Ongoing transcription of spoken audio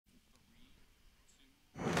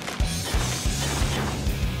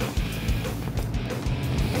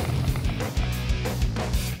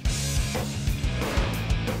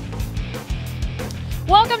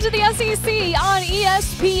to the SEC on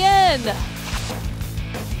ESPN.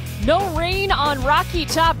 No rain on Rocky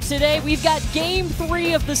Top today. We've got game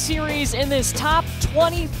 3 of the series in this top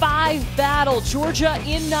 25 battle. Georgia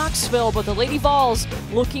in Knoxville, but the Lady Vols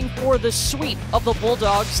looking for the sweep of the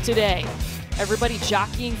Bulldogs today. Everybody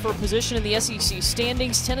jockeying for position in the SEC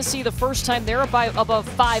standings. Tennessee, the first time they're above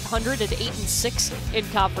 500 at 8-6 in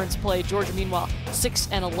conference play. Georgia, meanwhile,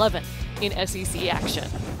 6-11 in SEC action.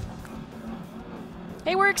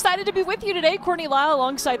 Hey, we're excited to be with you today. Courtney Lyle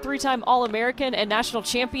alongside 3-time All-American and national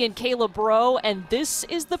champion Kayla Braud. And this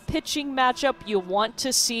is the pitching matchup you want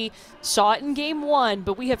to see. Saw it in game 1,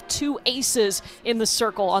 but we have 2 aces in the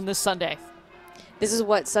circle on this Sunday. This is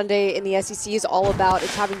what Sunday in the SEC is all about.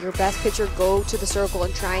 It's having your best pitcher go to the circle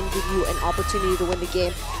and try and give you an opportunity to win the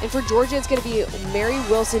game. And for Georgia, it's going to be Mary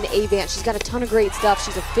Wilson Avant. She's got a ton of great stuff.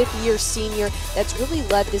 She's a 5th-year senior that's really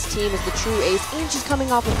led this team as the true ace. And she's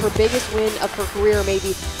coming off of her biggest win of her career,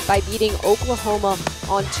 maybe, by beating Oklahoma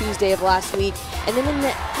on Tuesday of last week. And then on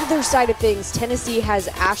the other side of things, Tennessee has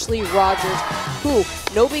Ashley Rogers, who,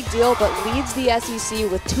 no big deal, but leads the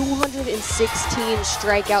SEC with 216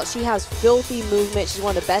 strikeouts. She has filthy movement. She's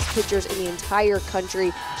one of the best pitchers in the entire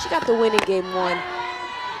country. She got the win in game 1,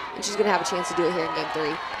 and she's going to have a chance to do it here in game 3.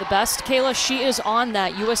 The best, Kayla, she is on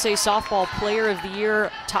that USA Softball Player of the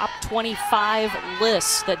Year top 25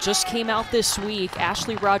 list that just came out this week.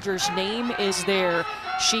 Ashley Rogers' name is there.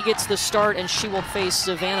 She gets the start, and she will face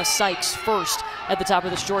Savannah Sykes first at the top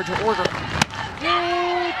of this Georgia order.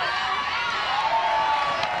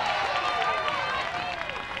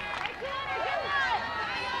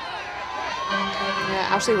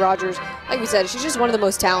 Ashley Rogers, like we said, she's just one of the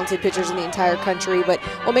most talented pitchers in the entire country, but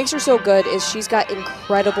what makes her so good is she's got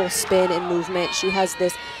incredible spin and movement. She has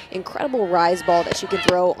this incredible rise ball that she can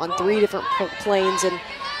throw on 3 different planes, and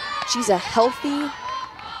she's a healthy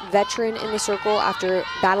veteran in the circle after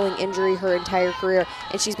battling injury her entire career,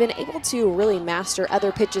 and she's been able to really master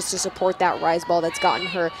other pitches to support that rise ball that's gotten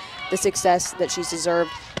her the success that she's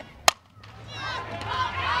deserved.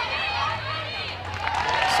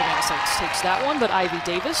 Sykes takes that one, but Ivy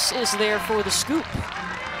Davis is there for the scoop.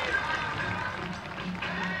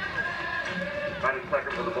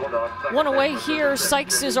 One away here.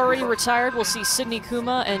 Sykes is already retired. We'll see Sydney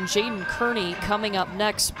Kuma and Jaden Kearney coming up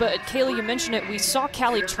next. But Kayla, you mentioned it. We saw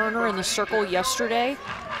Callie Turner in the circle yesterday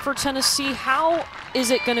for Tennessee. How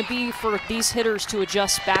is it going to be for these hitters to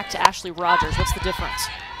adjust back to Ashley Rogers? What's the difference?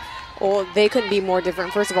 Well, they couldn't be more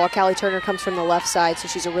different. First of all, Callie Turner comes from the left side, so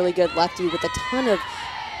she's a really good lefty with a ton of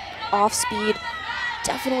off speed.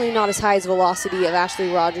 Definitely not as high as velocity of Ashley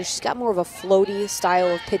Rogers. She's got more of a floaty style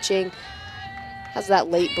of pitching. Has that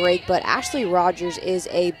late break, but Ashley Rogers is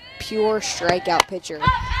a pure strikeout pitcher.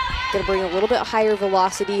 Gonna bring a little bit higher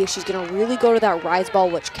velocity. She's gonna really go to that rise ball,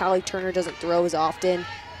 which Callie Turner doesn't throw as often.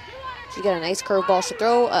 She's got a nice curveball. She'll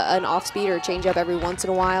throw an off speed or a changeup every once in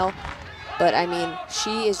a while. But I mean,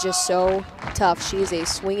 she is just so tough. She is a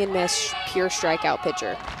swing and miss, pure strikeout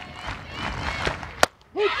pitcher.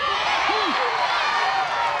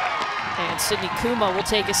 And Sydney Kuma will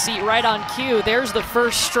take a seat right on cue. There's the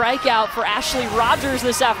first strikeout for Ashley Rogers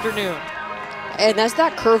this afternoon. And that's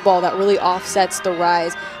that curveball that really offsets the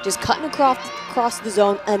rise. Just cutting across the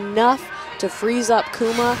zone enough to freeze up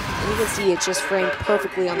Kuma. And you can see it's just framed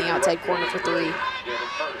perfectly on the outside corner for 3.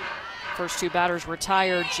 First 2 batters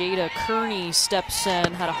retired. Jada Kearney steps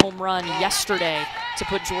in, had a home run yesterday to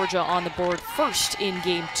put Georgia on the board first in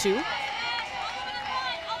game 2.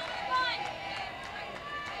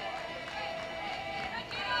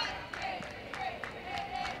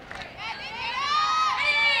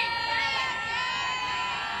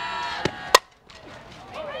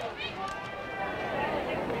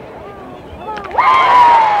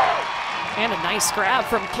 And a nice grab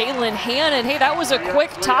from Kaylin Hannon. Hey, that was a quick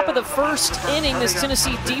top of the first inning. This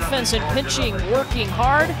Tennessee defense and pitching working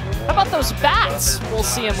hard. How about those bats? We'll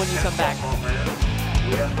see them when you come back.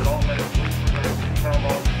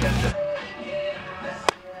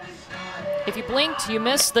 If you blinked, you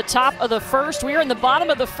missed the top of the first. We are in the bottom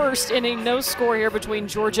of the first inning. No score here between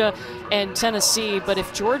Georgia and Tennessee. But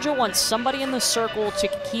if Georgia wants somebody in the circle to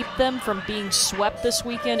keep them from being swept this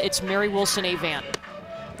weekend, it's Mary Wilson Avant.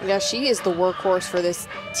 Yeah, she is the workhorse for this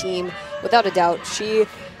team, without a doubt. She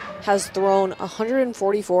has thrown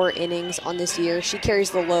 144 innings on this year. She carries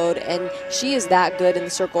the load, and she is that good in the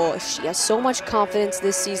circle. She has so much confidence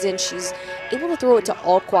this season. She's able to throw it to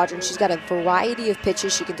all quadrants. She's got a variety of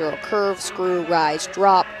pitches. She can throw a curve, screw, rise,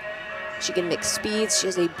 drop. She can mix speeds. She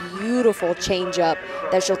has a beautiful changeup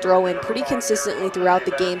that she'll throw in pretty consistently throughout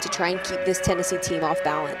the game to try and keep this Tennessee team off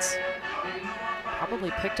balance.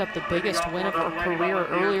 probably picked up the biggest win of her career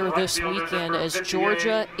earlier this weekend as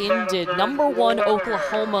Georgia ended #1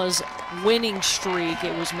 Oklahoma's winning streak.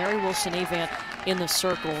 It was Mary Wilson Avant in the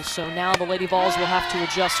circle. So now the Lady Vols will have to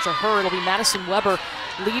adjust to her. It'll be Madison Weber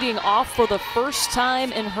leading off for the first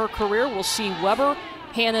time in her career. We'll see Weber,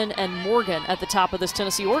 Hannon, and Morgan at the top of this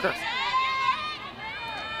Tennessee order.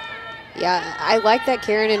 Yeah, I like that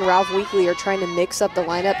Karen and Ralph Weekly are trying to mix up the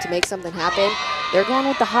lineup to make something happen. They're going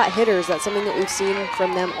with the hot hitters. That's something that we've seen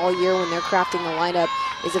from them all year when they're crafting the lineup,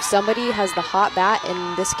 is if somebody has the hot bat, and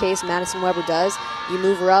in this case Madison Weber does, you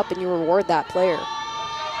move her up and you reward that player.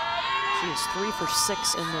 She is 3 for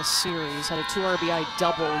 6 in this series. Had a 2 RBI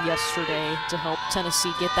double yesterday to help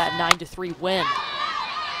Tennessee get that 9-3 win.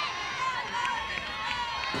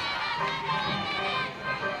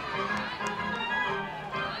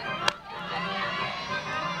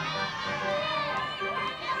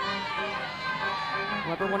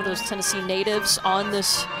 Weber, one of those Tennessee natives on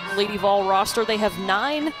this Lady Vol roster. They have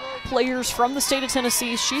 9 players from the state of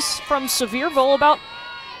Tennessee. She's from Sevierville, about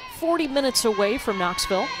 40 minutes away from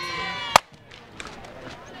Knoxville.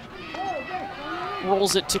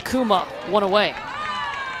 Rolls it to Kuma, 1 away.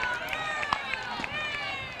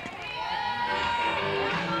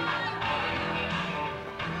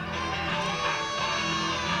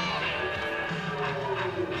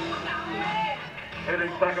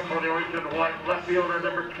 Hitting second for the Orange and White, left fielder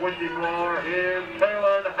number 24 is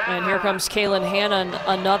Kaylin Hannon. And here comes Kaylin Hannon,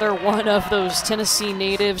 another one of those Tennessee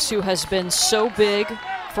natives who has been so big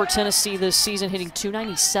for Tennessee this season, hitting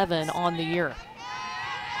 .297 on the year.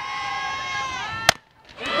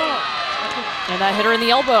 And that hit her in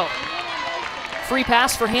the elbow. Free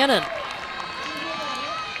pass for Hannon.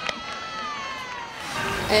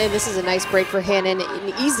 And this is a nice break for Hannon.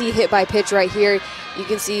 An easy hit by pitch right here. You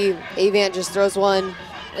can see Avant just throws one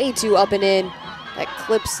way too up and in. That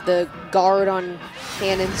clips the guard on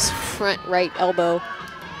Hannon's front right elbow.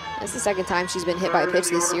 That's the second time she's been hit by a pitch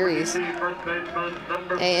this series.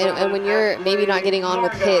 And when you're maybe not getting on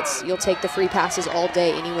with hits, you'll take the free passes all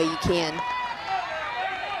day any way you can.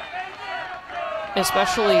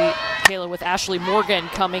 Especially, Kayla, with Ashley Morgan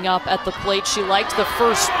coming up at the plate. She liked the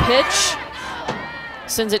first pitch.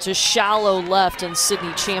 Sends it to shallow left, and Sydney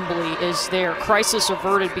Chambly is there. Crisis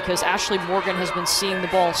averted because Ashley Morgan has been seeing the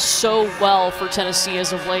ball so well for Tennessee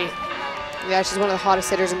as of late. Yeah, she's one of the hottest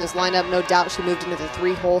hitters in this lineup. No doubt she moved into the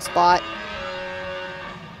 3-hole spot.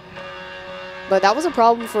 But that was a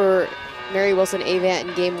problem for Mary Wilson Avant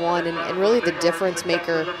in game 1, and really the difference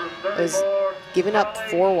maker was giving up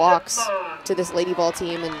 4 walks to this Lady Vol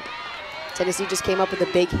team, and Tennessee just came up with a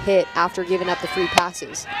big hit after giving up the free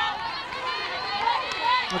passes.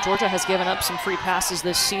 Well, Georgia has given up some free passes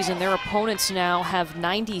this season. Their opponents now have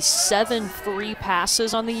 97 free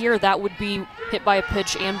passes on the year. That would be hit by a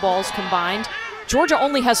pitch and balls combined. Georgia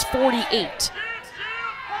only has 48.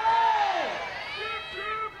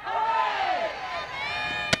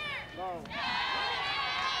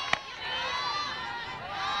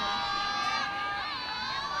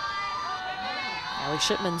 Allie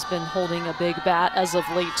Shipman's been holding a big bat as of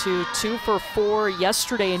late too. 2 for 4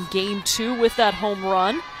 yesterday in game 2 with that home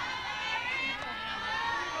run.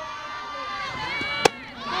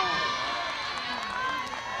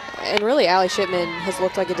 And really, Allie Shipman has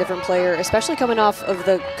looked like a different player, especially coming off of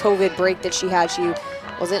the COVID break that she had. She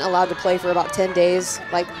wasn't allowed to play for about 10 days,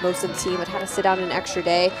 like most of the team. It had to sit out an extra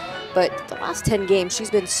day. But the last 10 games,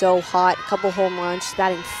 she's been so hot. A couple home runs. She's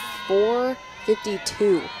batting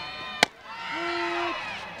 .452.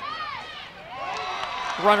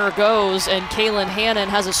 Runner goes, and Kaylin Hannon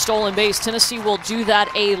has a stolen base. Tennessee will do that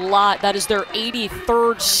a lot. That is their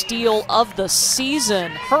 83rd steal of the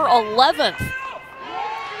season, her 11th.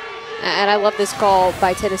 And I love this call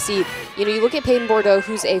by Tennessee. You know, you look at Peyton Bordeaux,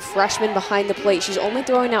 who's a freshman behind the plate. She's only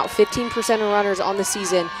throwing out 15% of runners on the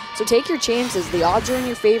season. So take your chances. The odds are in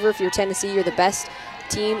your favor if you're Tennessee. You're the best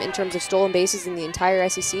team in terms of stolen bases in the entire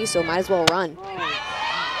SEC, so might as well run.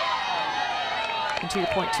 And to your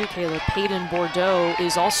point too, Kayla, Peyton Bordeaux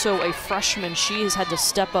is also a freshman. She has had to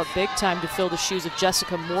step up big time to fill the shoes of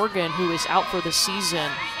Jessica Morgan, who is out for the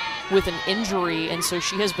season with an injury, and so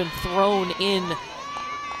she has been thrown in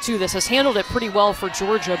to this. Has handled it pretty well for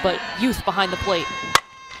Georgia, but youth behind the plate.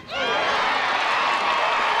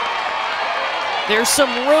 There's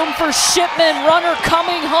some room for Shipman. Runner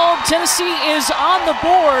coming home. Tennessee is on the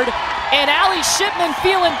board, and Allie Shipman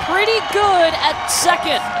feeling pretty good at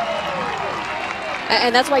second.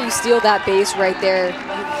 And that's why you steal that base right there. You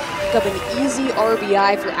pick up an easy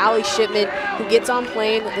RBI for Allie Shipman, who gets on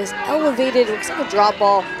plane. This elevated, looks like a drop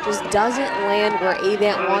ball, just doesn't land where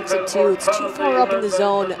Avant wants it to. It's too far up in the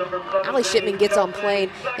zone. Allie Shipman gets on plane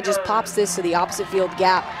and just pops this to the opposite field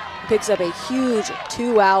gap. Picks up a huge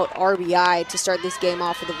 2-out RBI to start this game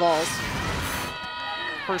off for the Vols.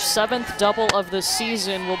 Her 7th double of the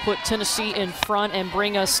season will put Tennessee in front and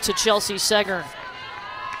bring us to Chelsea Seggern.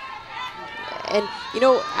 And, you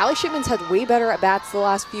know, Allie Shipman's had way better at-bats the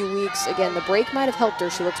last few weeks. Again, the break might have helped her.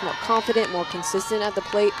 She looks more confident, more consistent at the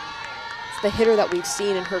plate. It's the hitter that we've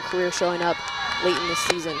seen in her career showing up late in this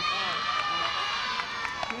season.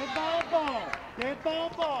 Dead ball, ball. Dead ball,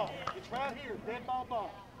 ball. It's right here. Dead ball,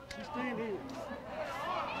 ball. She's staying here.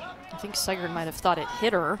 I think Seggern might have thought it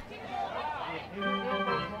hit her.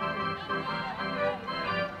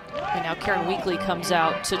 And now Karen Weekly comes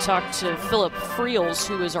out to talk to Philip Friels,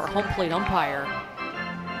 who is our home plate umpire.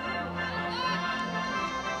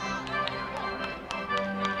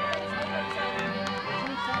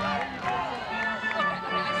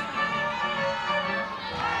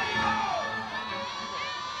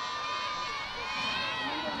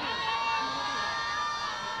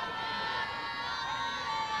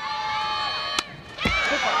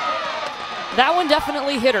 That one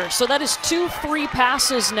definitely hit her. So that is 2 free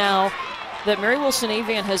passes now that Mary Wilson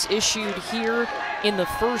Avant has issued here in the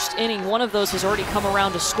first inning. One of those has already come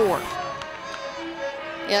around to score.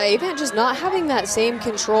 Yeah, Avant just not having that same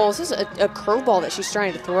control. This is a curveball that she's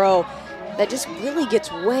trying to throw that just really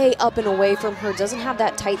gets way up and away from her. Doesn't have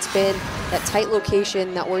that tight spin, that tight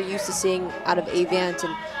location that we're used to seeing out of Avant.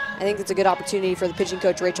 And I think it's a good opportunity for the pitching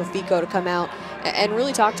coach, Rachel Fico, to come out and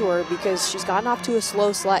really talk to her because she's gotten off to a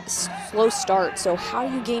slow start. So how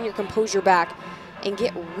do you gain your composure back and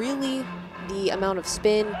get really the amount of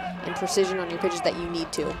spin and precision on your pitches that you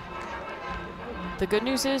need to? The good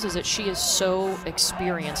news is that she is so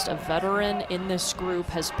experienced. A veteran in this group,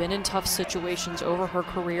 has been in tough situations over her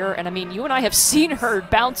career. And I mean, you and I have seen her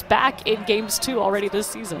bounce back in games 2 already this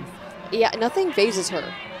season. Yeah, nothing phases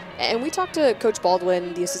her. And we talked to Coach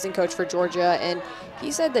Baldwin, the assistant coach for Georgia, and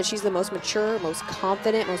he said that she's the most mature, most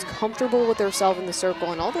confident, most comfortable with herself in the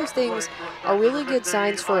circle. And all those things are really good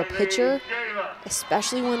signs for a pitcher,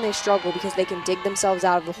 especially when they struggle, because they can dig themselves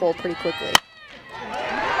out of the hole pretty quickly.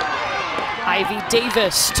 Ivy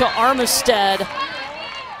Davis to Armistead.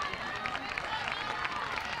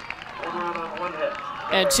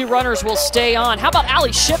 And 2 runners will stay on. How about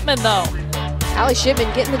Allie Shipman, though? Allie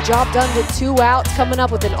Shipman getting the job done with 2 outs, coming up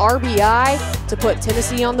with an RBI to put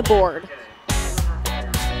Tennessee on the board.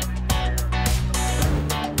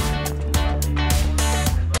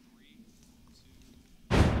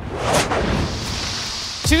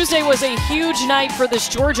 Tuesday was a huge night for this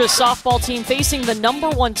Georgia softball team facing the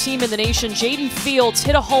 #1 team in the nation. Jaden Fields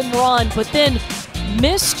hit a home run, but then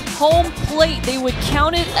missed home plate. They would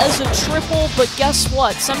count it as a triple, but guess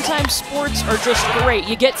what? Sometimes sports are just great.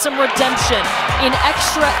 You get some redemption in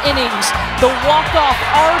extra innings. The walk-off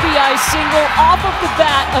RBI single off of the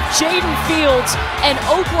bat of Jaden Fields, and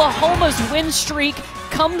Oklahoma's win streak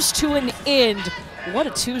comes to an end. What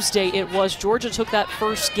a Tuesday it was. Georgia took that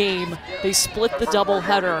first game. They split the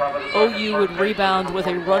doubleheader. OU would rebound with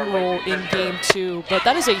a run roll in game 2. But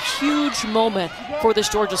that is a huge moment for this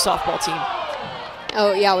Georgia softball team.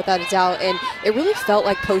 Oh, yeah, without a doubt. And it really felt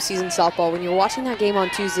like postseason softball. When you're watching that game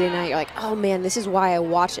on Tuesday night, you're like, oh, man, this is why I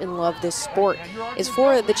watch and love this sport. It's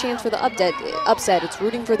for the chance for the upset. It's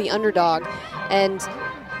rooting for the underdog. And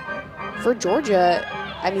for Georgia,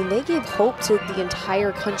 I mean, they gave hope to the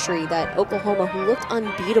entire country that Oklahoma, who looked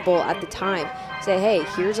unbeatable at the time, say, hey,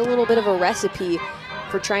 here's a little bit of a recipe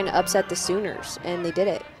for trying to upset the Sooners, and they did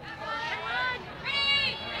it.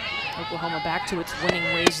 Oklahoma back to its winning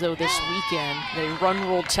ways, though, this weekend. They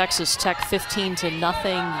run-rolled Texas Tech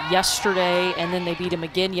 15-0 yesterday, and then they beat them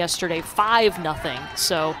again yesterday 5-0.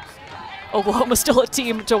 So Oklahoma's still a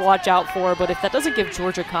team to watch out for, but if that doesn't give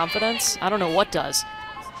Georgia confidence, I don't know what does.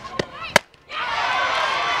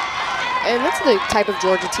 And that's the type of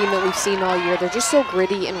Georgia team that we've seen all year. They're just so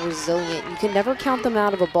gritty and resilient. You can never count them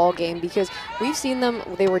out of a ball game because we've seen them.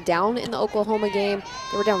 They were down in the Oklahoma game.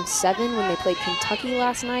 They were down 7 when they played Kentucky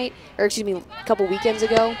last night, or excuse me, a couple weekends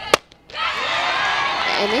ago.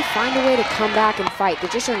 And they find a way to come back and fight. They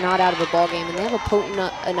just are not out of a ball game, and they have a potent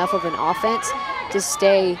enough of an offense to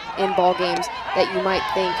stay in ball games that you might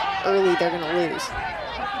think early they're going to lose.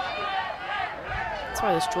 That's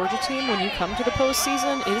why this Georgia team, when you come to the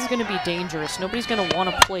postseason, it is going to be dangerous. Nobody's going to want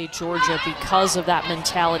to play Georgia because of that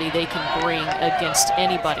mentality they can bring against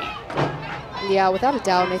anybody. Yeah, without a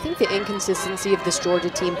doubt. And I think the inconsistency of this Georgia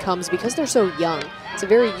team comes because they're so young. It's a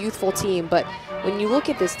very youthful team, but when you look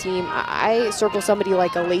at this team, I circle somebody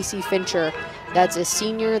like a Lacey Fincher, that's a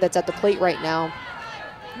senior that's at the plate right now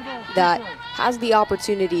that has the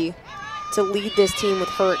opportunity to lead this team with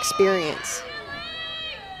her experience.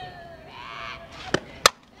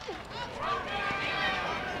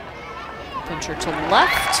 Fincher to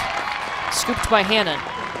left, scooped by Hannon.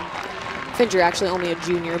 Fincher actually only a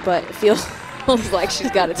junior, but it feels like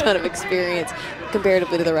she's got a ton of experience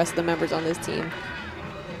comparatively to the rest of the members on this team.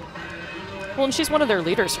 Well, and she's one of their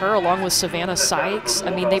leaders, her along with Savannah Sykes.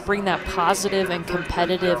 I mean, they bring that positive and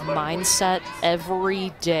competitive mindset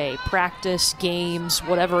every day. Practice, games,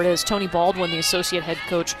 whatever it is. Tony Baldwin, the associate head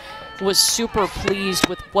coach, was super pleased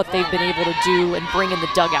with what they've been able to do and bring in the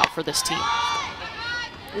dugout for this team.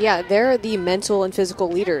 Yeah, they're the mental and physical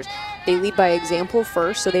leaders. They lead by example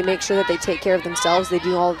first, so they make sure that they take care of themselves. They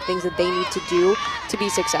do all the things that they need to do to be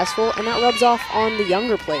successful, and that rubs off on the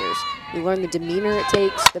younger players. You learn the demeanor it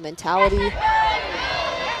takes, the mentality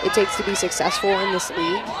it takes to be successful in this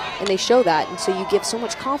league, and they show that. And so you give so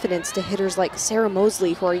much confidence to hitters like Sarah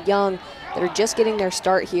Mosley, who are young, that are just getting their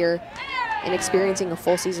start here and experiencing a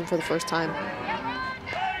full season for the first time.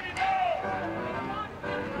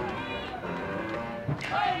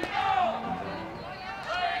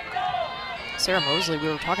 Sarah Mosley, we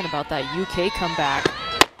were talking about that UK comeback.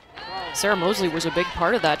 Sarah Mosley was a big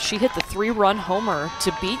part of that. She hit the 3-run homer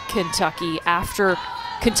to beat Kentucky after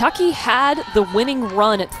Kentucky had the winning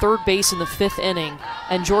run at third base in the 5th inning,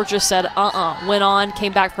 and Georgia said, went on,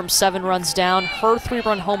 came back from 7 runs down. Her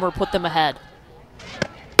 3-run homer put them ahead.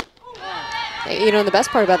 You know, the best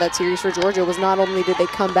part about that series for Georgia was not only did they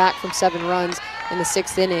come back from 7 runs in the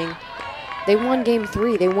 6th inning, they won Game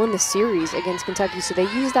 3. They won the series against Kentucky, so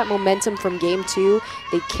they used that momentum from Game 2.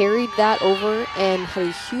 They carried that over and had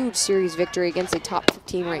a huge series victory against a top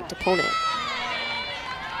 15 ranked opponent.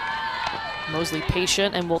 Mosley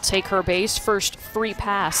patient and will take her base. First free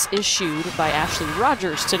pass issued by Ashley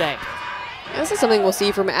Rogers today. This is something we'll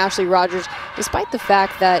see from Ashley Rogers, despite the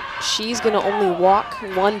fact that she's going to only walk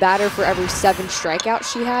 1 batter for every 7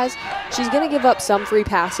 strikeouts she has. She's going to give up some free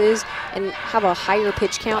passes and have a higher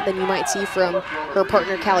pitch count than you might see from her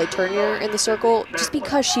partner Callie Turner in the circle, just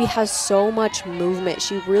because she has so much movement.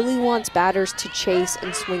 She really wants batters to chase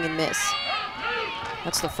and swing and miss.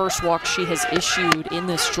 That's the first walk she has issued in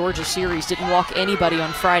this Georgia series. Didn't walk anybody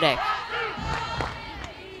on Friday.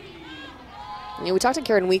 You know, we talked to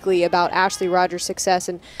Karen Weekly about Ashley Rogers' success,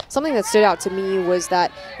 and something that stood out to me was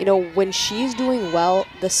that, you know, when she's doing well,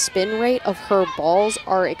 the spin rate of her balls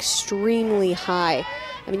are extremely high.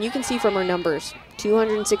 I mean, you can see from her numbers,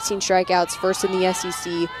 216 strikeouts, first in the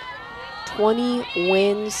SEC, 20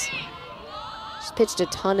 wins. She's pitched a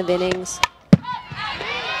ton of innings.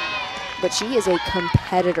 But she is a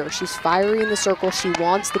competitor. She's fiery in the circle. She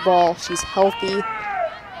wants the ball. She's healthy.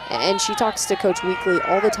 And she talks to Coach Weekly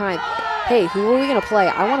all the time. Hey, who are we going to play?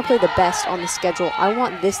 I want to play the best on the schedule. I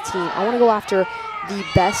want this team. I want to go after the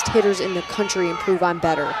best hitters in the country and prove I'm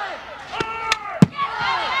better.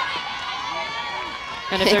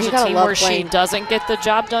 And if there's a team where she doesn't get the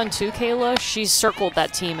job done too, Kayla, she's circled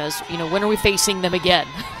that team as, you know, when are we facing them again?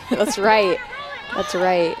 That's right. That's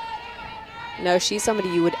right. No, she's somebody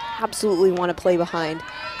you would absolutely want to play behind.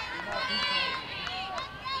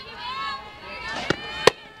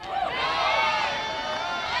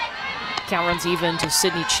 Count runs even to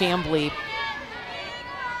Sydney Chambly.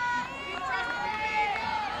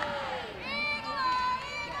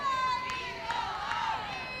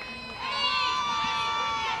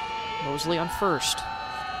 Mosley on first.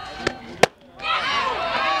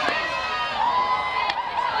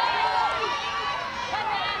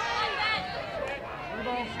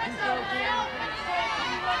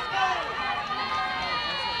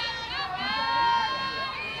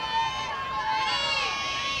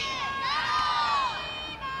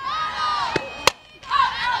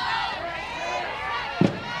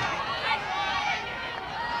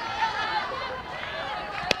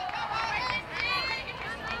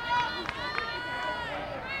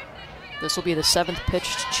 This will be the 7th pitch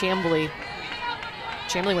to Chambly.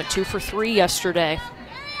 Chambly went 2 for 3 yesterday.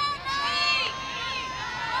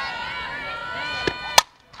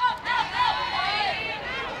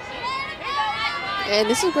 And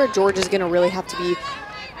this is where Georgia's going to really have to be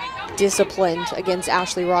disciplined against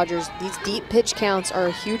Ashley Rogers. These deep pitch counts are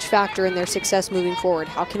a huge factor in their success moving forward.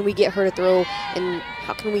 How can we get her to throw, and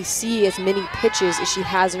how can we see as many pitches as she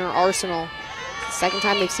has in her arsenal? It's the 2nd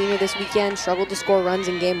time they've seen her this weekend. Struggled to score runs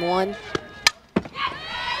in Game 1.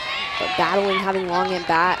 But battling, having long at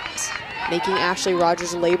bats, making Ashley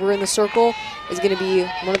Rogers labor in the circle is going to be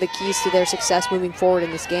one of the keys to their success moving forward in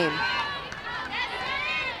this game.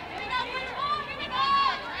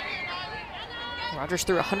 Rogers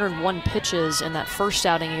threw 101 pitches in that first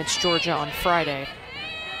outing against Georgia on Friday.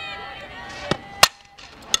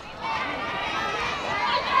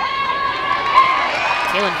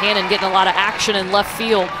 Kaylin Hannon getting a lot of action in left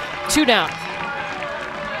field. 2 down.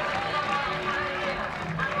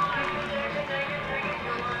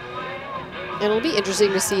 And it'll be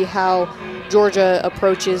interesting to see how Georgia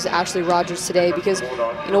approaches Ashley Rogers today, because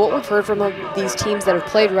you know what we've heard from these teams that have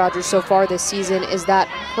played Rogers so far this season is that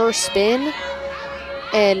her spin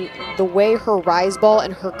and the way her rise ball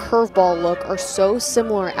and her curveball look are so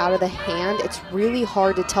similar out of the hand, it's really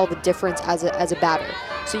hard to tell the difference as a batter.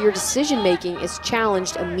 So your decision making is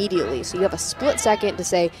challenged immediately. So you have a split second to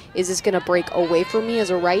say, is this going to break away from me as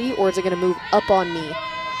a righty, or is it going to move up on me?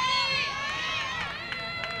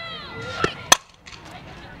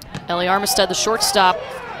 Ellie Armistead, the shortstop.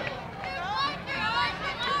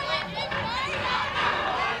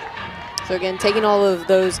 So again, taking all of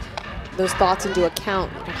those thoughts into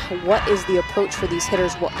account, what is the approach for these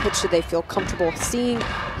hitters? What pitch do they feel comfortable seeing,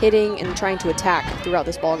 hitting, and trying to attack throughout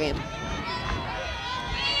this ball game?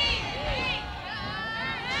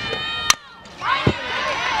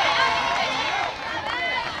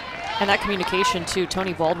 And that communication too,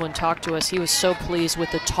 Tony Baldwin talked to us. He was so pleased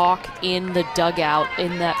with the talk in the dugout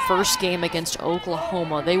in that first game against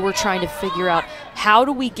Oklahoma. They were trying to figure out, how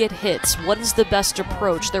do we get hits? What is the best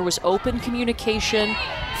approach? There was open communication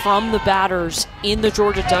from the batters in the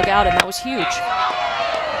Georgia dugout, and that was huge.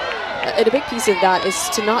 And a big piece of that is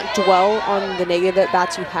to not dwell on the negative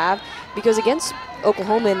at-bats you have, because against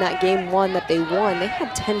Oklahoma in that game 1 that they won, they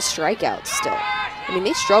had 10 strikeouts still. I mean,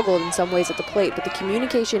 they struggled in some ways at the plate, but the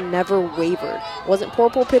communication never wavered. It wasn't poor,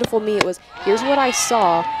 pitiful me. It was, here's what I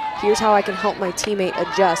saw. Here's how I can help my teammate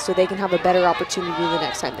adjust so they can have a better opportunity the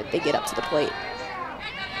next time that they get up to the plate.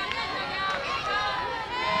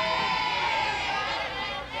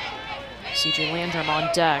 CJ Landrum on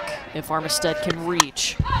deck if Armistead can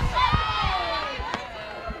reach.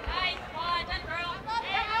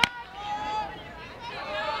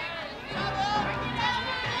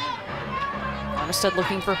 Armistead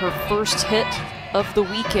looking for her first hit of the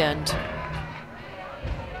weekend.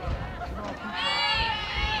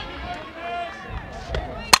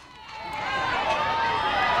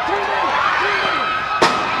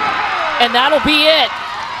 And that'll be it.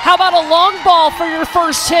 How about a long ball for your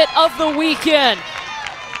first hit of the weekend?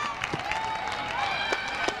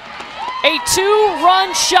 A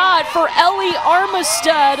 2-run shot for Ellie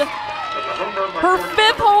Armistead. Her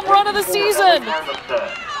 5th home run of the season.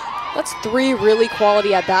 That's 3 really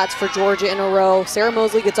quality at-bats for Georgia in a row. Sarah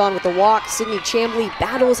Mosley gets on with the walk. Sydney Chambly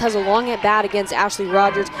battles, has a long at-bat against Ashley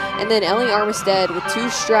Rogers. And then Ellie Armistead, with 2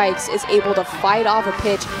 strikes, is able to fight off a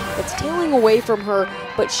pitch that's tailing away from her,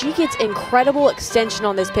 but she gets incredible extension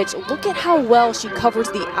on this pitch. Look at how well she covers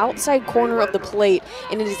the outside corner of the plate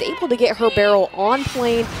and is able to get her barrel on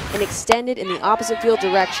plane and extended in the opposite field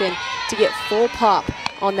direction to get full pop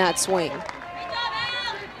on that swing.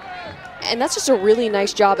 And that's just a really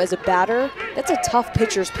nice job as a batter. That's a tough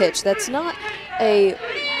pitcher's pitch. That's not a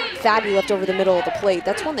fatty left over the middle of the plate.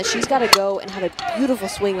 That's one that she's got to go and have a beautiful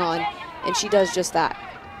swing on, and she does just that.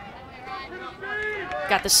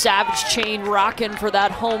 Got the Savage chain rocking for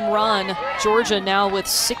that home run. Georgia now with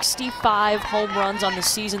 65 home runs on the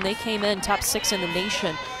season. They came in top 6 in the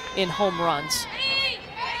nation in home runs.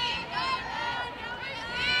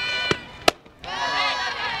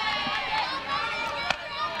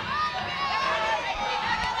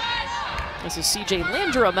 This is CJ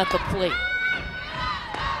Landrum at the plate.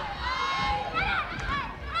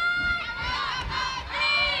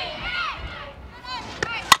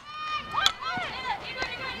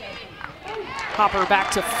 Hopper back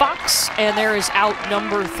to Fox, and there is out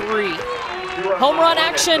number 3. Home run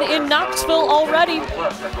action in Knoxville already.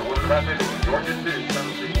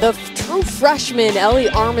 The true freshman, Ellie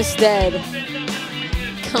Armistead,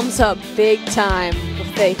 comes up big time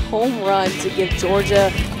with a home run to give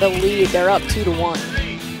Georgia the lead. They're up 2-1.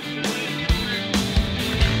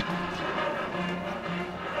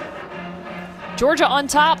 Georgia on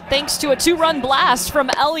top thanks to a 2-run blast from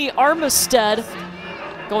Ellie Armistead.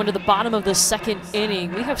 Going to the bottom of the 2nd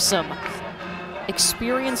inning. We have some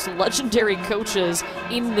experienced, legendary coaches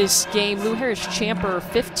in this game. Lou Harris-Champer,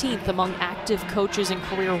 15th among active coaches in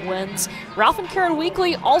career wins. Ralph and Karen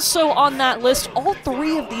Weekly also on that list. All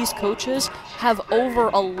 3 of these coaches have over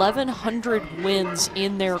 1,100 wins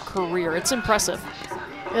in their career. It's impressive.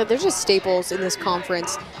 Yeah, they're just staples in this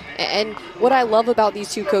conference. And what I love about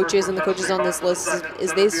these 2 coaches and the coaches on this list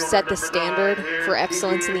is they've set the standard for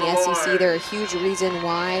excellence in the SEC. They're a huge reason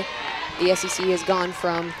why the SEC has gone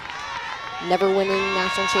from never winning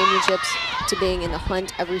national championships to being in the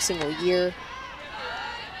hunt every single year.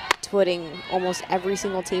 putting almost every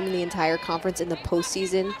single team in the entire conference in the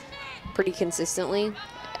postseason pretty consistently.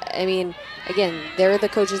 I mean, again, they're the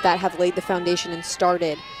coaches that have laid the foundation and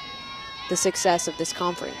started the success of this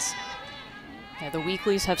conference. Yeah, the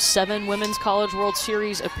Weeklies have 7 Women's College World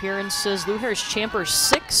Series appearances. Lou Harris-Champers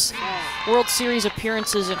 6 World Series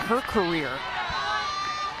appearances in her career.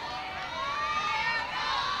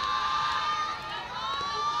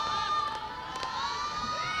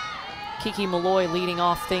 Kiki Malloy leading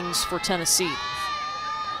off things for Tennessee.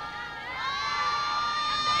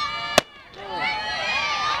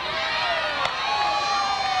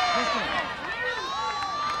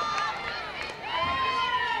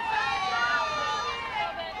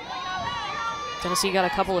 Tennessee got a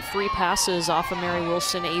couple of free passes off of Mary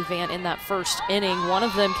Wilson Avant in that first inning. One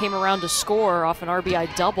of them came around to score off an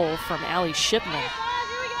RBI double from Allie Shipman.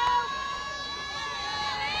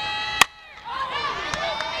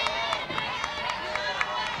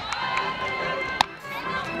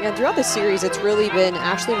 Yeah, throughout the series, it's really been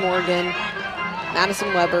Ashley Morgan,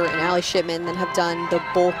 Madison Weber, and Allie Shipman that have done the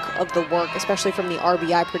bulk of the work, especially from the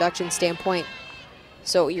RBI production standpoint.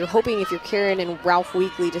 So you're hoping if you're Karen and Ralph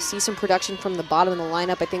Weekly to see some production from the bottom of the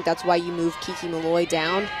lineup. I think that's why you move Kiki Malloy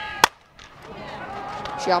down.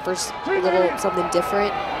 She offers a little something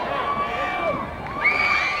different.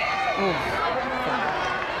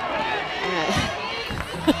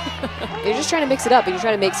 You're just trying to mix it up, and you're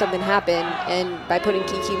trying to make something happen. And by putting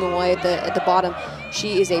Kiki Malloy at the bottom,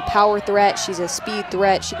 she is a power threat. She's a speed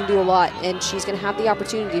threat. She can do a lot, and she's going to have the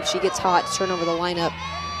opportunity if she gets hot to turn over the lineup.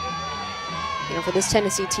 You know, for this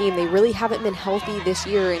Tennessee team, they really haven't been healthy this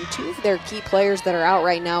year, and 2 of their key players that are out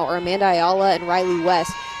right now are Amanda Ayala and Riley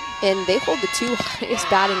West, and they hold the 2 highest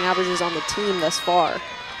batting averages on the team thus far.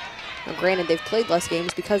 Now, granted, they've played less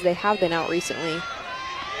games because they have been out recently,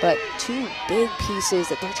 but 2 big pieces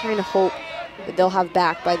that they're trying to hope that they'll have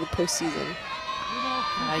back by the postseason.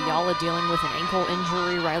 Ayala dealing with an ankle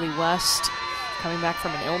injury. Riley West coming back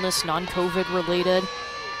from an illness, non-COVID related.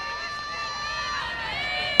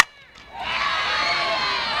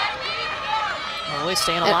 Malloy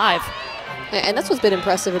staying alive. And that's what's been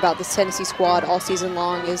impressive about this Tennessee squad all season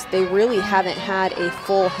long is they really haven't had a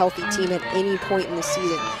full healthy team at any point in the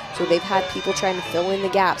season. So they've had people trying to fill in the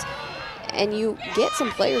gaps. And you get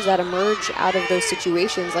some players that emerge out of those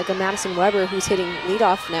situations, like a Madison Weber who's hitting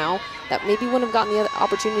leadoff now, that maybe wouldn't have gotten the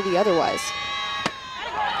opportunity otherwise.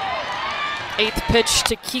 8th pitch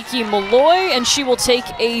to Kiki Malloy, and she will take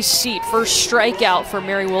a seat. First strikeout for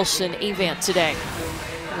Mary Wilson Avant today.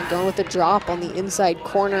 And going with the drop on the inside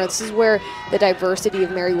corner. This is where the diversity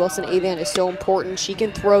of Mary Wilson Avant is so important. She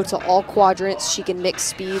can throw to all quadrants. She can mix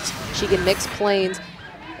speeds. She can mix planes.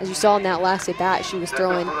 As you saw in that last at bat, she was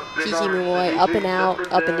throwing Kiki Malloy up and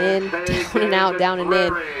out, up and in, down and out, down and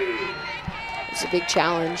in. It's a big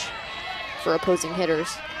challenge for opposing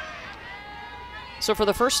hitters. So for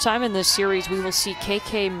the first time in this series, we will see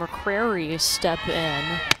KK McCrary step in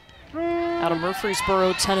out of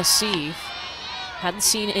Murfreesboro, Tennessee. Hadn't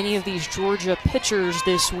seen any of these Georgia pitchers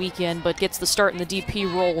this weekend, but gets the start in the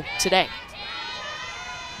DP role today.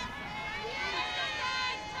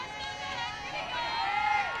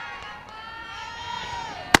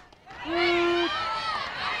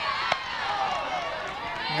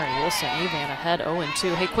 Mary Wilson Avant ahead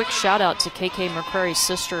 0-2. Hey, quick shout out to KK McCrary's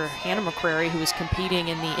sister, Hannah McCrary, who was competing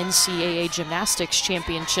in the NCAA Gymnastics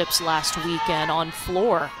Championships last weekend on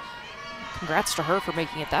floor. Congrats to her for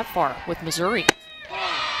making it that far with Missouri.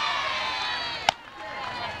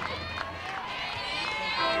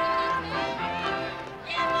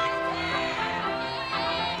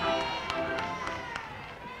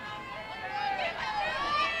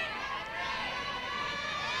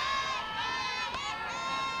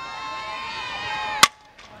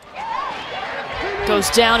 Goes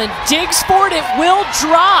down and digs for it. It will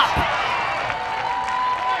drop.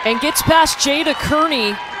 And gets past Jada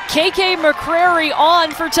Kearney. KK McCrary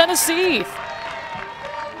on for Tennessee.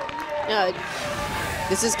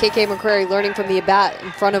 This is KK McCrary learning from the at-bat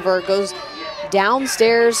in front of her. Goes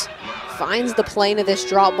downstairs, finds the plane of this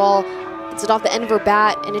drop ball, gets it off the end of her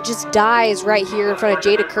bat, and it just dies right here in front of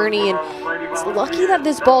Jada Kearney. And it's lucky that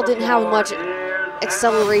this ball didn't have much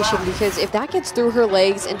acceleration, because if that gets through her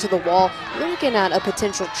legs into the wall, you're looking at a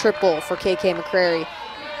potential triple for KK McCrary.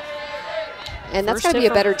 And that's got to be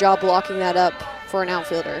a better job blocking that up for an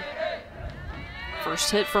outfielder.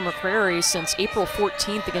 First hit for McCrary since April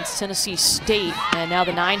 14th against Tennessee State, and now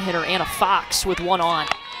the 9-hitter Anna Fox with one on.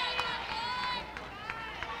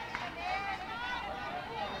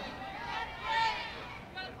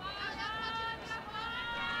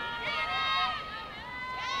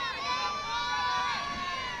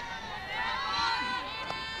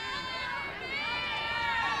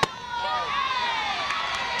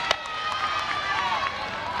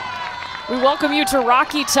 We welcome you to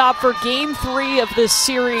Rocky Top for Game 3 of this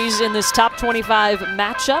series in this top 25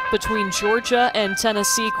 matchup between Georgia and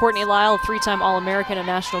Tennessee. Courtney Lyle, three-time All-American and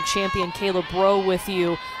national champion Caleb Rowe with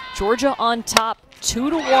you. Georgia on top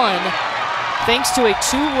 2-1 thanks to a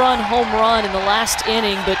 2-run home run in the last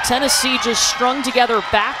inning, but Tennessee just strung together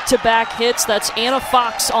back-to-back hits. That's Anna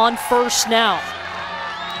Fox on first now.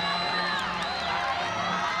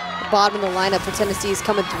 The bottom of the lineup for Tennessee is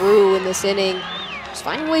coming through in this inning. Just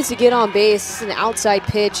finding ways to get on base. It's an outside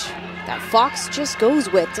pitch that Fox just goes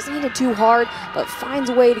with. Doesn't hit it too hard, but finds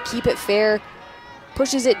a way to keep it fair.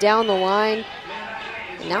 Pushes it down the line.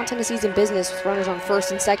 And now Tennessee's in business with runners on first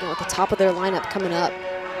and second with the top of their lineup coming up.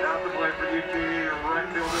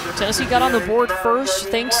 Tennessee got on the board first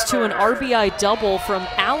thanks to an RBI double from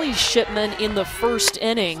Allie Shipman in the first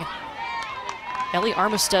inning. Ellie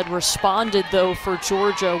Armistead responded, though, for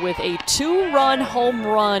Georgia with a 2-run home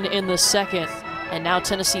run in the second. And now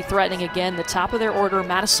Tennessee threatening again, the top of their order,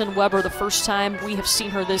 Madison Weber, the first time we have seen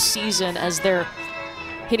her this season as they're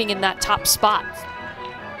hitting in that top spot.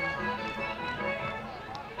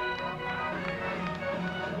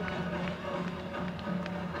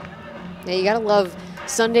 Now you gotta love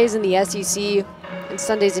Sundays in the SEC and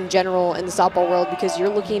Sundays in general in the softball world, because you're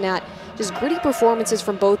looking at just gritty performances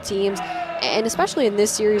from both teams. And especially in this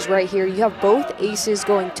series right here, you have both aces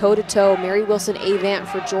going toe-to-toe. Mary Wilson Avant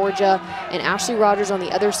for Georgia and Ashley Rogers on the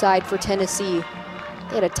other side for Tennessee.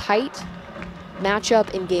 They had a tight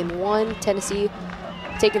matchup in game 1. Tennessee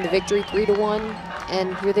taking the victory 3-1.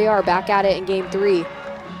 And here they are back at it in game 3,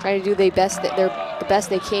 trying to do the best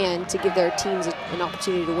they can to give their teams an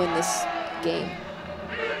opportunity to win this game.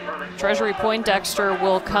 Treasury Poindexter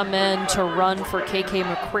will come in to run for KK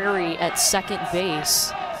McCrary at second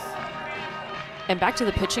base. And back to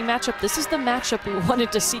the pitching matchup. This is the matchup we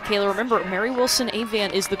wanted to see, Kayla. Remember, Mary Wilson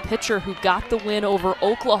Avant is the pitcher who got the win over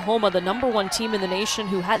Oklahoma, the #1 team in the nation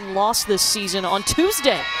who hadn't lost this season, on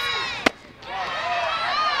Tuesday.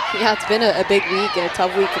 Yeah, it's been a big week and a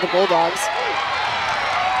tough week for the Bulldogs.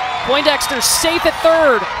 Poindexter safe at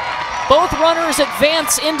third. Both runners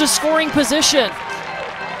advance into scoring position.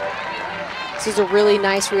 This is a really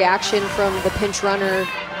nice reaction from the pinch runner.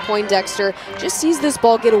 Poindexter just sees this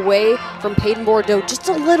ball get away from Peyton Bordeaux just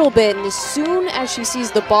a little bit, and as soon as she sees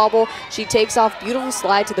the bobble, she takes off, beautiful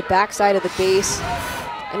slide to the backside of the base.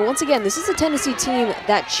 And once again, this is a Tennessee team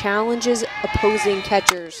that challenges opposing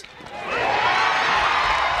catchers.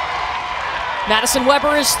 Madison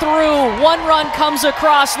Weber is through. 1 run comes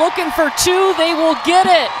across, looking for 2. They will get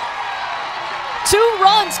it. 2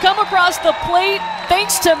 runs come across the plate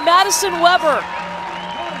thanks to Madison Weber.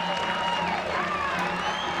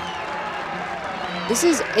 This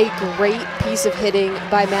is a great piece of hitting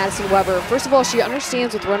by Madison Weber. First of all, she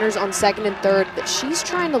understands with runners on second and third that she's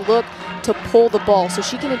trying to look to pull the ball so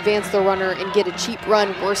she can advance the runner and get a cheap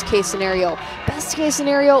run, worst case scenario. Best case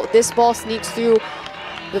scenario, this ball sneaks through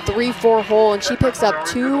the 3-4 hole and she picks up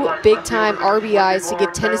 2 big-time RBIs to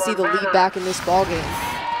give Tennessee the lead back in this ball game.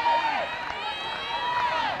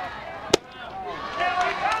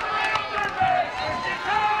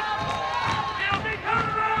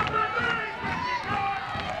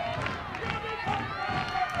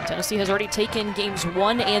 Tennessee has already taken games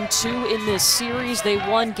 1 and 2 in this series. They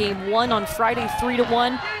won game 1 on Friday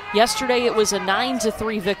 3-1. Yesterday it was a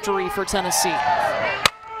 9-3 victory for Tennessee.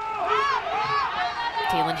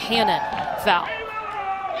 Kaylin Hannon, foul.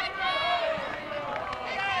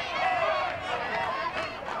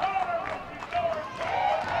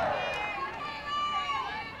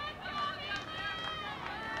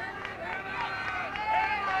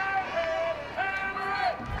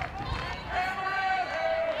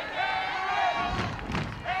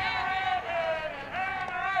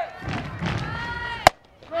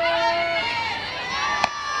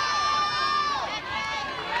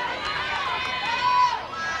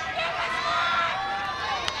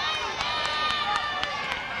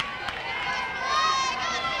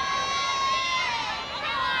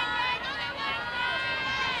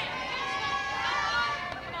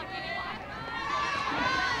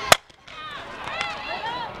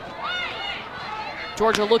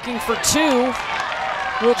 Georgia looking for 2.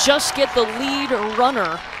 Will just get the lead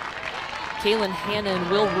runner. Kaylin Hannon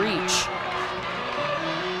will reach.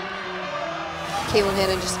 Kaylin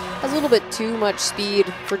Hannon just has a little bit too much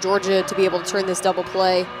speed for Georgia to be able to turn this double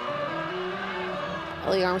play.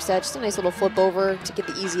 Ellie Armstead, just a nice little flip over to get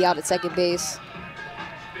the easy out at second base.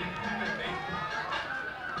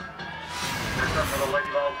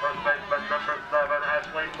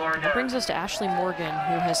 That brings us to Ashley Morgan,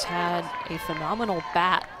 who has had a phenomenal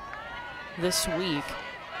bat this week.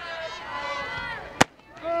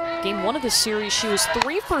 Game 1 of this series, she was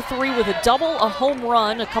 3 for 3 with a double, a home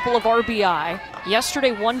run, a couple of RBI.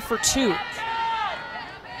 Yesterday, 1 for 2.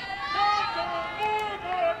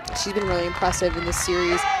 She's been really impressive in this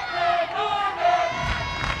series.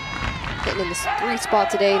 Hitting in this 3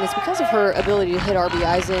 spot today, and it's because of her ability to hit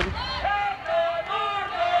RBIs in.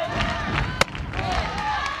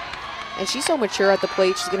 And she's so mature at the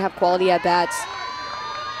plate. She's gonna have quality at bats.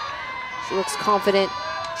 She looks confident.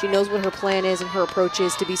 She knows what her plan is and her approach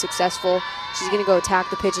is to be successful. She's gonna go attack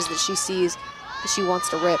the pitches that she sees that she wants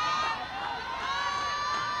to rip.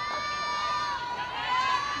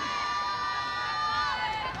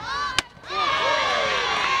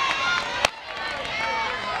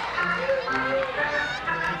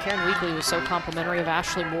 Karen Weekly was so complimentary of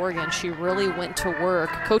Ashley Morgan. She really went to work.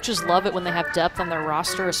 Coaches love it when they have depth on their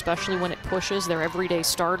roster, especially when it pushes their everyday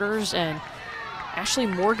starters. And Ashley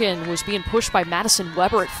Morgan was being pushed by Madison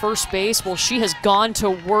Weber at first base. Well, she has gone to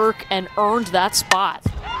work and earned that spot.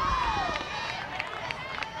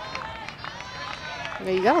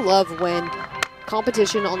 You gotta love when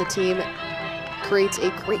competition on the team creates a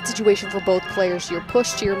great situation for both players. You're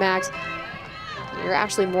pushed to your max. You're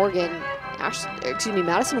Ashley Morgan.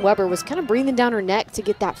 Madison Weber was kind of breathing down her neck to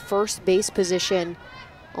get that first base position.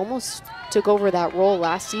 Almost took over that role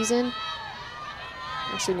last season.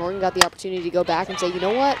 Ashley Morgan got the opportunity to go back and say, you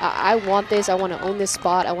know what, I want this. I want to own this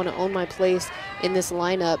spot. I want to own my place in this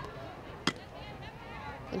lineup.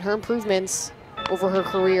 And her improvements over her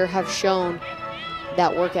career have shown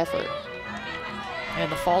that work effort. In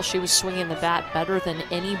the fall, she was swinging the bat better than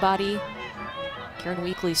anybody. Karen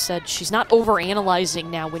Weekly said she's not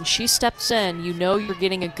overanalyzing now. When she steps in, you know you're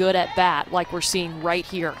getting a good at-bat like we're seeing right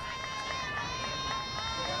here.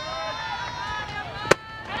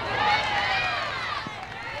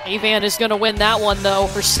 Avant is going to win that one, though,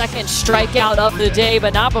 her second strikeout of the day,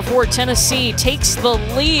 but not before Tennessee takes the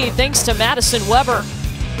lead thanks to Madison Weber.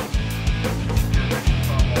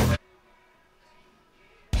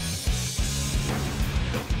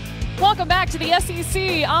 Welcome back to the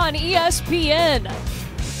SEC on ESPN.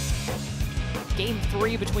 Game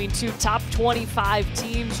 3 between two top 25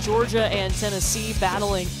 teams, Georgia and Tennessee,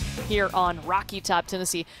 battling here on Rocky Top.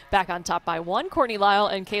 Tennessee back on top by 1. Courtney Lyle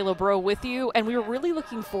and Kayla Bro with you, and we were really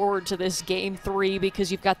looking forward to this Game 3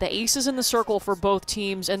 because you've got the aces in the circle for both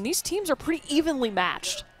teams, and these teams are pretty evenly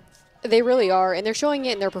matched. They really are, and they're showing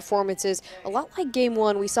it in their performances. A lot like Game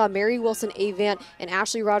 1, we saw Mary Wilson Avant and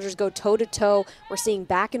Ashley Rogers go toe-to-toe. We're seeing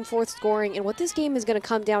back-and-forth scoring, and what this game is going to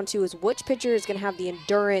come down to is which pitcher is going to have the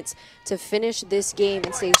endurance to finish this game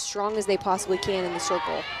and stay as strong as they possibly can in the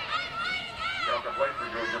circle.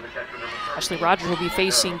 Ashley Rogers will be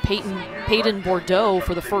facing Peyton Bordeaux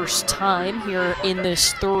for the first time here in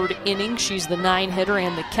this 3rd inning. She's the 9-hitter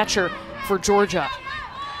and the catcher for Georgia.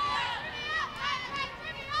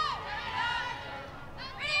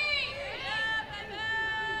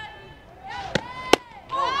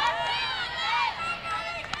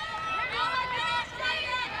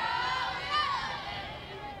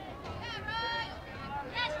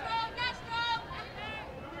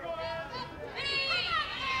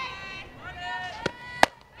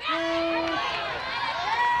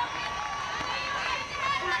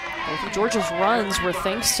 Georgia's runs were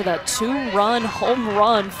thanks to that 2-run home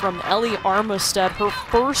run from Ellie Armistead. Her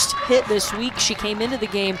first hit this week. She came into the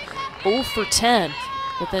game 0 for 10,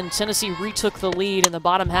 but then Tennessee retook the lead in the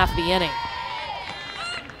bottom half of the inning.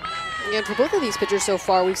 And for both of these pitchers so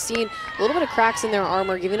far, we've seen a little bit of cracks in their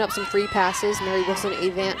armor, giving up some free passes. Mary Wilson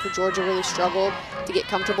Avant for Georgia really struggled to get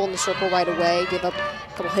comfortable in the circle right away, give up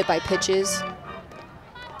a couple hit by pitches.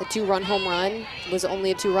 The 2-run home run was only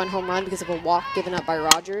a 2-run home run because of a walk given up by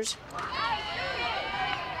Rogers.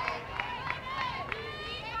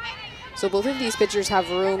 So both of these pitchers have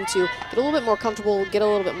room to get a little bit more comfortable, get a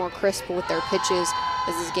little bit more crisp with their pitches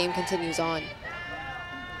as this game continues on.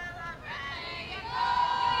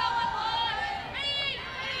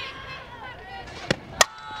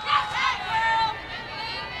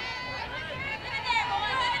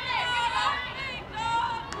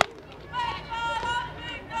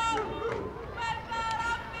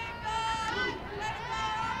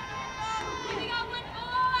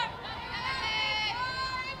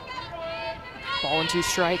 Ball and 2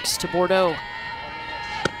 strikes to Bordeaux.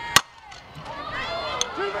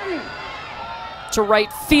 To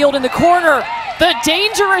right field in the corner. The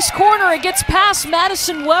dangerous corner. It gets past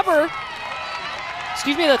Madison Weber.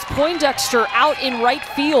 Excuse me, that's Poindexter out in right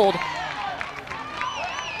field.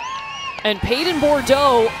 And Peyton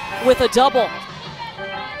Bordeaux with a double.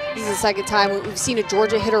 This is the second time we've seen a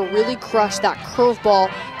Georgia hitter really crush that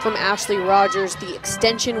curveball from Ashley Rogers. The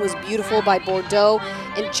extension was beautiful by Bordeaux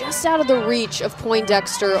and just out of the reach of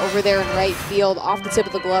Poindexter over there in right field, off the tip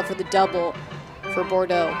of the glove for the double for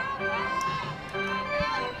Bordeaux.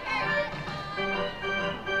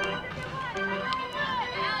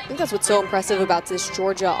 I think that's what's so impressive about this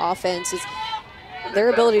Georgia offense is their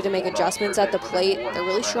ability to make adjustments at the plate. They're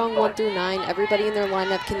really strong 1 through 9. Everybody in their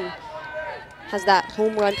lineup has that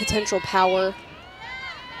home run potential power.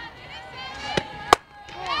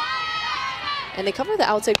 And they cover the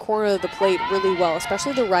outside corner of the plate really well,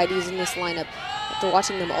 especially the righties in this lineup. After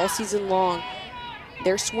watching them all season long,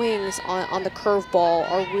 their swings on the curveball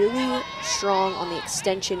are really strong on the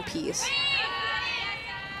extension piece.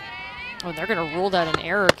 Oh, they're going to rule that an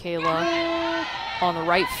error, Kayla, on the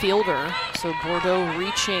right fielder. So Bordeaux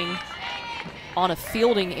reaching on a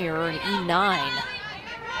fielding error, an E9.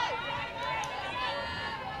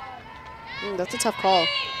 That's a tough call.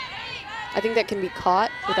 I think that can be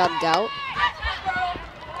caught without a doubt.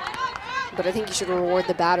 But I think you should reward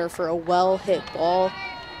the batter for a well-hit ball.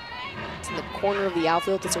 It's in the corner of the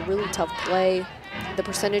outfield. It's a really tough play. The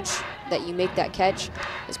percentage that you make that catch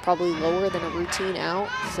is probably lower than a routine out.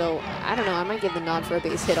 So, I don't know. I might give the nod for a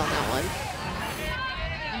base hit on that one.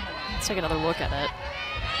 Let's take another look at it.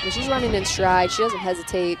 I mean, she's running in stride. She doesn't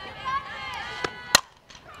hesitate.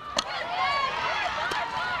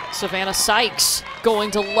 Savannah Sykes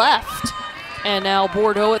going to left. And now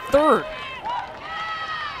Bordeaux at third.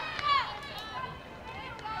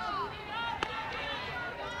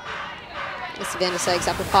 Savannah Sykes,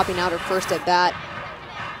 after popping out her first at bat,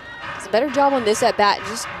 does a better job on this at bat,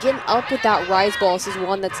 just getting up with that rise ball. This is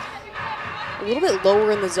one that's a little bit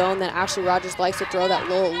lower in the zone than Ashley Rogers likes to throw, that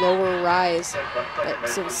little lower rise. But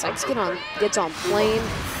so Sykes gets on plane,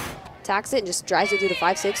 attacks it, and just drives it through the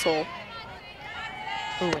 5-6 hole.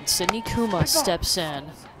 Oh, and Sydney Kuma steps in.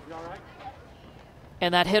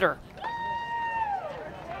 And that hitter.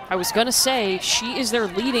 I was going to say, she is their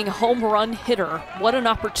leading home run hitter. What an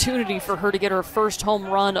opportunity for her to get her first home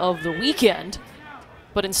run of the weekend.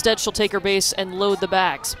 But instead, she'll take her base and load the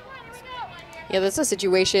bags. Yeah, that's a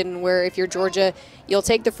situation where if you're Georgia, you'll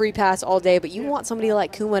take the free pass all day, but you want somebody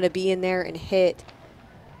like Kuma to be in there and hit.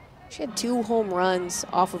 She had 2 home runs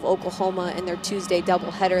off of Oklahoma in their Tuesday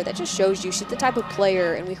doubleheader. That just shows you she's the type of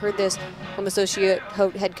player, and we heard this from associate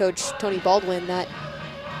head coach Tony Baldwin, that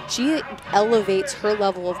she elevates her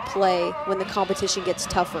level of play when the competition gets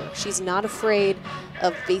tougher. She's not afraid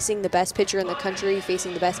of facing the best pitcher in the country,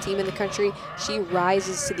 facing the best team in the country. She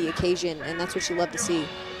rises to the occasion, and that's what you love to see.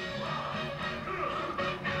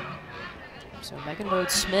 So Megan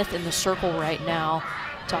Rhodes-Smith in the circle right now,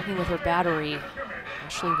 talking with her battery,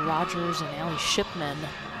 Ashley Rogers and Allie Shipman.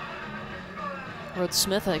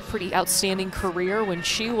 Rhodes-Smith, a pretty outstanding career when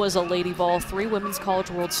she was a Lady Vol, 3 Women's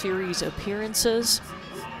College World Series appearances.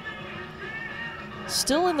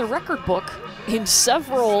 Still in the record book in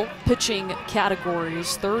several pitching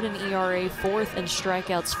categories, 3rd in ERA, 4th in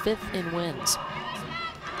strikeouts, 5th in wins.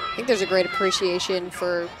 I think there's a great appreciation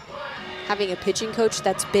for having a pitching coach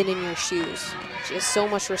that's been in your shoes. She has so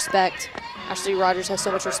much respect. Ashley Rogers has so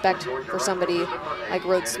much respect for somebody like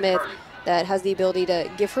Rhodes-Smith that has the ability to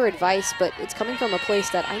give her advice, but it's coming from a place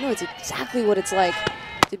that I know it's exactly what it's like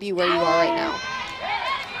to be where you are right now.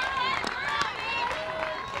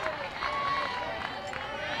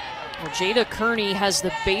 Well, Jada Kearney has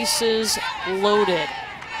the bases loaded.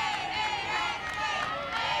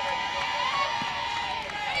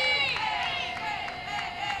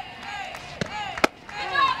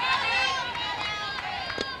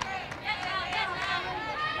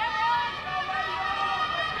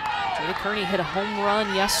 Jada Kearney hit a home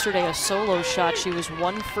run yesterday, a solo shot. She was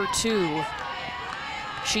 1 for 2.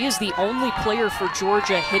 She is the only player for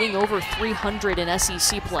Georgia hitting over 300 in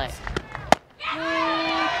SEC play.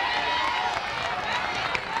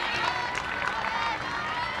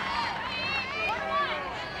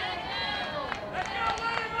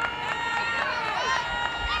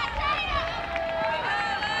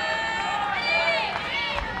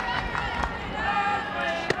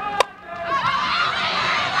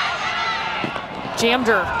 Jammed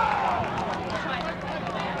her.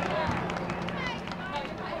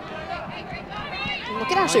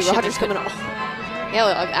 Look at Ashley Rogers coming all. Yeah,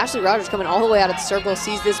 look, Ashley Rogers coming all the way out of the circle,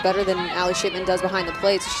 sees this better than Allie Shipman does behind the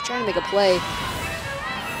plate, so she's trying to make a play.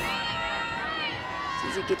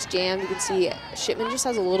 As it gets jammed, you can see Shipman just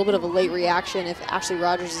has a little bit of a late reaction if Ashley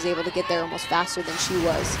Rogers is able to get there almost faster than she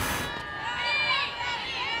was.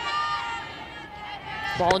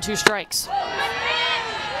 Ball and 2 strikes.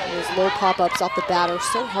 Those low pop-ups off the bat are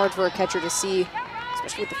so hard for a catcher to see,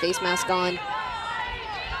 especially with the face mask on.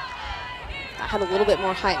 had a little bit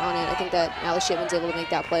more height on it. I think that Ally Shipman's able to make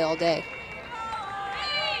that play all day.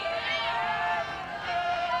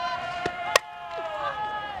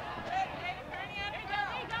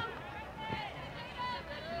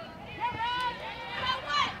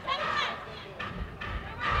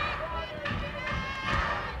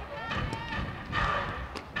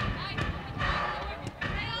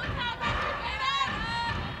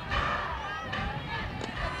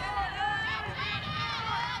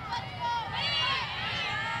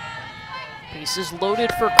 Bases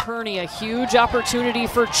loaded for Kearney, a huge opportunity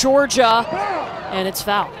for Georgia, and it's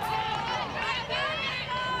fouled.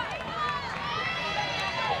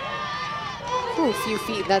 A few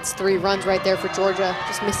feet, that's 3 runs right there for Georgia,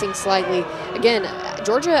 just missing slightly. Again,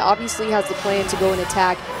 Georgia obviously has the plan to go and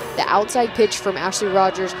attack. The outside pitch from Ashley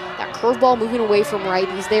Rogers, that curveball moving away from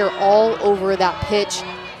righties, they are all over that pitch.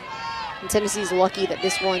 And Tennessee's lucky that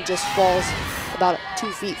this one just falls about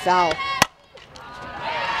 2 feet foul.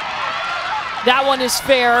 That one is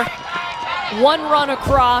fair. 1 run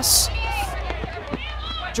across.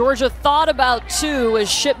 Georgia thought about 2 as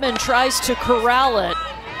Shipman tries to corral it,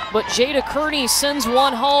 but Jada Kearney sends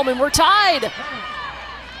 1 home, and we're tied.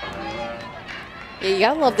 Yeah, you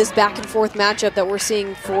gotta love this back and forth matchup that we're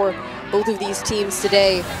seeing for both of these teams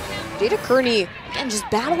today. Jada Kearney, again, just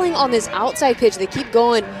battling on this outside pitch. They keep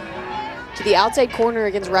going to the outside corner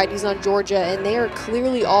against righties on Georgia, and they are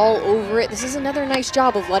clearly all over it. This is another nice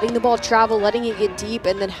job of letting the ball travel, letting it get deep,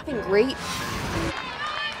 and then having great.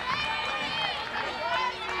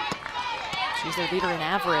 She's their leader in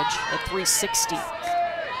average at 360.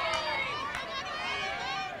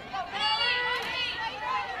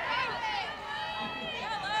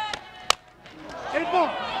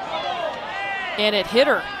 And it hit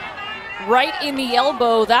her right in the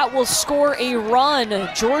elbow. That will score a run.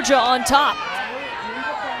 Georgia on top.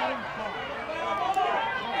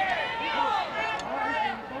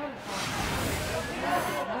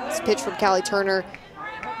 This pitch from Callie Turner.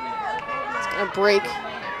 It's gonna break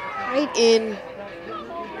right in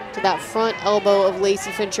to that front elbow of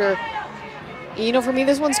Lacey Fincher. You know, for me,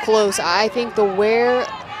 this one's close. I think where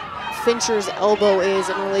Fincher's elbow is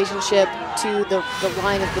in relationship to the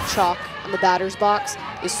line of the chalk on the batter's box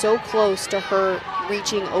is so close to her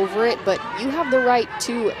reaching over it, but you have the right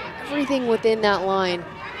to everything within that line,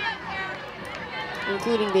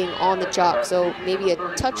 including being on the chalk. So maybe a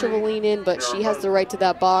touch of a lean in, but she has the right to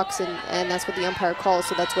that box, and that's what the umpire calls,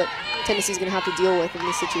 so that's what Tennessee's gonna have to deal with in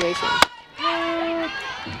this situation.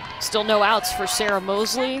 Still no outs for Sarah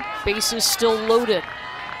Mosley. Bases still loaded.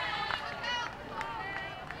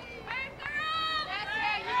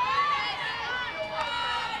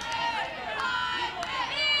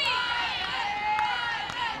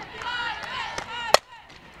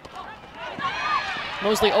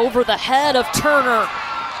 Mosley over the head of Turner.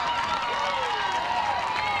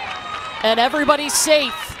 And everybody's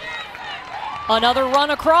safe. Another run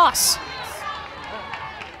across.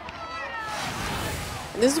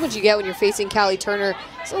 And this is what you get when you're facing Callie Turner.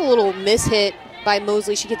 It's a little mishit by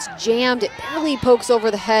Mosley. She gets jammed. It barely pokes over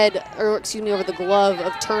the head, or excuse me, over the glove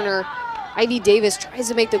of Turner. Ivy Davis tries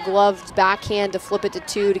to make the glove's backhand to flip it to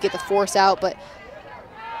 2 to get the force out, but,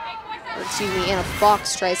 or excuse me, Anna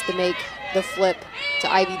Fox tries to make the flip to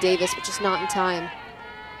Ivy Davis, but just not in time.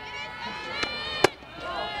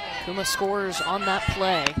 Kuma scores on that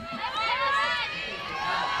play.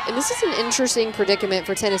 And this is an interesting predicament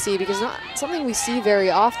for Tennessee because not something we see very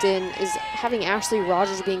often is having Ashley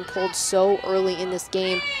Rogers being pulled so early in this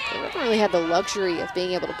game. They haven't really had the luxury of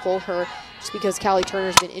being able to pull her just because Callie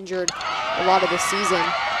Turner's been injured a lot of this season.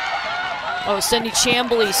 Oh, Cindy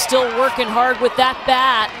Chambly still working hard with that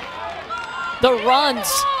bat. The runs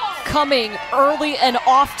coming early and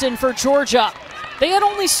often for Georgia. They had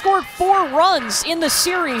only scored 4 runs in the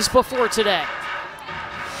series before today.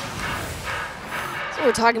 That's what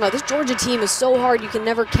we're talking about. This Georgia team is so hard, you can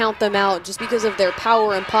never count them out just because of their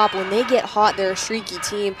power and pop. When they get hot, they're a streaky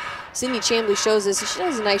team. Cindy Chambly shows this. She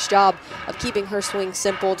does a nice job of keeping her swing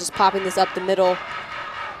simple, just popping this up the middle,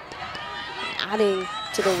 adding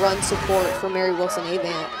to the run support for Mary Wilson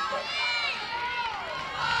Avant.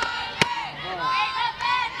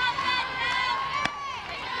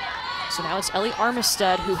 So now it's Ellie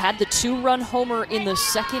Armistead who had the 2-run homer in the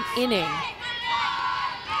 2nd inning.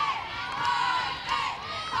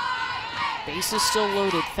 Bases still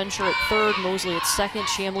loaded. Fincher at 3rd, Mosley at 2nd,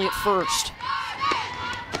 Chambly at 1st.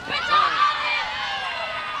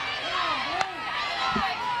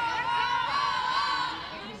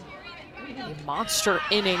 A monster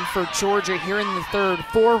inning for Georgia here in the 3rd.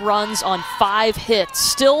 4 runs on 5 hits.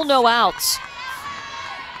 Still no outs.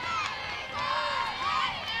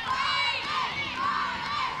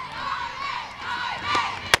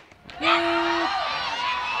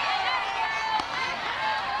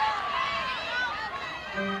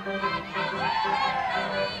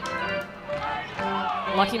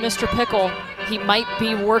 Lucky Mr. Pickle, he might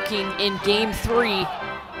be working in game 3.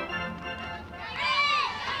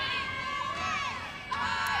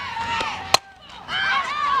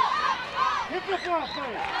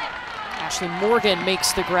 Ashley Morgan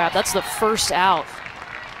makes the grab. That's the first out.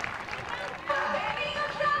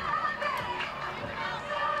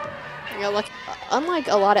 You know, unlike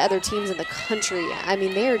a lot of other teams in the country, I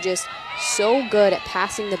mean, they are just so good at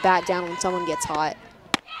passing the bat down when someone gets hot.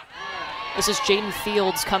 This is Jaden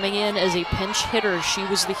Fields coming in as a pinch hitter. She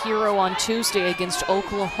was the hero on Tuesday against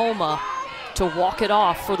Oklahoma to walk it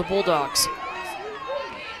off for the Bulldogs.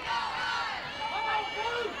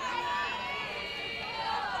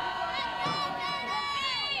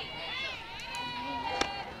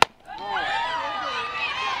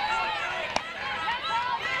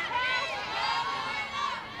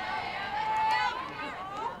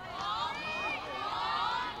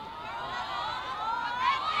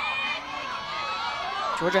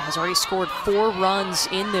 Georgia has already scored 4 runs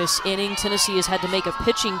in this inning. Tennessee has had to make a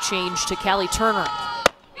pitching change to Callie Turner.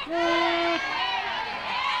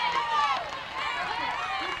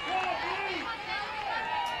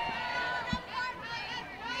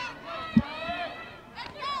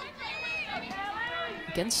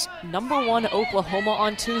 Against #1 Oklahoma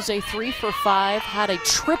on Tuesday, 3 for 5, had a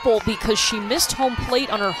triple because she missed home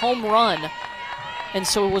plate on her home run, and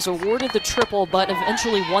so was awarded the triple, but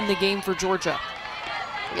eventually won the game for Georgia.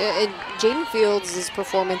 And Jaden Fields'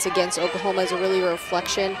 performance against Oklahoma is a really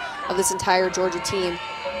reflection of this entire Georgia team.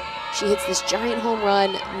 She hits this giant home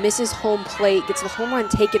run, misses home plate, gets the home run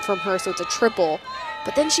taken from her, so it's a triple.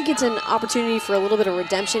 But then she gets an opportunity for a little bit of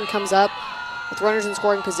redemption, comes up with runners in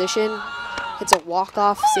scoring position, hits a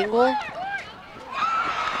walk-off single.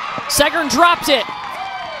 Segern dropped it.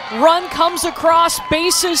 Run comes across,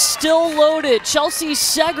 bases still loaded. Chelsea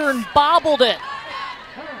Segern bobbled it.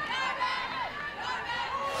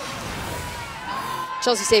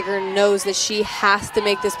 Chelsea Segern knows that she has to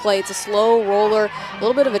make this play. It's a slow roller, a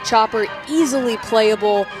little bit of a chopper, easily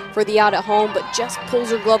playable for the out at home, but just pulls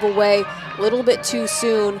her glove away a little bit too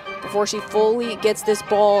soon before she fully gets this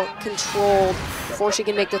ball controlled, before she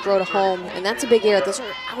can make the throw to home. And that's a big error. Those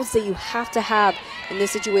are outs that you have to have in this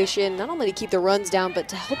situation, not only to keep the runs down, but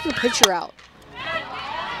to help your pitcher out.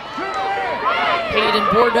 Peyton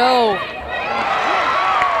Bordeaux.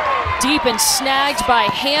 Deep and snagged by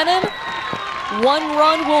Hannon. 1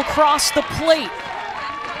 run will cross the plate.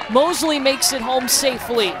 Mosley makes it home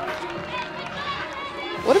safely.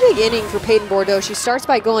 What a big inning for Peyton Bordeaux. She starts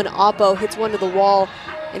by going oppo, hits one to the wall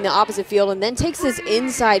in the opposite field, and then takes this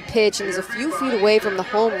inside pitch and is a few feet away from the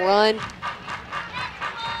home run.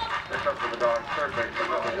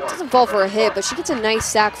 Doesn't fall for a hit, but she gets a nice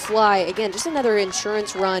sac fly. Again, just another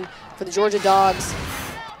insurance run for the Georgia Dogs.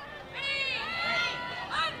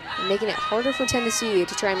 Making it harder for Tennessee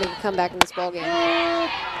to try and make a comeback in this ballgame.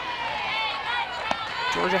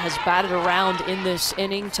 Georgia has batted around in this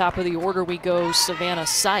inning. Top of the order we go, Savannah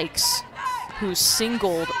Sykes, who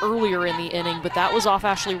singled earlier in the inning, but that was off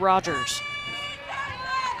Ashley Rogers.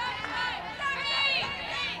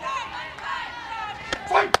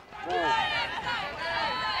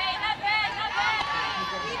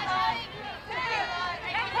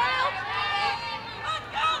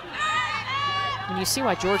 And you see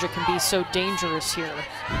why Georgia can be so dangerous here.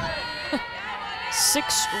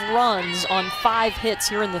 6 runs on 5 hits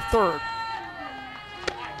here in the 3rd.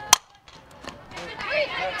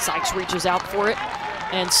 Sykes reaches out for it,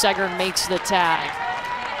 and Segern makes the tag.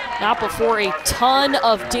 Not before a ton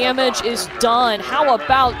of damage is done. How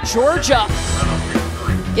about Georgia?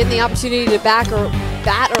 Getting the opportunity to bat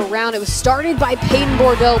around. It was started by Peyton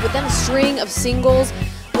Bordeaux, but then a string of singles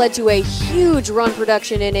led to a huge run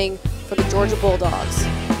production inning for the Georgia Bulldogs.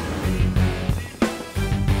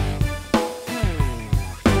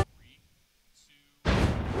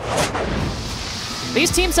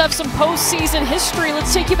 These teams have some postseason history.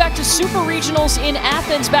 Let's take you back to Super Regionals in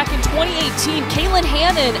Athens back in 2018. Kaylin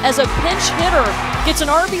Hannon, as a pinch hitter, gets an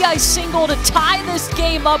RBI single to tie this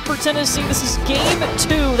game up for Tennessee. This is game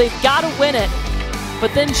 2. They've got to win it.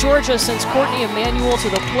 But then Georgia sends Courtney Emanuel to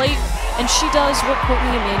the plate, and she does what Courtney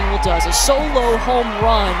Emanuel does. A solo home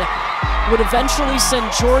run would eventually send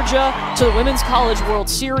Georgia to the Women's College World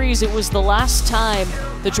Series. It was the last time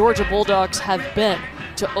the Georgia Bulldogs have been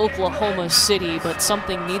to Oklahoma City, but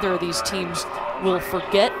something neither of these teams will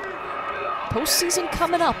forget. Postseason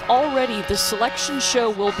coming up already. The selection show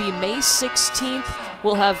will be May 16th.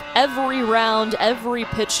 We'll have every round, every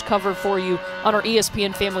pitch covered for you on our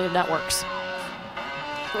ESPN family of networks.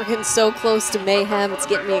 We're getting so close to mayhem. It's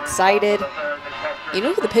getting me excited. You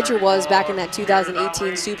know who the pitcher was back in that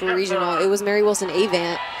 2018 Super Regional? It was Mary Wilson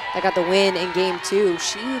Avant. that got the win in Game 2.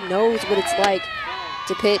 She knows what it's like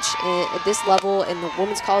to pitch at this level in the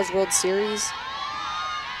Women's College World Series.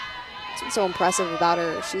 It's what's so impressive about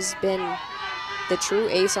her. She's been the true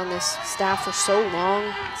ace on this staff for so long.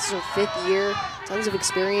 This is her 5th year, tons of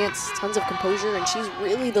experience, tons of composure, and she's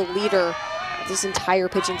really the leader of this entire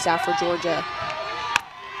pitching staff for Georgia.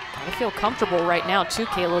 I feel comfortable right now too,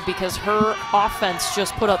 Kayla, because her offense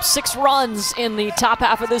just put up 6 runs in the top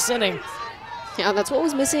half of this inning. Yeah, that's what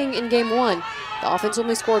was missing in Game 1. The offense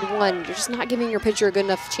only scored 1. You're just not giving your pitcher a good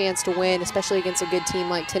enough chance to win, especially against a good team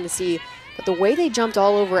like Tennessee. But the way they jumped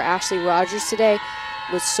all over Ashley Rogers today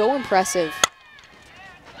was so impressive.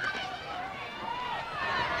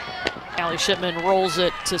 Allie Shipman rolls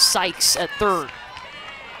it to Sykes at third.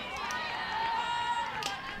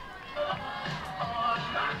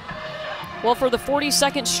 Well, for the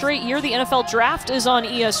 42nd straight year, the NFL Draft is on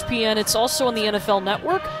ESPN. It's also on the NFL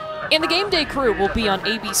Network. And the Game Day crew will be on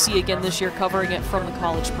ABC again this year, covering it from the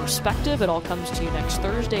college perspective. It all comes to you next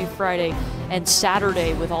Thursday, Friday, and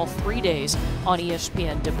Saturday, with all 3 days on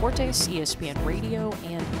ESPN Deportes, ESPN Radio,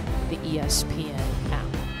 and the ESPN app.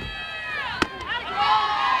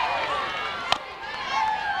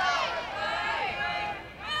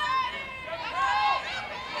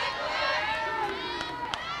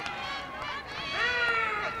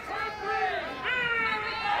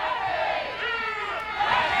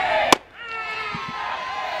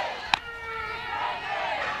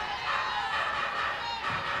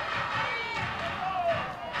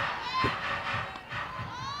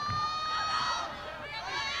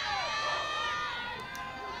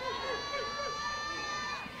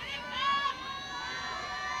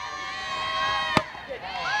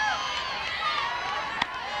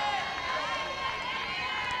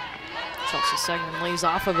 Chelsea Segman lays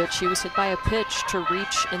off of it. She was hit by a pitch to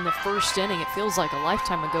reach in the first inning. It feels like a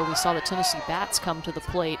lifetime ago we saw the Tennessee Bats come to the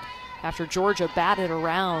plate after Georgia batted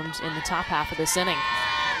around in the top half of this inning.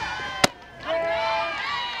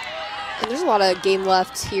 And there's a lot of game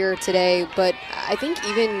left here today, but I think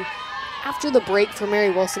even after the break for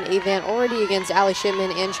Mary Wilson-Avant, already against Allie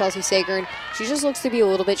Shipman and Chelsea Segern, she just looks to be a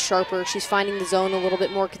little bit sharper. She's finding the zone a little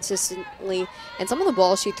bit more consistently, and some of the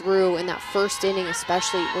balls she threw in that first inning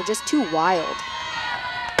especially were just too wild.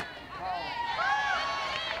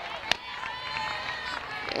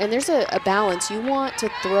 And there's a balance. You want to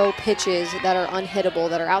throw pitches that are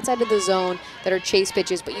unhittable, that are outside of the zone, that are chase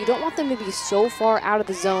pitches, but you don't want them to be so far out of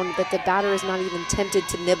the zone that the batter is not even tempted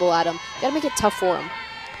to nibble at them. You gotta make it tough for them.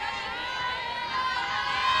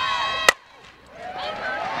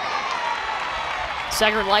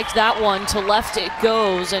 Segern liked that one. To left it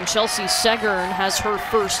goes, and Chelsea Segern has her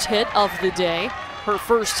first hit of the day, her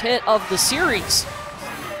first hit of the series.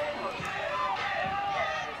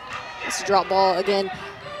 It's a drop ball again,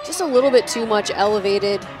 just a little bit too much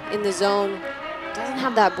elevated in the zone. Doesn't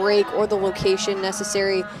have that break or the location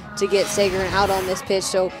necessary to get Segern out on this pitch,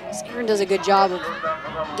 so Segern does a good job of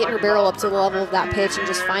getting her barrel up to the level of that pitch and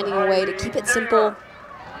just finding a way to keep it simple.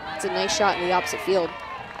 It's a nice shot in the opposite field.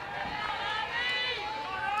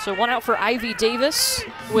 So 1 out for Ivy Davis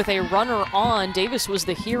with a runner on. Davis was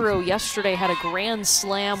the hero yesterday, had a grand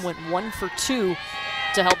slam, went 1 for 2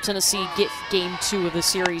 to help Tennessee get Game 2 of the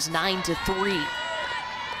series 9-3.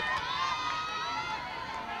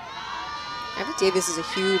 Ivy Davis is a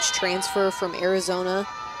huge transfer from Arizona.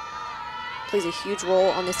 Plays a huge role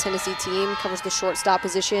on this Tennessee team, covers the shortstop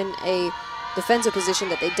position, a defensive position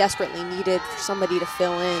that they desperately needed for somebody to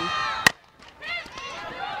fill in.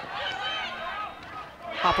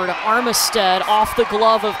 Hopper to Armistead, off the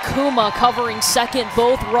glove of Kuma, covering second.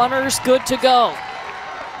 Both runners good to go.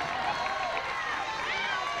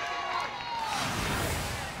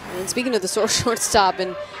 And speaking of the shortstop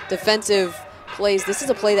and defensive plays, this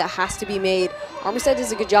is a play that has to be made. Armistead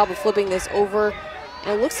does a good job of flipping this over,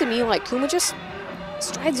 and it looks to me like Kuma just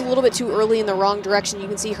strides a little bit too early in the wrong direction. You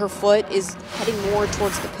can see her foot is heading more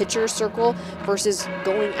towards the pitcher's circle versus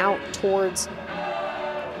going out towards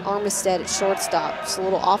Armistead at shortstop. Just a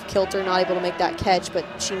little off kilter, not able to make that catch, but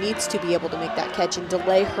she needs to be able to make that catch and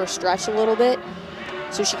delay her stretch a little bit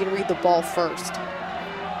so she can read the ball first.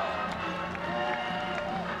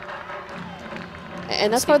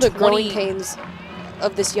 And that's part of the growing pains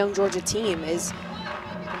of this young Georgia team is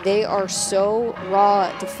they are so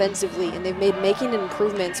raw defensively, and they've made making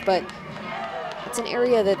improvements, but it's an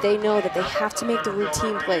area that they know that they have to make the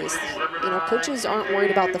routine plays. You know, coaches aren't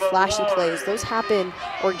worried about the flashy plays. Those happen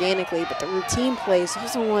organically, but the routine plays,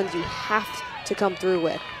 those are the ones you have to come through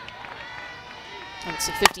with. And it's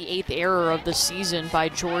the 58th error of the season by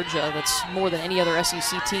Georgia. That's more than any other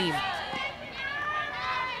SEC team.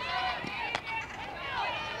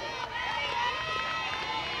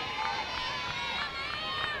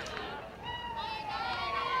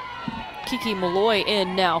 Kiki Malloy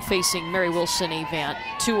in now facing Mary Wilson Avant.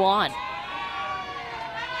 2 on.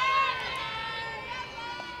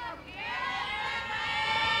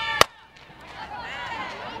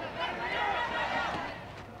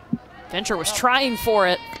 Venture was trying for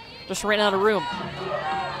it, just ran out of room.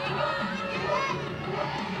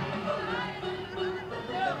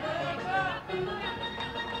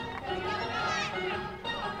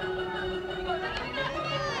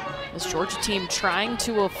 This Georgia team trying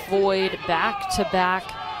to avoid back-to-back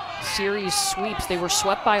series sweeps. They were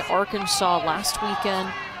swept by Arkansas last weekend,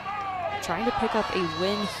 trying to pick up a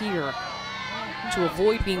win here to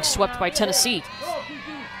avoid being swept by Tennessee.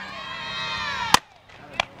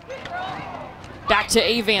 Back to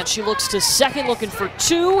Avant, she looks to second, looking for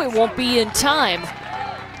 2. It won't be in time.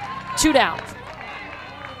 2 down.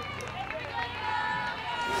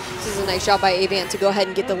 This is a nice job by Avant to go ahead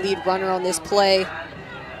and get the lead runner on this play.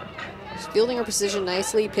 She's fielding her precision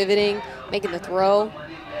nicely, pivoting, making the throw.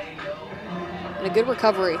 And a good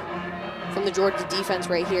recovery from the Georgia defense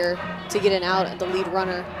right here to get an out at the lead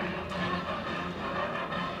runner.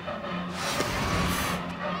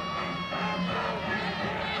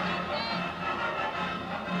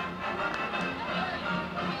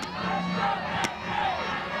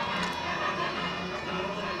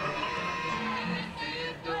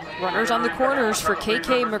 Runners on the corners for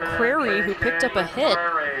KK McCrary, who picked up a hit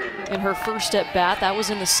in her first at bat. That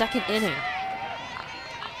was in the 2nd inning.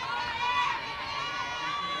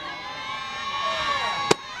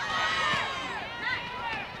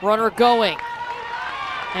 Runner going.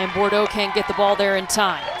 And Bordeaux can't get the ball there in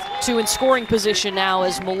time. 2 in scoring position now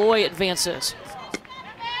as Malloy advances.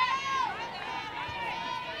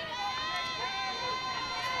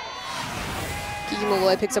 Kiki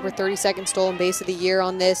Malloy picks up her 32nd stolen base of the year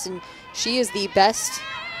on this, and she is the best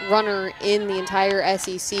runner in the entire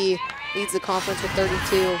SEC, leads the conference with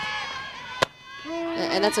 32.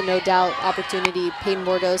 And that's a no doubt opportunity. Peyton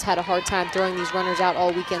Bordeaux's had a hard time throwing these runners out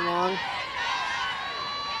all weekend long.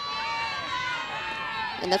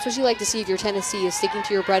 And that's what you like to see if you're Tennessee, is sticking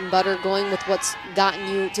to your bread and butter, going with what's gotten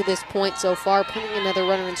you to this point so far, putting another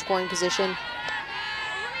runner in scoring position.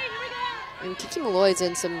 And Kiki Malloy's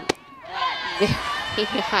in some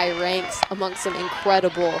very high ranks amongst some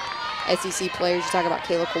incredible SEC players. You talk about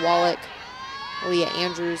Kayla Kowalik, Leah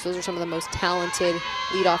Andrews. Those are some of the most talented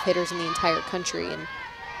leadoff hitters in the entire country, and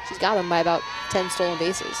she's got them by about 10 stolen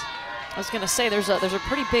bases. I was going to say there's a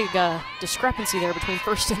pretty big discrepancy there between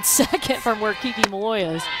first and second from where Kiki Malloy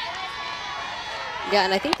is. Yeah,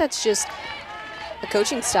 and I think that's just a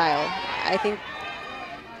coaching style. I think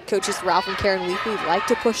coaches Ralph and Karen Weekly like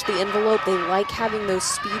to push the envelope. They like having those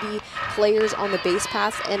speedy players on the base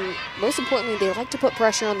paths, and most importantly, they like to put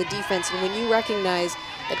pressure on the defense. And when you recognize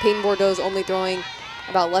that Peyton Bordeaux is only throwing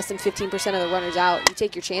about less than 15% of the runners out, you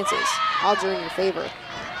take your chances. Odds are in your favor.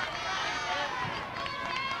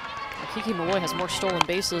 Kiki Malloy has more stolen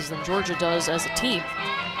bases than Georgia does as a team.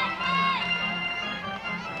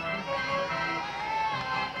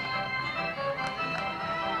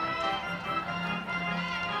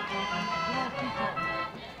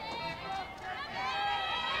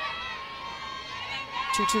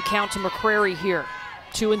 Two-two count to McCrary here.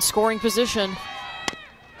 2 in scoring position.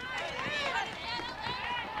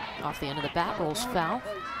 Off the end of the bat, rolls foul.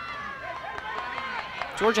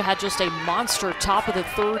 Georgia had just a monster top of the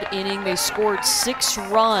 3rd inning. They scored 6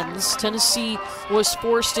 runs. Tennessee was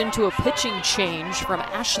forced into a pitching change from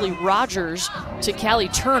Ashley Rogers to Callie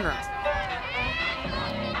Turner.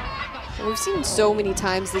 And we've seen so many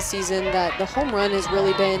times this season that the home run has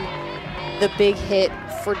really been the big hit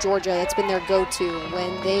for Georgia. That's been their go-to.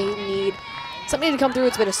 When they need somebody to come through,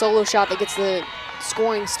 it's been a solo shot that gets the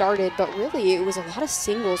scoring started, but really it was a lot of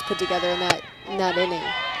singles put together in that inning.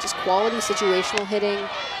 Just quality situational hitting,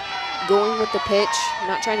 going with the pitch,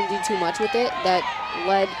 not trying to do too much with it, that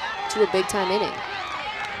led to a big-time inning.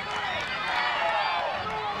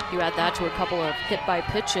 You add that to a couple of hit-by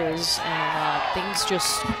pitches, and things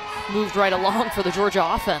just moved right along for the Georgia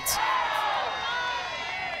offense.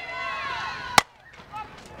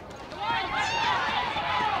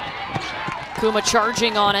 Kuma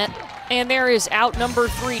charging on it. And there is out number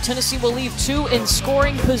 3. Tennessee will leave 2 in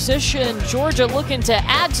scoring position. Georgia looking to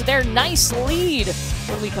add to their nice lead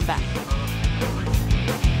when we come back.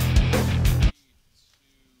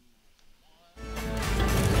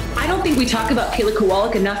 I don't think we talk about Kayla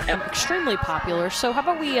Kowalik enough. Extremely popular. So how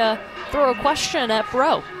about we throw a question at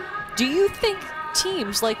Bro? Do you think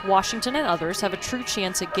teams like Washington and others have a true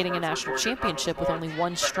chance at getting a national championship with only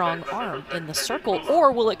one strong arm in the circle?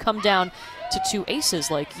 Or will it come down to 2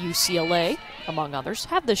 aces like UCLA, among others,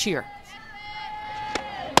 have this year?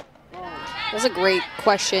 That's a great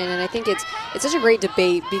question, and I think it's such a great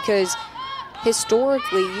debate because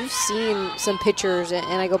historically you've seen some pitchers, and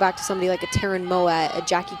I go back to somebody like a Taryn Moet, a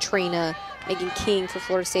Jackie Traina, Megan King for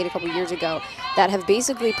Florida State a couple years ago, that have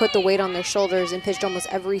basically put the weight on their shoulders and pitched almost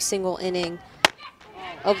every single inning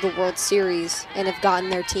of the World Series and have gotten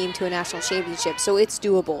their team to a national championship. So it's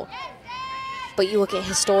doable. But you look at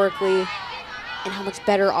historically and how much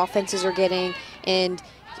better offenses are getting, and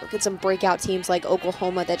look at some breakout teams like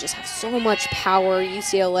Oklahoma that just have so much power,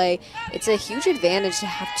 UCLA. It's a huge advantage to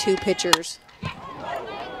have two pitchers.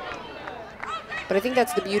 But I think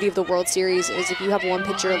that's the beauty of the World Series, is if you have one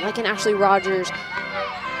pitcher like an Ashley Rogers,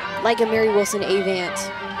 like a Mary Wilson Avant,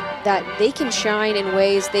 that they can shine in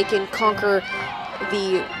ways, they can conquer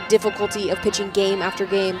the difficulty of pitching game after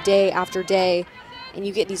game, day after day, and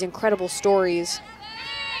you get these incredible stories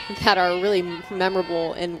that are really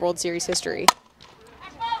memorable in World Series history.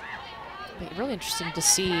 Really interesting to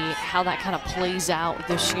see how that kind of plays out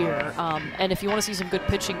this year. And if you want to see some good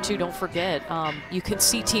pitching too, don't forget, you can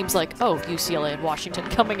see teams like, UCLA and Washington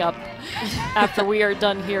coming up after we are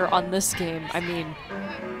done here on this game. I mean,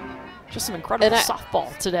 just some incredible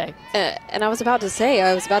softball today. And I was about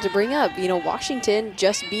to bring up, Washington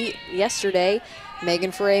just beat yesterday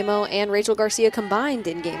Megan Faremo and Rachel Garcia combined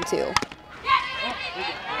in Game 2.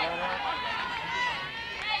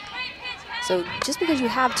 So just because you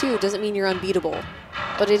have two doesn't mean you're unbeatable,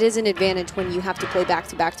 but it is an advantage when you have to play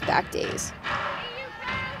back-to-back-to-back days.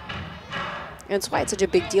 And that's why it's such a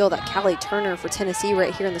big deal that Callie Turner for Tennessee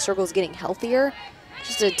right here in the circle is getting healthier,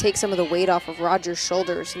 just to take some of the weight off of Rogers'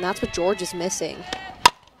 shoulders, and that's what George is missing.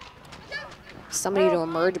 Somebody to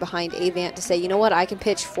emerge behind Avant to say, you know what, I can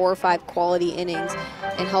pitch 4 or 5 quality innings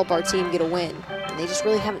and help our team get a win. And they just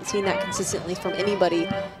really haven't seen that consistently from anybody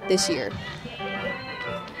this year.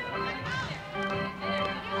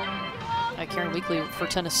 Karen Weekly for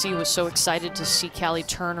Tennessee was so excited to see Callie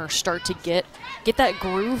Turner start to get that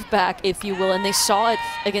groove back, if you will, and they saw it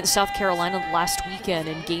against South Carolina last weekend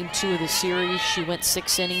in Game 2 of the series. She went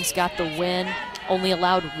 6 innings, got the win, only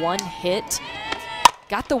allowed 1 hit.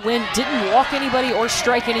 Got the win, didn't walk anybody or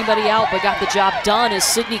strike anybody out, but got the job done as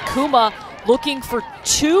Sydney Kuma looking for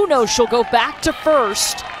 2. No, she'll go back to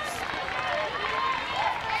first.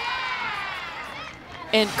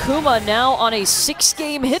 And Kuma now on a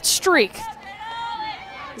 6-game hit streak.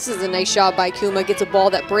 This is a nice job by Kuma. Gets a ball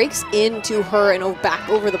that breaks into her and back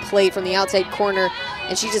over the plate from the outside corner,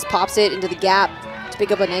 and she just pops it into the gap to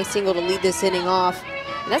pick up a nice single to lead this inning off.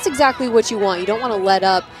 And that's exactly what you want. You don't want to let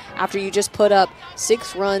up after you just put up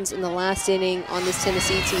 6 runs in the last inning on this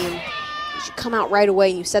Tennessee team. You should come out right away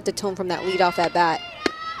and you set the tone from that leadoff at bat.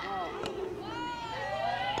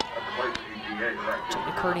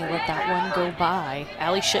 Jada Kearney let that one go by.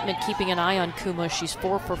 Allie Shipman keeping an eye on Kuma. She's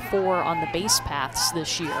 4 for 4 on the base paths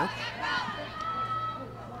this year.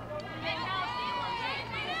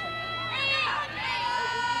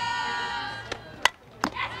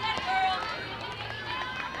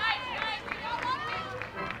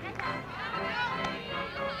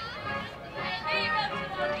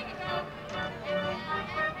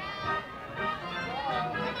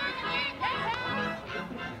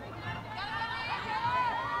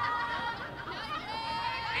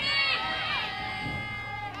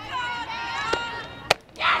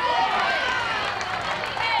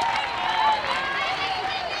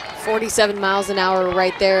 .47 miles an hour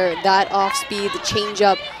right there. That off speed, the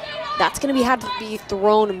changeup, that's going to have to be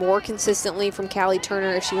thrown more consistently from Callie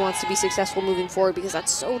Turner if she wants to be successful moving forward, because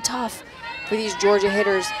that's so tough for these Georgia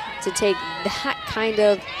hitters to take that kind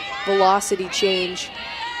of velocity change,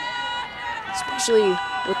 especially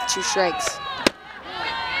with 2 strikes.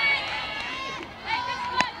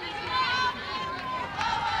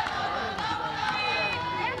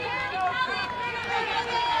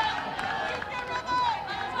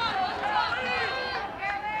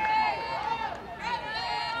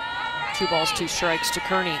 Two balls, 2 strikes to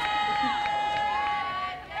Kearney.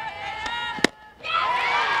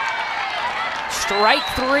 Strike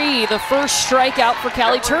 3, the first strikeout for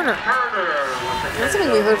Callie Turner. That's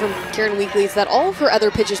something we heard from Karen Weekly, is that all of her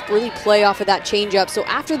other pitches really play off of that changeup. So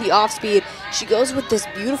after the off speed, she goes with this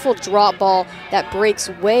beautiful drop ball that breaks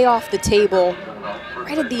way off the table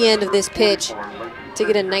right at the end of this pitch to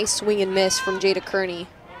get a nice swing and miss from Jada Kearney.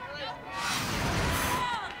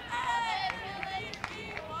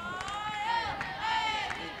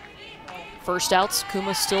 First outs,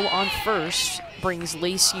 Kuma still on first, brings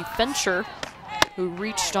Lacey Fincher, who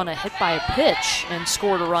reached on a hit by a pitch and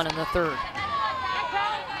scored a run in the 3rd.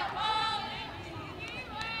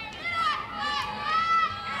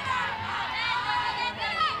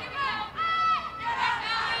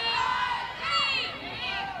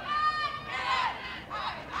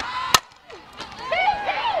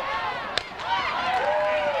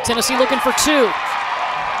 Tennessee looking for 2.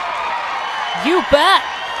 You bet.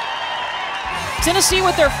 Tennessee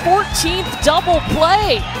with their 14th double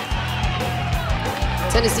play.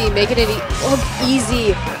 Tennessee making it look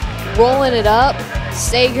easy, rolling it up.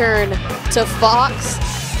 Sagern to Fox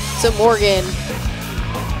to Morgan.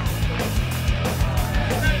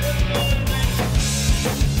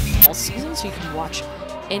 All season, so you can watch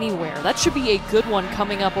anywhere. That should be a good one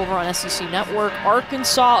coming up over on SEC Network.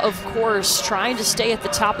 Arkansas, of course, trying to stay at the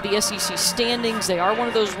top of the SEC standings. They are one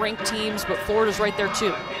of those ranked teams, but Florida's right there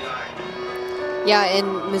too. Yeah, and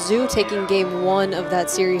Mizzou taking game 1 of that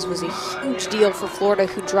series was a huge deal for Florida,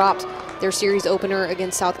 who dropped their series opener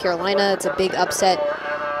against South Carolina. It's a big upset.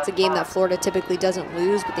 It's a game that Florida typically doesn't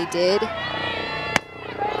lose, but they did.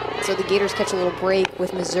 So the Gators catch a little break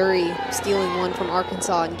with Missouri stealing one from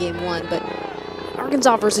Arkansas in game 1. But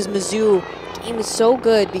Arkansas versus Mizzou game is so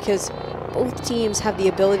good because both teams have the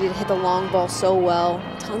ability to hit the long ball so well.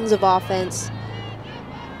 Tons of offense.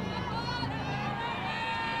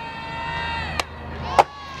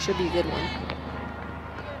 Should be a good one.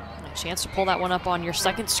 A chance to pull that one up on your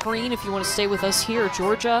second screen if you want to stay with us here.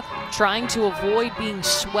 Georgia trying to avoid being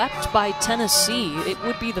swept by Tennessee. It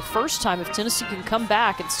would be the first time if Tennessee can come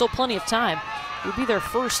back, and still plenty of time. It would be their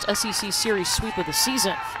first SEC series sweep of the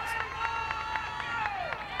season.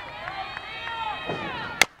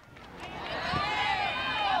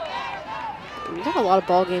 We got a lot of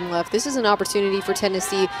ball game left. This is an opportunity for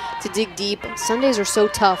Tennessee to dig deep. Sundays are so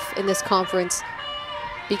tough in this conference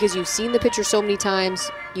because you've seen the pitcher so many times,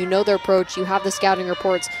 you know their approach, you have the scouting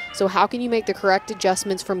reports. So how can you make the correct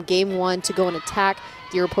adjustments from game 1 to go and attack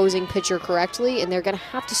your opposing pitcher correctly? And they're going to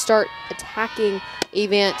have to start attacking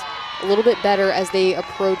Avant a little bit better as they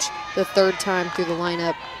approach the 3rd time through the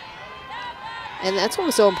lineup. And that's what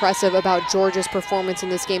was so impressive about Georgia's performance in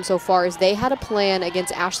this game so far, is they had a plan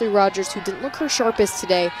against Ashley Rogers, who didn't look her sharpest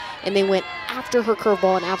today, and they went after her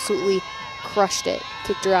curveball and absolutely crushed it,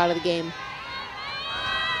 kicked her out of the game.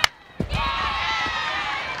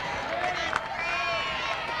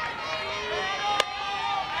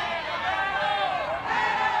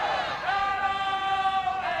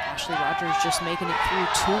 Ashley Rogers just making it through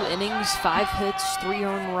 2 innings, 5 hits, 3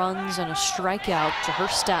 earned runs, and a strikeout to her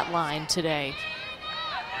stat line today.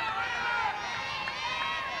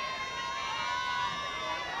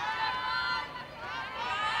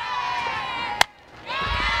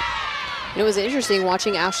 It was interesting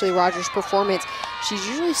watching Ashley Rogers' performance. She's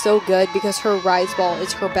usually so good because her rise ball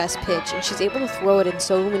is her best pitch, and she's able to throw it in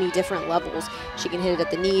so many different levels. She can hit it at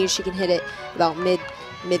the knees, she can hit it about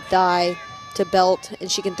mid-thigh to belt, and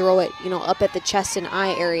she can throw it, you know, up at the chest and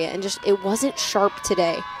eye area, and just, it wasn't sharp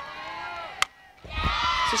today.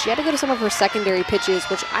 So she had to go to some of her secondary pitches,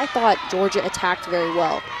 which I thought Georgia attacked very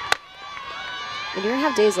well. And you're gonna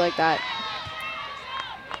have days like that.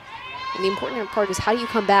 And the important part is, how do you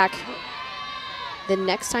come back the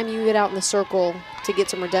next time you get out in the circle to get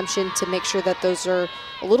some redemption, to make sure that those are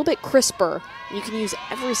a little bit crisper. You can use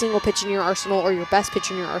every single pitch in your arsenal, or your best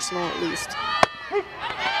pitch in your arsenal at least.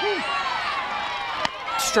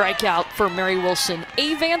 Strikeout for Mary Wilson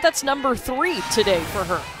Avant. That's number 3 today for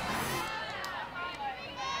her.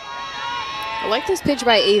 I like this pitch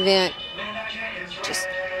by Avant. Just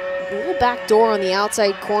a little back door on the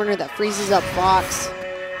outside corner that freezes up Fox.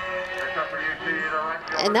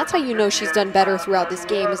 And that's how you know she's done better throughout this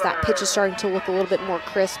game, is that pitch is starting to look a little bit more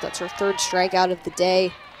crisp. That's her 3rd strikeout of the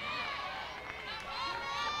day.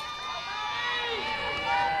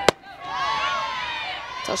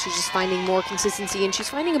 So she's just finding more consistency, and she's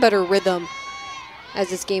finding a better rhythm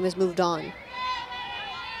as this game has moved on.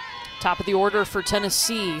 Top of the order for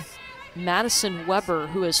Tennessee, Madison Weber,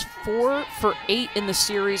 who is 4 for 8 in the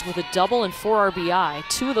series with a double and 4 RBI.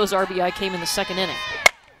 2 of those RBI came in the 2nd inning.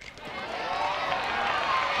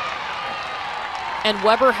 And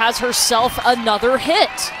Weber has herself another hit.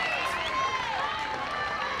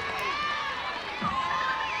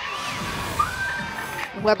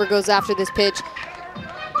 Weber goes after this pitch.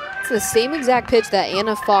 It's the same exact pitch that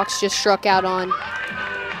Anna Fox just struck out on.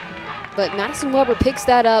 But Madison Weber picks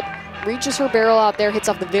that up, reaches her barrel out there, hits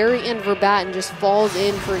off the very end of her bat, and just falls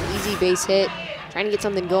in for an easy base hit, trying to get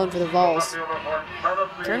something going for the Vols.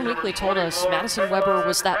 Karen Weekly told us Madison Weber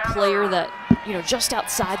was that player that, you know, just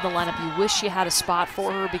outside the lineup, you wish you had a spot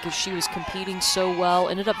for her because she was competing so well.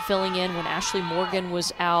 Ended up filling in when Ashley Morgan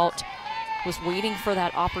was out, was waiting for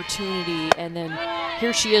that opportunity, and then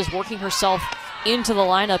here she is working herself into the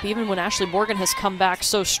lineup. Even when Ashley Morgan has come back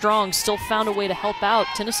so strong, still found a way to help out.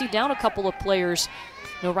 Tennessee down a couple of players.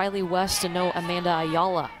 No Riley West and no Amanda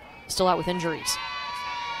Ayala, still out with injuries.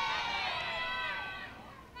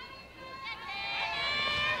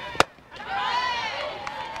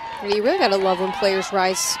 You really got to love when players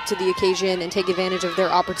rise to the occasion and take advantage of their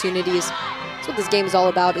opportunities. That's what this game is all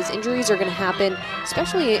about, is injuries are going to happen,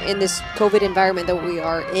 especially in this COVID environment that we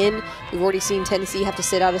are in. We've already seen Tennessee have to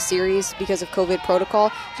sit out a series because of COVID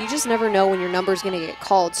protocol. So you just never know when your number is going to get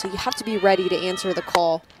called, so you have to be ready to answer the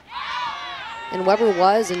call. And Weber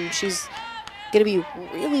was, and she's going to be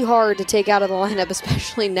really hard to take out of the lineup,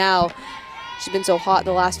 especially now. She's been so hot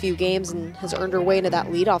the last few games and has earned her way into that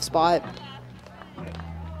leadoff spot.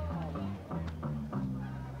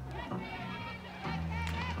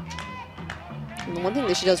 And the one thing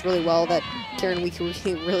that she does really well that Karen Week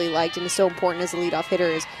really liked and is so important as a leadoff hitter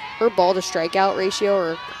is her ball to strikeout ratio,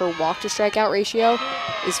 or her walk to strikeout ratio,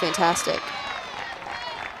 is fantastic.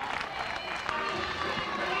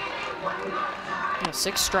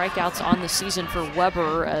 6 strikeouts on the season for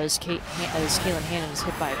Weber as Kaylin Hannon is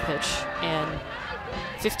hit by a pitch, and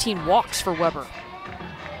 15 walks for Weber.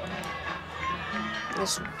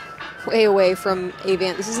 Just way away from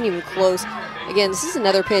Avant. This isn't even close. Again, this is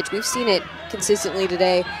another pitch. We've seen it consistently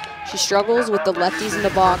today. She struggles with the lefties in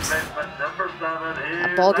the box.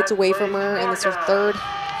 That ball gets away from her, and it's her 3rd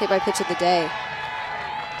hit by pitch of the day.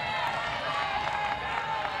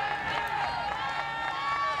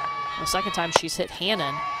 The second time she's hit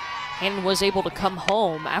Hannon. Hannon was able to come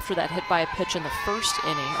home after that hit by a pitch in the 1st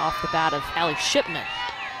inning off the bat of Allie Shipman.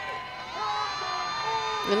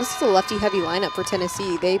 And this is a lefty-heavy lineup for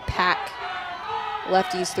Tennessee. They pack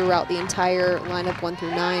lefties throughout the entire lineup 1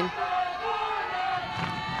 through 9.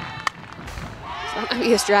 So that might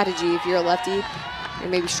be a strategy if you're a lefty. You're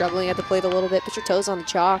maybe struggling at the plate a little bit, put your toes on the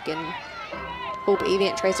chalk and hope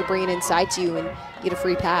Avant tries to bring it inside to you and get a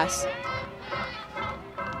free pass.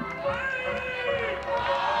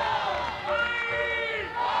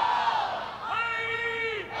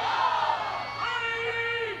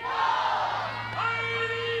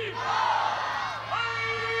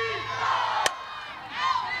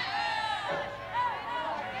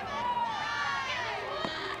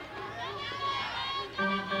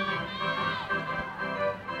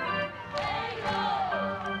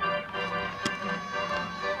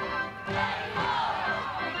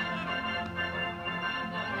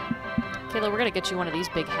 Kayla, we're going to get you one of these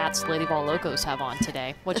big hats Lady Vol Locos have on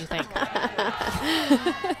today. What'd you think?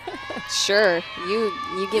 Sure. You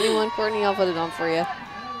give me one, Courtney, I'll put it on for you.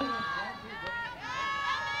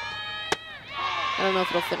 I don't know if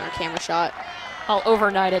it'll fit in our camera shot. I'll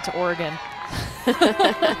overnight it to Oregon.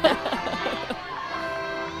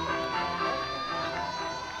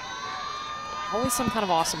 Always some kind of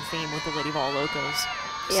awesome theme with the Lady Vol Locos.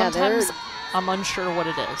 Yeah, sometimes I'm unsure what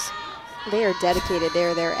it is. They are dedicated.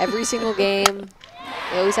 They're there every single game.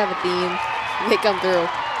 They always have a theme. They come through.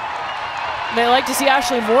 They like to see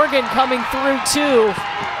Ashley Morgan coming through too.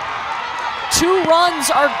 2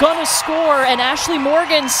 runs are gonna score, and Ashley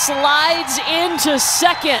Morgan slides into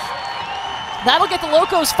second. That'll get the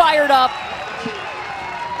Locos fired up.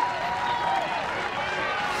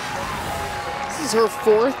 This is her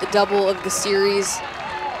 4th double of the series.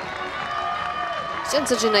 She's done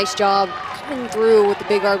such a nice job coming through with the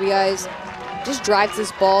big RBIs. Just drives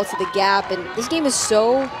this ball to the gap, and this game is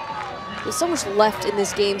there's so much left in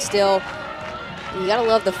this game still. And you gotta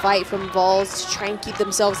love the fight from Vols to try and keep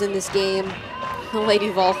themselves in this game. The Lady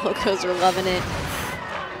Vol Locos are loving it.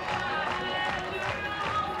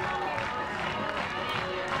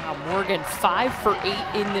 Wow, Morgan 5 for 8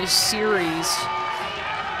 in this series.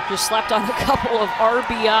 Just slapped on a couple of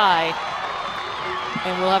RBI.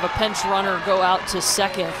 And we'll have a pinch runner go out to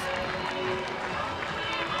second.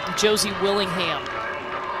 Josie Willingham.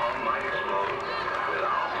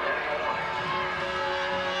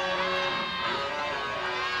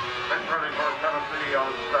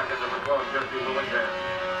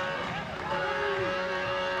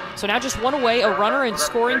 So now just 1 away, a runner in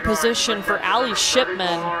scoring position for Allie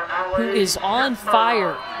Shipman, who is on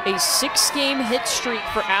fire. A 6-game hit streak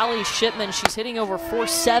for Allie Shipman. She's hitting over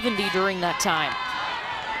 470 during that time.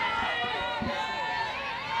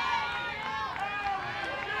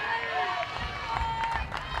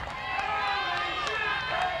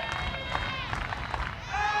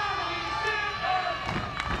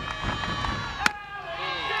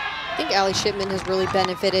 I think Allie Shipman has really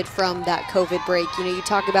benefited from that COVID break. You know, you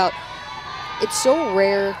talk about it's so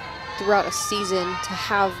rare throughout a season to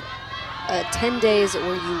have 10 days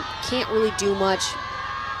where you can't really do much.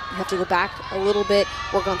 You have to go back a little bit,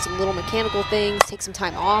 work on some little mechanical things, take some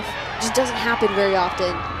time off. It just doesn't happen very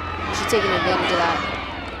often. She's taking advantage of that.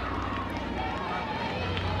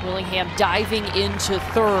 Willingham diving into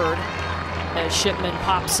third as Shipman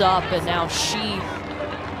pops up, and now she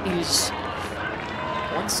is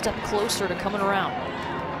 1 step closer to coming around.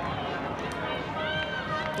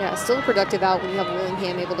 Yeah, still a productive out when you have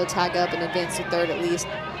Willingham able to tag up and advance to third at least.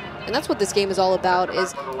 And that's what this game is all about,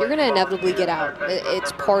 is you're going to inevitably get out.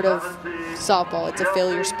 It's part of softball. It's a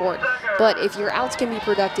failure sport. But if your outs can be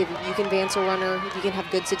productive, if you can advance a runner, if you can have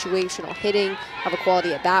good situational hitting, have a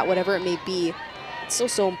quality at bat, whatever it may be, it's still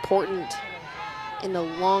so important in the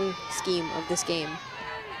long scheme of this game.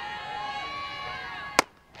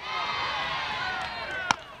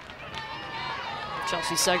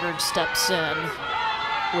 Chelsea Segard steps in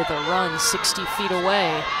with a run 60 feet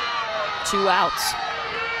away. 2 outs.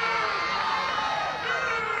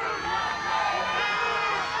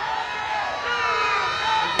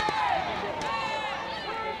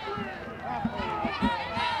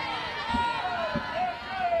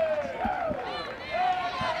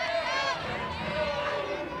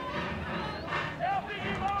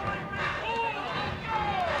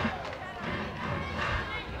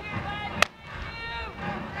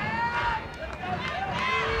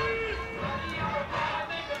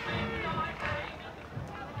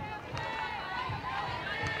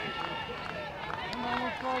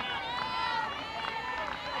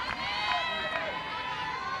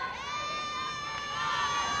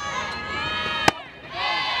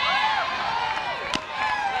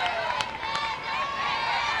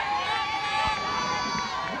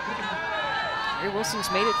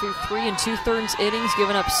 Wilson's made it through 3 2/3 innings,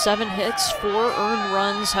 given up 7 hits, 4 earned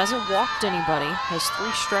runs, hasn't walked anybody, has 3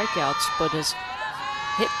 strikeouts, but has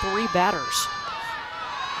hit 3 batters.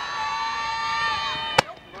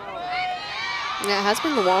 Yeah, it has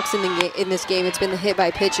been the walks in this game. It's been the hit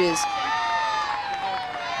by pitches.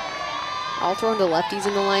 All thrown to lefties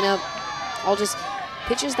in the lineup. All just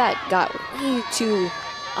pitches that got way too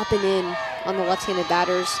up and in on the left-handed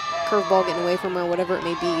batters. Curveball getting away from her, whatever it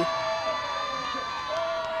may be.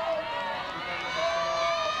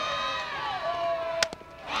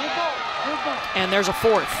 And there's a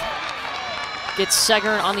 4th. Gets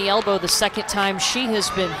Segern on the elbow the 2nd time she has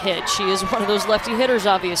been hit. She is one of those lefty hitters,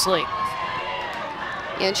 obviously.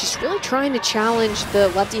 And she's really trying to challenge the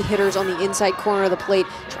lefty hitters on the inside corner of the plate,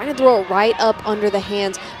 trying to throw it right up under the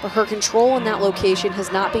hands, but her control in that location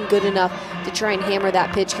has not been good enough to try and hammer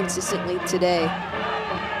that pitch consistently today.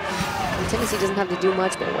 And Tennessee doesn't have to do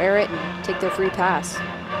much but wear it and take their free pass.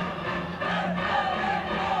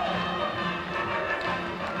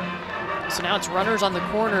 So now it's runners on the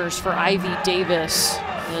corners for Ivy Davis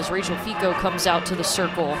as Rachel Fico comes out to the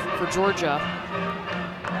circle for Georgia.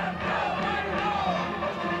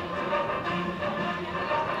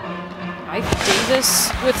 Ivy Davis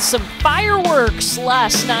with some fireworks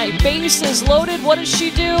last night. Bases loaded. What does she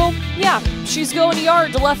do? Yeah, she's going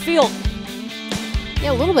yard to left field.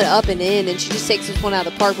 Yeah, a little bit up and in, and she just takes this one out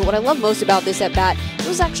of the park. But what I love most about this at bat, it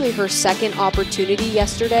was actually her 2nd opportunity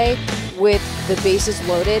yesterday with the bases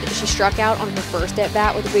loaded. She struck out on her 1st at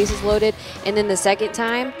bat with the bases loaded, and then the 2nd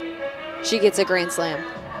time, she gets a grand slam.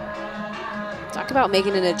 Talk about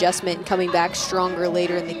making an adjustment and coming back stronger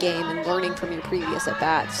later in the game and learning from your previous at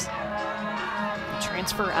bats.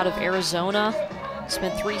 Transfer out of Arizona,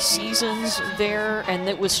 spent 3 seasons there, and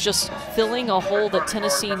it was just filling a hole that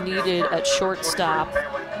Tennessee needed at shortstop.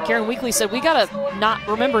 Karen Weekly said, we gotta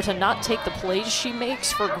remember to not take the plays she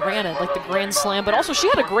makes for granted, like the grand slam, but also she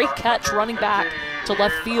had a great catch running back to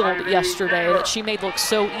left field yesterday that she made look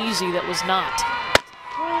so easy that was not.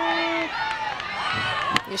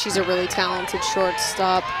 Yeah, she's a really talented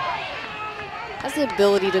shortstop. Has the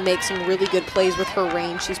ability to make some really good plays with her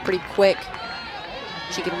range. She's pretty quick.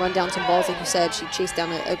 She can run down some balls, like you said. She chased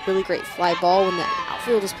down a really great fly ball when the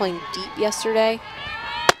outfield was playing deep yesterday.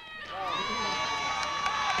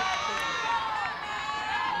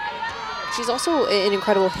 She's also an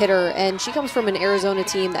incredible hitter, and she comes from an Arizona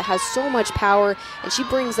team that has so much power, and she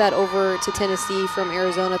brings that over to Tennessee from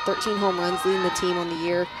Arizona. 13 home runs, leading the team on the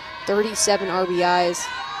year, 37 RBIs.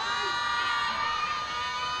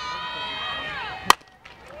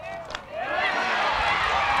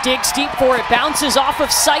 Digs deep for it, bounces off of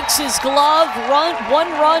Sykes' glove,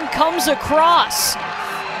 one run comes across.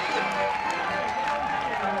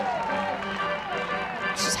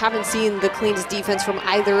 Just haven't seen the cleanest defense from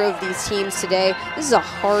either of these teams today. This is a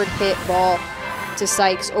hard hit ball to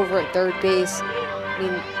Sykes over at 3rd base. I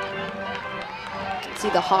mean, you can see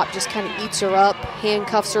the hop just kind of eats her up,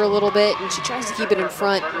 handcuffs her a little bit, and she tries to keep it in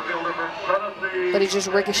front. But it just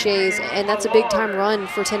ricochets, and that's a big-time run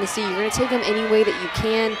for Tennessee. You're going to take them any way that you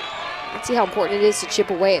can. Let's see how important it is to chip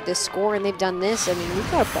away at this score, and they've done this. I mean,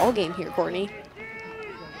 we've got a ball game here, Courtney.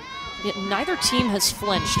 Yet neither team has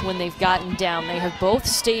flinched when they've gotten down. They have both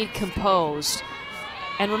stayed composed.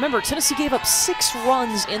 And remember, Tennessee gave up 6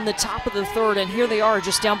 runs in the top of the 3rd, and here they are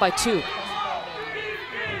just down by 2.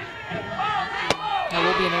 There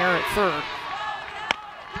will be an error at third.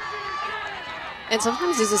 And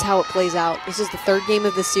sometimes this is how it plays out. This is the third game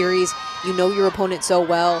of the series. You know your opponent so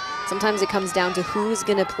well. Sometimes it comes down to who's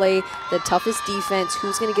going to play the toughest defense,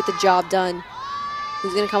 who's going to get the job done,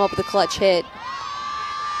 who's going to come up with a clutch hit.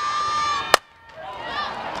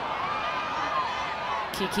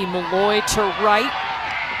 Kiki Malloy to right.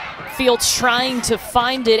 Fields trying to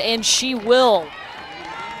find it, and she will.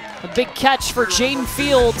 A big catch for Jaden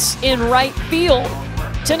Fields in right field.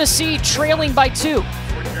 Tennessee trailing by 2.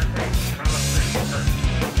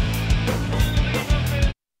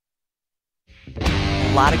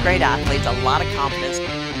 A lot of great athletes, a lot of confidence.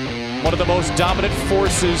 One of the most dominant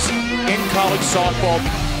forces in college softball.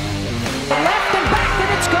 Left and back,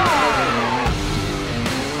 and it's gone.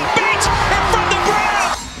 Beat and from the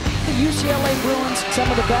ground. The UCLA Bruins,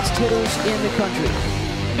 some of the best hitters in the country.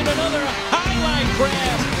 And another highlight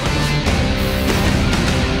grab.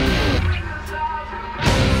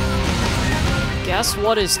 Guess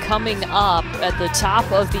what is coming up at the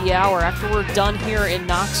top of the hour after we're done here in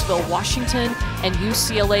Knoxville? Washington and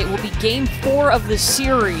UCLA will be game 4 of the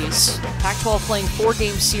series. Pac-12 playing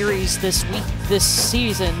 4-game series this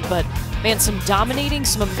season, but man, some dominating,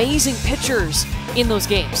 some amazing pitchers in those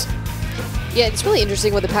games. Yeah, it's really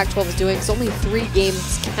interesting what the Pac-12 is doing. It's only 3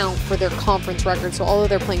 games count for their conference record, so although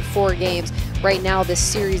they're playing 4 games, right now this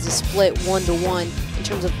series is split 1-1 in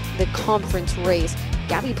terms of the conference race.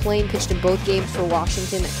 Gabby Plain pitched in both games for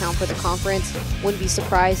Washington that count for the conference. Wouldn't be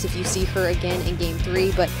surprised if you see her again in game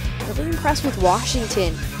 3, but I'm really impressed with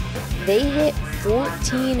Washington. They hit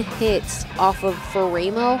 14 hits off of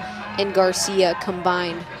Faremo and Garcia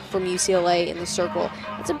combined from UCLA in the circle.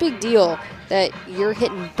 That's a big deal that you're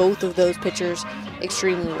hitting both of those pitchers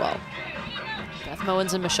extremely well. Beth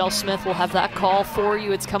Mowens and Michelle Smith will have that call for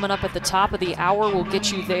you. It's coming up at the top of the hour. We'll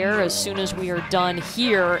get you there as soon as we are done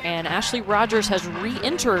here. And Ashley Rogers has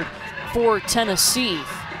re-entered for Tennessee.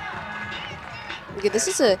 Okay, this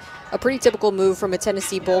is a pretty typical move from a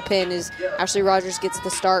Tennessee bullpen is Ashley Rogers gets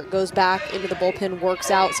the start, goes back into the bullpen,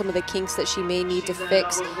 works out some of the kinks that she may need to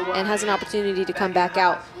fix, and has an opportunity to come back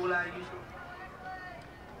out.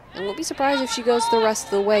 And won't be surprised if she goes the rest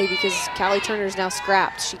of the way because Callie Turner is now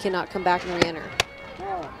scrapped. She cannot come back and re-enter.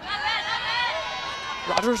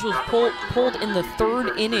 Rogers was pulled in the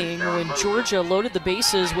 3rd inning when Georgia loaded the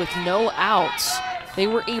bases with no outs. They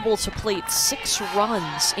were able to plate 6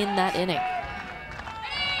 runs in that inning.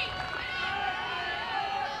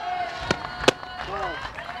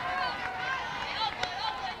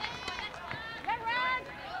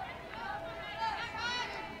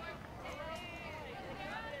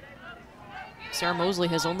 Sarah Mosley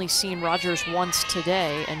has only seen Rogers once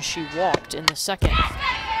today, and she walked in the 2nd.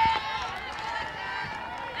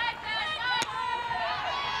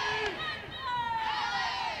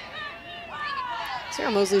 Sarah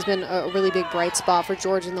Mosley's been a really big bright spot for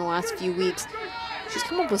Georgia in the last few weeks. She's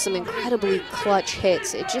come up with some incredibly clutch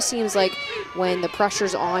hits. It just seems like when the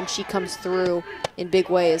pressure's on, she comes through in big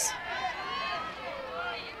ways.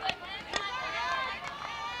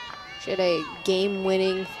 She had a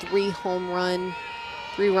game-winning 3-run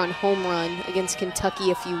home run against Kentucky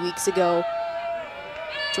a few weeks ago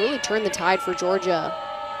to really turn the tide for Georgia.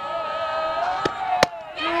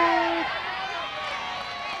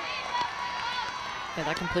 Yeah,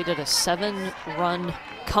 that completed a 7-run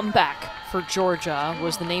comeback for Georgia,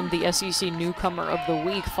 was the named the SEC Newcomer of the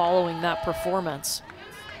Week following that performance.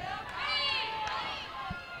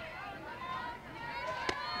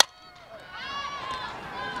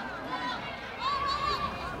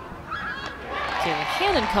 Kayla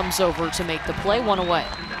Hannon comes over to make the play, 1 away.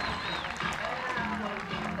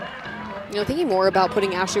 You know, thinking more about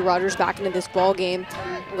putting Ashley Rogers back into this ball game,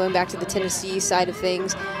 going back to the Tennessee side of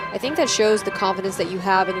things, I think that shows the confidence that you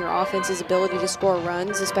have in your offense's ability to score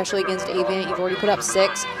runs, especially against Avant. You've already put up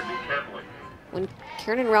 6. When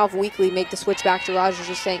Karen and Ralph Weekly make the switch back to Rogers,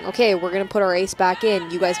 just saying, okay, we're going to put our ace back in.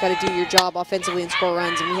 You guys got to do your job offensively and score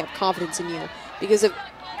runs, and we have confidence in you. Because if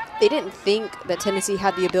they didn't think that Tennessee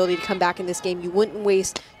had the ability to come back in this game, you wouldn't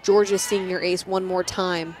waste Georgia's senior ace one more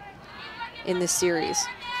time in this series.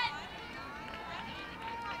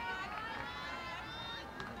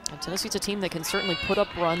 And Tennessee's a team that can certainly put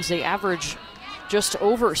up runs. They average just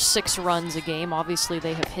over 6 runs a game. Obviously,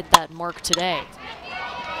 they have hit that mark today.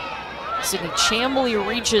 Sydney Chambly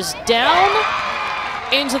reaches down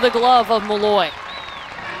into the glove of Malloy.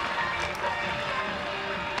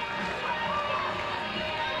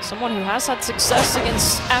 Someone who has had success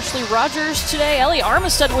against Ashley Rogers today, Ellie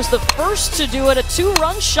Armistead, was the first to do it, a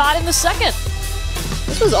 2-run shot in the 2nd.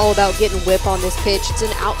 This was all about getting whip on this pitch. It's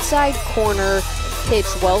an outside corner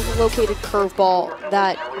pitched, well-located curveball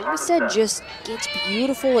that Armistead just gets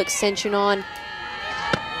beautiful extension on.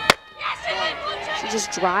 She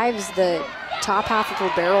just drives the top half of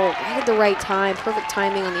her barrel right at the right time. Perfect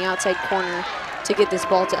timing on the outside corner to get this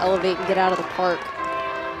ball to elevate and get out of the park.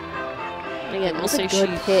 And again, it was a good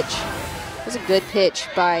pitch. It was a good pitch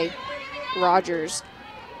by Rogers.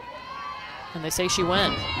 And they say she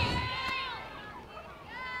went.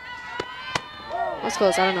 That's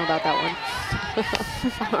close. I don't know about that one.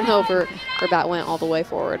 I don't know if her bat went all the way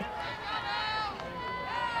forward.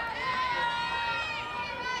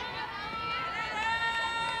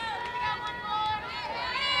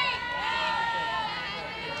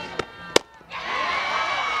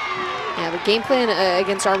 Yeah, the game plan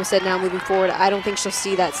against Armistead now moving forward, I don't think she'll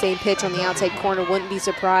see that same pitch on the outside corner. Wouldn't be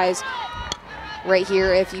surprised right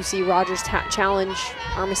here if you see Rogers challenge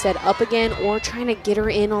Armistead up again or trying to get her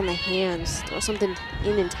in on the hands. Throw something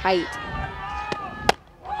in and tight.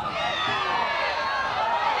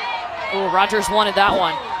 Oh, Rogers wanted that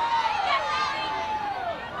one.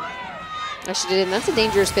 Yeah, she did, and that's a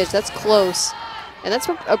dangerous pitch. That's close. And that's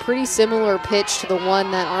a pretty similar pitch to the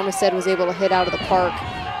one that Armistead was able to hit out of the park.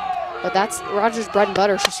 But that's Rogers' bread and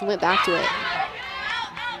butter, so she went back to it.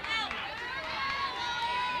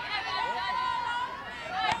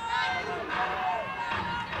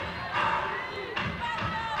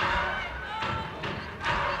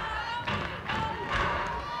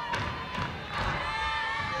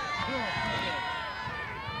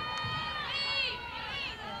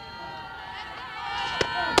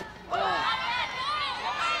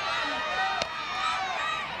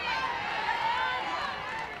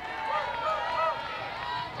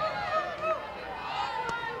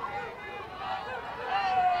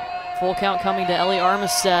 Full count coming to Ellie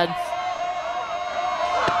Armistead.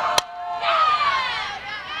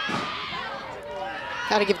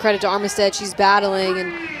 Got to give credit to Armistead. She's battling,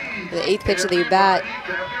 and the 8th pitch of the bat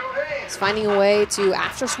is finding a way to,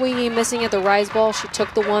 after swinging and missing at the rise ball, she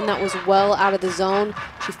took the one that was well out of the zone.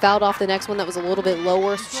 She fouled off the next one that was a little bit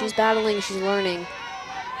lower, so she's battling, she's learning.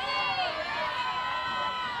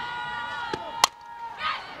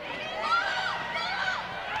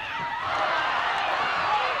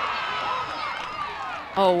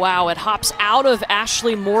 Oh, wow, it hops out of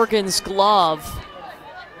Ashley Morgan's glove.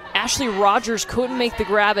 Ashley Rogers couldn't make the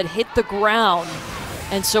grab, it hit the ground.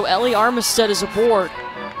 And so Ellie Armistead is aboard.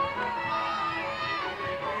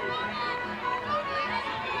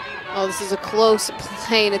 Oh, this is a close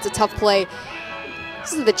play, and it's a tough play.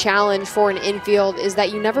 This is the challenge for an infield, is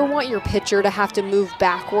that you never want your pitcher to have to move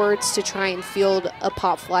backwards to try and field a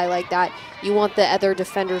pop fly like that. You want the other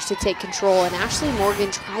defenders to take control, and Ashley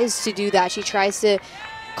Morgan tries to do that. She tries to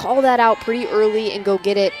call that out pretty early and go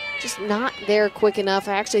get it. Just not there quick enough.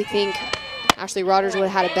 I actually think Ashley Rogers would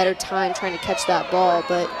have had a better time trying to catch that ball,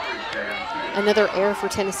 but another error for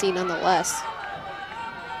Tennessee nonetheless.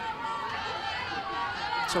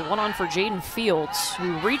 So one on for Jaden Fields,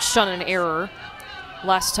 who reached on an error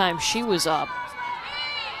last time she was up.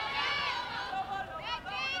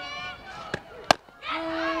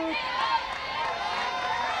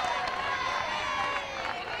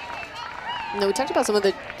 No, we talked about some of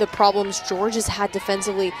the problems George has had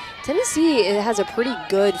defensively. Tennessee has a pretty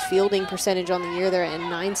good fielding percentage on the year. They're at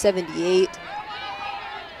 978.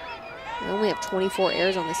 They only have 24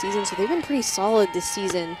 errors on the season, so they've been pretty solid this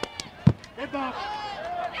season.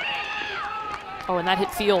 Oh, and that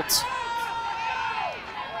hit Fields.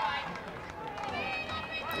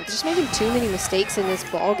 They're just making too many mistakes in this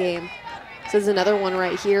ball game. This is another one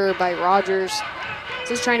right here by Rogers.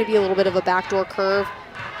 This is trying to be a little bit of a backdoor curve.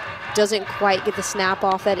 Doesn't quite get the snap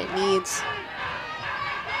off that it needs.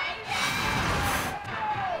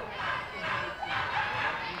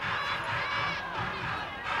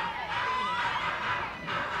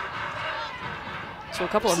 So a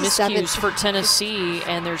couple of miscues for Tennessee,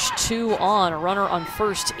 and there's 2 on, a runner on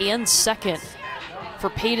first and second for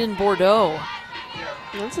Peyton Bordeaux.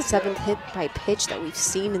 That's the 7th hit by pitch that we've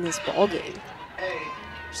seen in this ball game.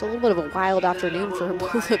 Just a little bit of a wild afternoon for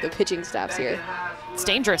both of the pitching staffs here. It's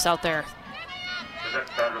dangerous out there. The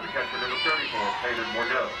next batter, the catcher, number 34, Peyton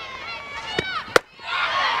Bordeaux.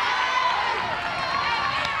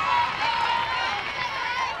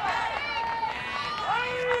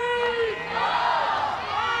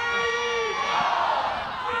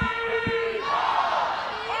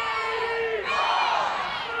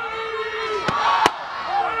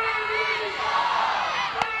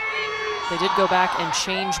 They did go back and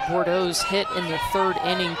change Bordeaux's hit in the 3rd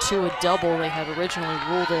inning to a double. They had originally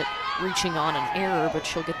ruled it reaching on an error, but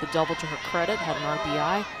she'll get the double to her credit. Had an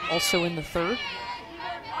RBI also in the 3rd.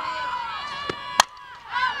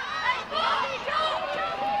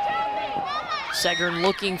 Segern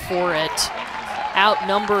looking for it. Out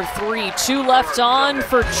number 3, 2 left on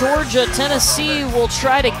for Georgia. Tennessee will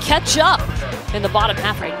try to catch up in the bottom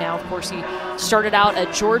half right now. Of course, he started out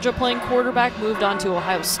at Georgia playing quarterback, moved on to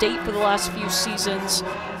Ohio State for the last few seasons.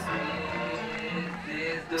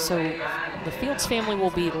 So the Fields family will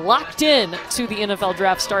be locked in to the NFL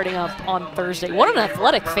draft starting up on Thursday. What an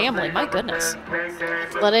athletic family, my goodness.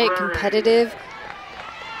 Athletic, competitive.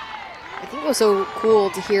 I think what's so cool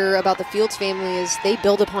to hear about the Fields family is they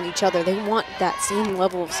build upon each other. They want that same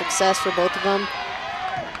level of success for both of them.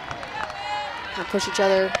 Kind of push each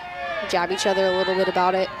other, jab each other a little bit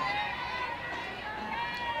about it.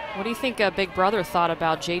 What do you think Big Brother thought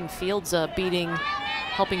about Jaden Fields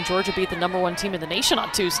helping Georgia beat the #1 team in the nation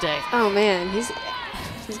on Tuesday? Oh man, he's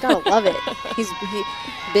gotta love it. He's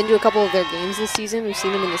been to a couple of their games this season. We've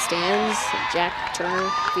seen him in the stands at Jack Turner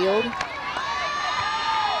Field.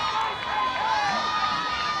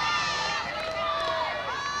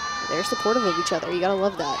 They're supportive of each other. You gotta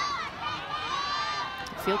love that.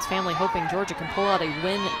 Fields family hoping Georgia can pull out a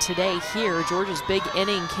win today here. Georgia's big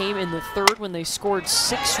inning came in the 3rd when they scored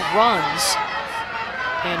 6 runs.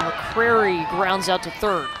 And McCrary grounds out to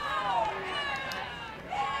 3rd.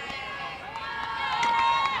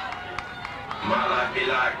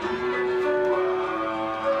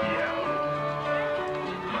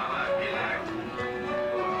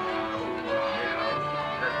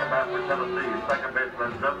 Second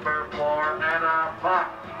baseman, number 4, Anna Fox.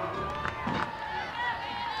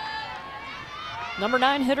 Number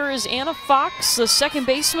 9 hitter is Anna Fox, the second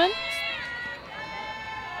baseman.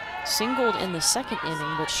 Singled in the 2nd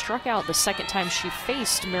inning, but struck out the 2nd time she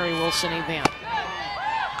faced Mary Wilson Avant.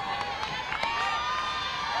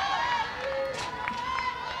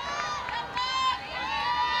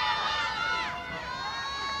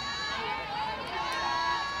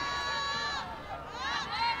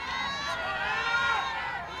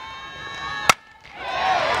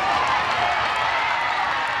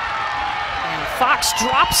 Fox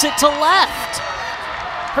drops it to left.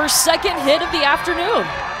 Her 2nd hit of the afternoon.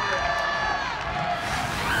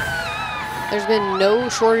 There's been no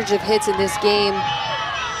shortage of hits in this game.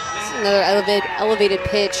 This is another elevated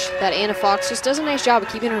pitch that Anna Fox just does a nice job of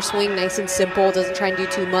keeping her swing nice and simple, doesn't try and do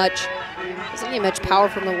too much. Doesn't get much power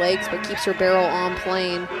from the legs, but keeps her barrel on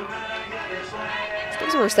plane.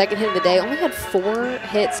 This was her 2nd hit of the day. Only had 4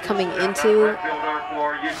 hits coming into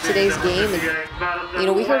today's game. And, you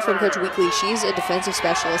know, we heard from Coach Weekly, she's a defensive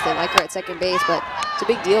specialist. They like her at second base, but it's a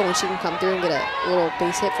big deal when she can come through and get a little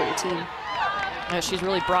base hit for your team. She's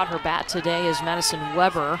really brought her bat today as Madison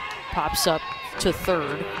Weber pops up to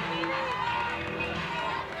 3rd.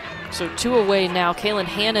 So 2 away now. Kaylin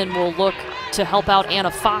Hannon will look to help out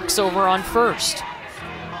Anna Fox over on first.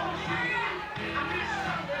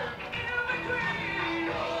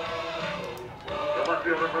 The left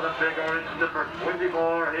fielder for the Big Orange, number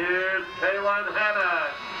 24, here's Kaylin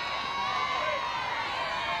Hannon.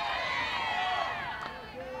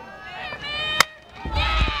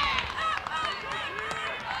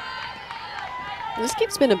 This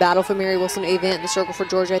game's been a battle for Mary Wilson Avant in the circle for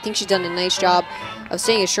Georgia. I think she's done a nice job of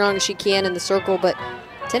staying as strong as she can in the circle, but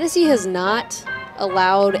Tennessee has not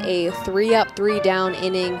allowed a 3-up, 3-down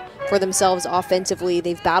inning for themselves offensively.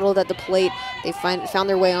 They've battled at the plate. They've found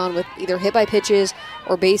their way on with either hit by pitches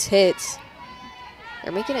or base hits.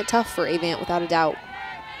 They're making it tough for Avant without a doubt.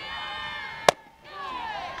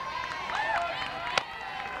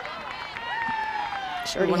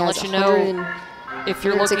 I want to let you know if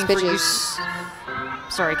you're looking for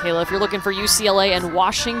Sorry, Kayla. If you're looking for UCLA and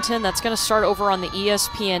Washington, that's going to start over on the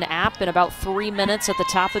ESPN app in about 3 minutes at the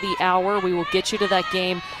top of the hour. We will get you to that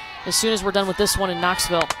game as soon as we're done with this one in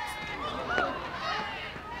Knoxville.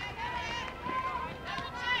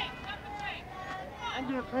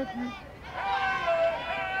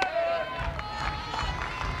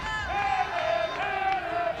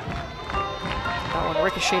 That one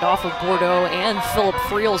ricocheted off of Bordeaux and Philip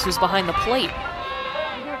Friels, who's behind the plate.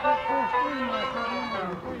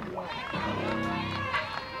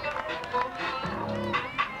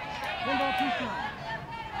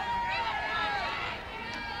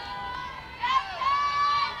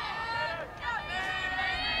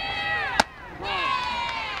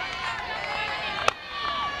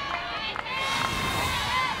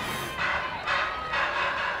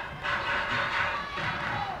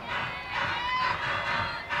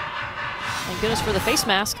 Thank goodness for the face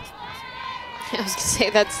mask. I was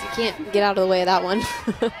going to say, you can't get out of the way of that one.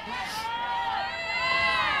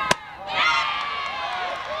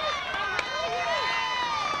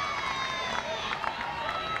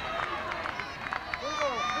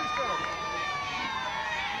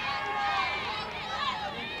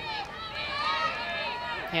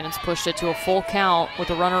 Cannon's pushed it to a full count with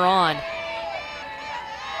the runner on.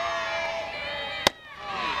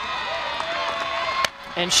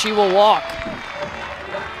 And she will walk.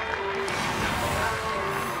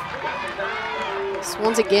 So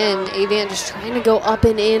once again, Avant just trying to go up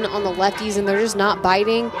and in on the lefties, and they're just not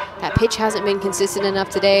biting. That pitch hasn't been consistent enough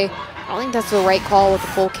today. I don't think that's the right call with the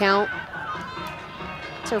full count.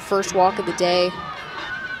 It's her first walk of the day.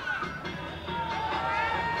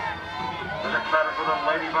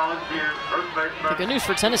 The good news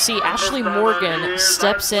for Tennessee, Ashley Morgan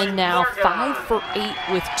steps in now 5 for 8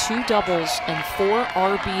 with 2 doubles and 4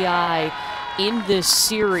 RBI in this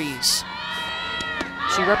series.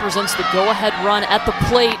 She represents the go-ahead run at the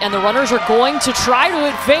plate, and the runners are going to try to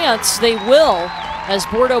advance. They will, as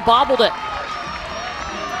Bordeaux bobbled it.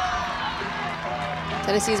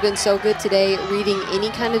 Tennessee's been so good today, reading any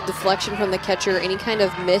kind of deflection from the catcher, any kind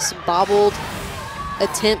of miss-bobbled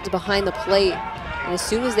attempt behind the plate. And as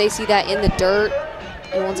soon as they see that in the dirt,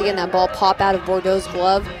 and once again that ball pop out of Bordeaux's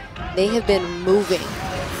glove, they have been moving.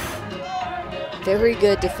 Very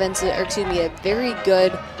good defensive, or excuse me, a very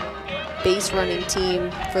good base running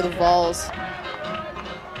team for the Vols.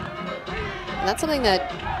 And that's something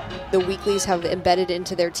that the Weeklies have embedded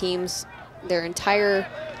into their teams their entire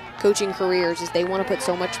coaching careers, is they want to put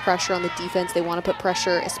so much pressure on the defense. They want to put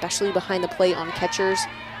pressure, especially behind the plate, on catchers.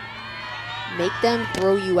 Make them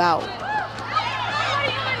throw you out.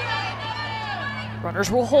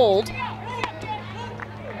 Runners will hold.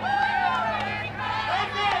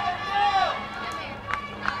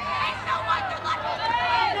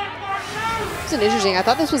 It's interesting. I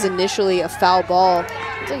thought this was initially a foul ball.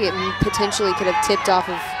 Looks like it potentially could have tipped off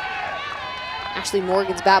of Ashley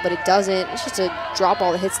Morgan's bat, but it doesn't. It's just a drop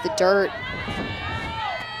ball that hits the dirt.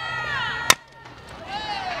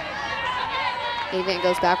 Avant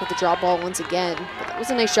goes back with the drop ball once again. But that was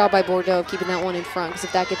a nice job by Bordeaux of keeping that one in front, because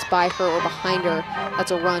if that gets by her or behind her,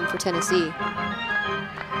 that's a run for Tennessee.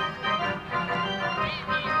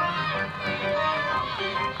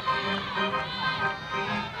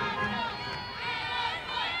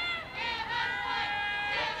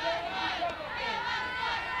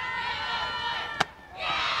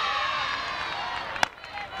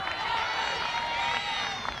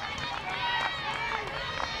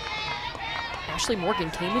 Ashley Morgan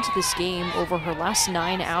came into this game over her last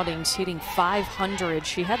 9 outings hitting .500.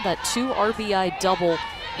 She had that 2 RBI double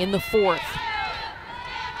in the 4th.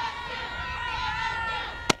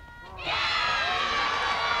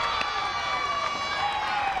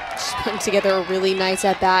 She's putting together a really nice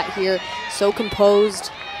at-bat here. So composed,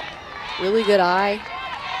 really good eye.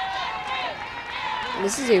 And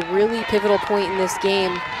this is a really pivotal point in this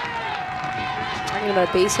game. Talking about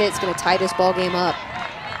a base hit, it's going to tie this ball game up.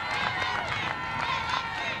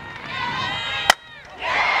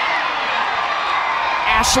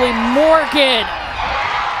 Ashley Morgan.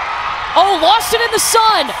 Oh, lost it in the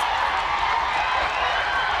sun.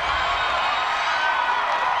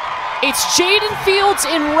 It's Jaden Fields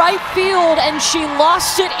in right field, and she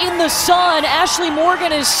lost it in the sun. Ashley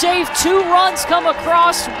Morgan is safe. 2 runs come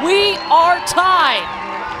across. We are tied.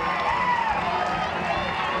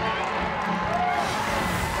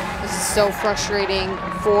 This is so frustrating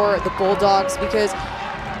for the Bulldogs, because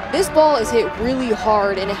this ball is hit really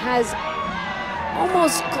hard, and it has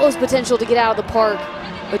almost close potential to get out of the park,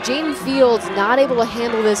 but Jaden Fields not able to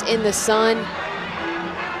handle this in the sun.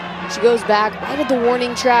 She goes back right at the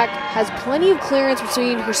warning track, has plenty of clearance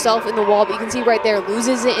between herself and the wall, but you can see right there,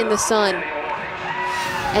 loses it in the sun.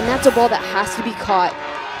 And that's a ball that has to be caught.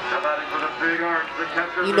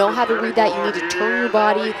 You know how to read that. You need to turn your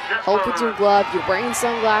body, help with your glove, you're wearing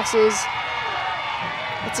sunglasses.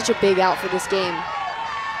 That's such a big out for this game.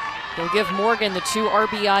 They'll give Morgan the 2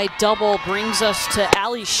 RBI double, brings us to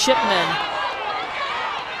Allie Shipman.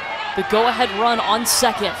 The go-ahead run on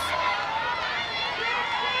second.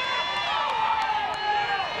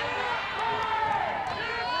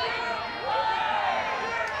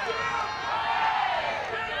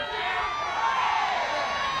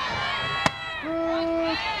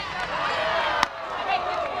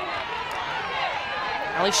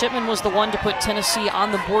 Allie Shipman was the one to put Tennessee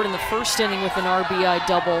on the board in the first inning with an RBI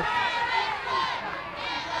double.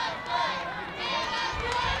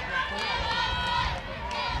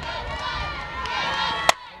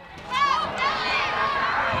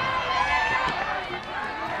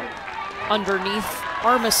 Underneath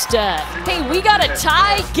Armistead. Hey, we got a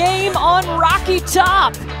tie game on Rocky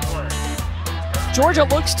Top. Georgia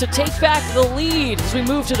looks to take back the lead as we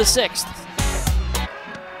move to the 6th.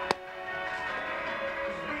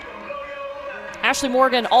 Ashley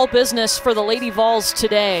Morgan, all business for the Lady Vols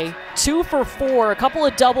today. 2 for 4, a couple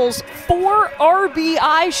of doubles, 4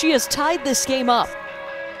 RBI. She has tied this game up.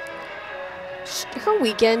 Her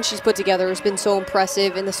weekend she's put together has been so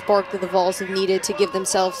impressive, and the spark that the Vols have needed to give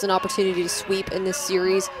themselves an opportunity to sweep in this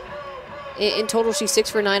series. In total, she's 6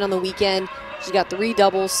 for 9 on the weekend. She's got 3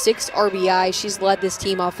 doubles, 6 RBI. She's led this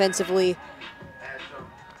team offensively.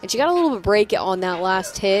 And she got a little bit of break on that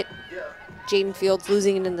last hit. Jaden Fields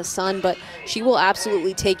losing it in the sun, but she will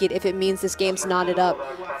absolutely take it if it means this game's knotted up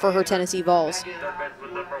for her Tennessee Vols.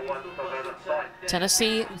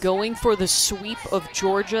 Tennessee going for the sweep of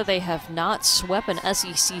Georgia. They have not swept an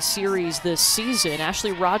SEC series this season.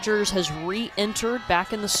 Ashley Rogers has re-entered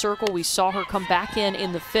back in the circle. We saw her come back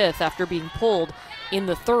in the 5th after being pulled in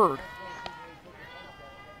the 3rd.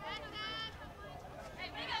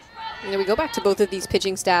 And we go back to both of these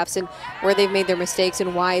pitching staffs and where they've made their mistakes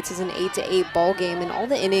and why it's an 8-8 ball game. And all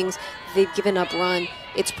the innings they've given up run,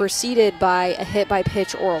 it's preceded by a hit by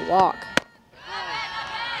pitch or a walk.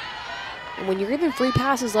 And when you're giving free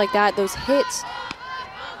passes like that, those hits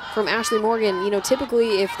from Ashley Morgan, you know,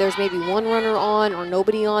 typically if there's maybe 1 runner on or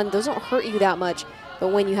nobody on, those don't hurt you that much. But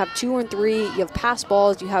when you have 2 and 3, you have pass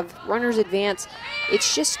balls, you have runners advance,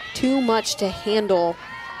 it's just too much to handle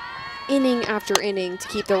inning after inning to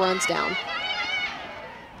keep the runs down.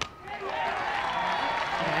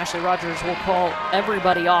 And Ashley Rogers will call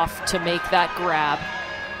everybody off to make that grab.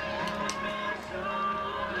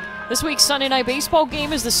 This week's Sunday Night Baseball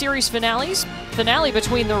game is the series finale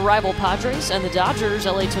between the rival Padres and the Dodgers.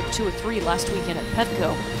 LA took 2 of 3 last weekend at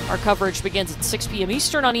Petco. Our coverage begins at 6 p.m.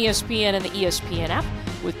 Eastern on ESPN and the ESPN app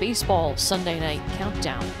with Baseball Sunday Night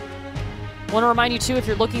Countdown. Want to remind you, too, if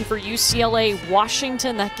you're looking for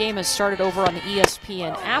UCLA-Washington, that game has started over on the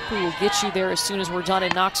ESPN app. We will get you there as soon as we're done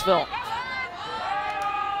in Knoxville.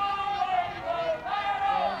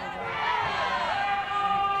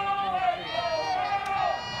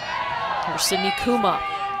 Here's Sydney Kuma.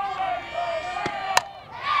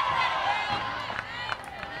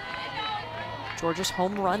 Georgia's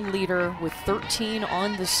home run leader with 13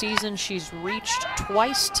 on the season. She's reached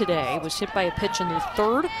twice today, was hit by a pitch in the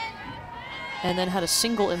 3rd, and then had a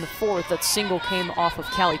single in the 4th. That single came off of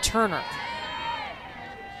Callie Turner.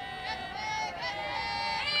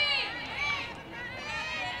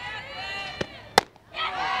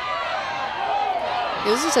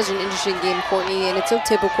 This is such an interesting game, Courtney, and it's so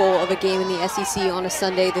typical of a game in the SEC on a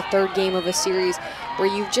Sunday, the 3rd game of a series, where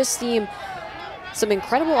you've just seen some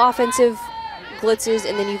incredible offensive blitzes,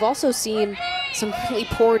 and then you've also seen some really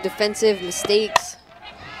poor defensive mistakes,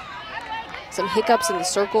 some hiccups in the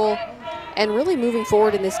circle. And really moving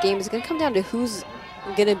forward in this game is going to come down to who's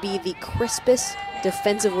going to be the crispest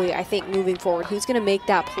defensively, I think, moving forward. Who's going to make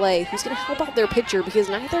that play? Who's going to help out their pitcher? Because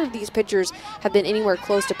neither of these pitchers have been anywhere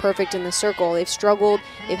close to perfect in the circle. They've struggled.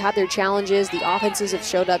 They've had their challenges. The offenses have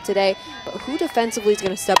showed up today. But who defensively is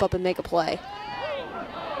going to step up and make a play?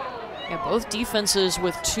 Yeah, both defenses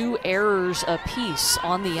with 2 errors apiece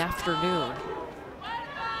on the afternoon.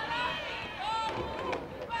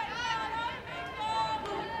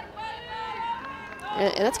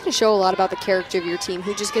 And that's going to show a lot about the character of your team.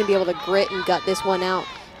 Who's just going to be able to grit and gut this one out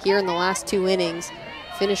here in the last 2 innings.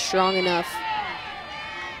 Finish strong enough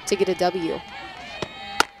to get a W.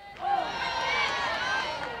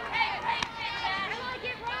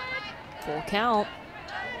 Full count.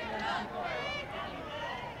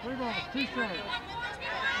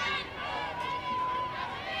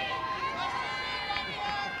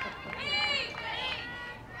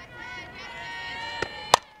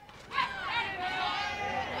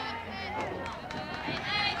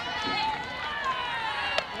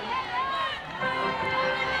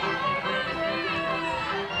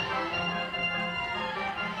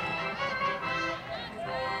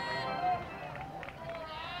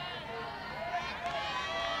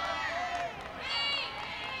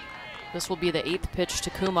 This will be the 8th pitch to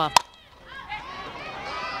Kuma.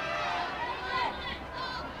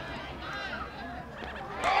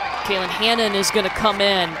 Kaylin Hannon is going to come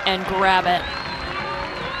in and grab it.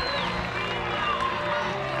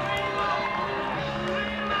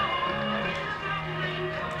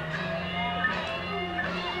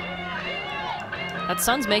 That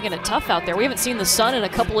sun's making it tough out there. We haven't seen the sun in a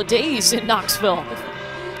couple of days in Knoxville.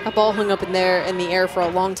 A ball hung up in the air for a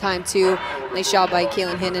long time, too. Nice job by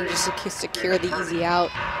Kaylin Hannon just to secure the easy out.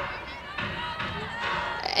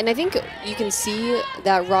 And I think you can see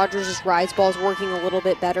that Rogers' rise ball is working a little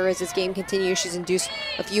bit better as this game continues. She's induced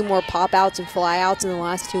a few more pop-outs and fly-outs in the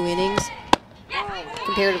last 2 innings,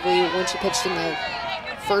 comparatively when she pitched in the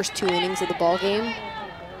first 2 innings of the ball game.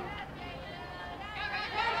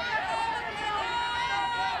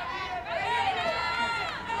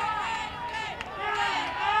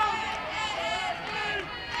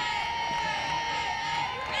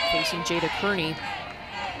 facing Jada Kearney.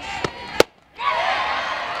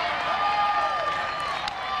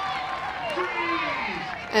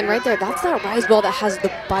 And right there, that's that rise ball that has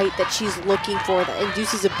the bite that she's looking for, that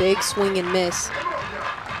induces a big swing and miss.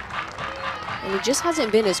 And it just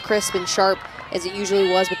hasn't been as crisp and sharp as it usually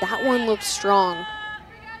was, but that one looked strong.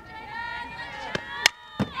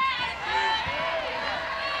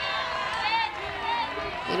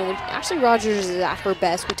 You know, when Ashley Rogers is at her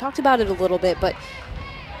best, we talked about it a little bit, but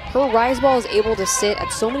her rise ball is able to sit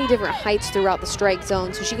at so many different heights throughout the strike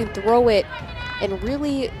zone, so she can throw it and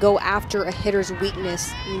really go after a hitter's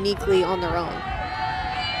weakness uniquely on their own.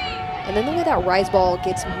 And then the way that rise ball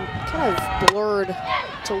gets kind of blurred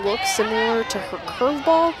to look similar to her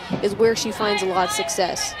curveball is where she finds a lot of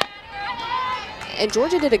success. And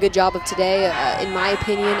Georgia did a good job of today, in my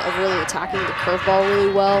opinion, of really attacking the curveball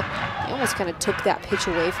really well. They almost kind of took that pitch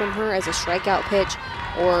away from her as a strikeout pitch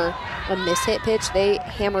or a mishit pitch. They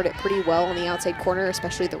hammered it pretty well on the outside corner,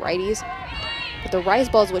 especially the righties. But the rise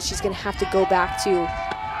ball is what she's going to have to go back to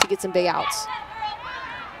get some big outs.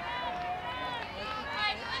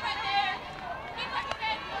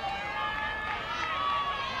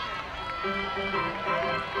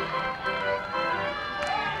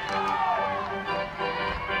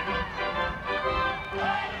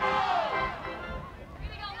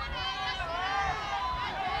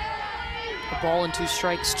 A ball and 2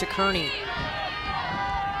 strikes to Kearney.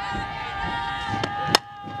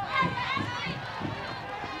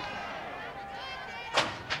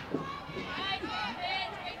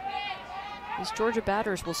 These Georgia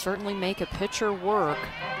batters will certainly make a pitcher work.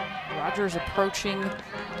 Rogers approaching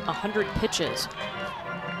 100 pitches.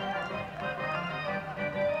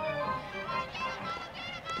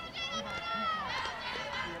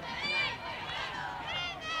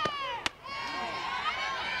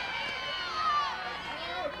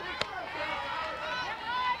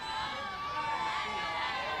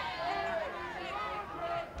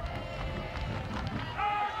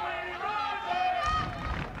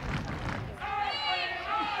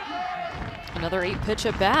 Another 8-pitch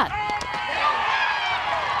at bat.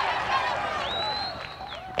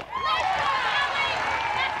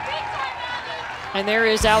 And there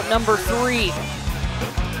is out number 3.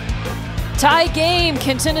 Tie game.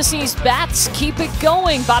 Can Tennessee's bats keep it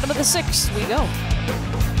going? Bottom of the 6th we go.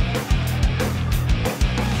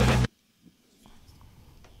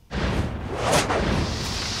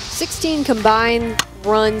 $16 combined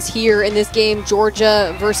runs here in this game,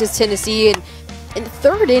 Georgia versus Tennessee. And in the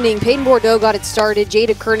 3rd inning, Peyton Bordeaux got it started.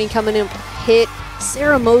 Jada Kearney coming in hit.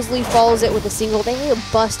 Sarah Mosley follows it with a single. They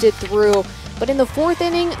busted through. But in the 4th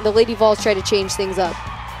inning, the Lady Vols tried to change things up.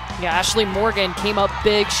 Yeah, Ashley Morgan came up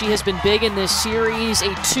big. She has been big in this series. A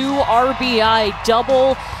 2 RBI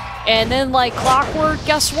double. And then like clockwork,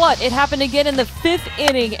 guess what? It happened again in the 5th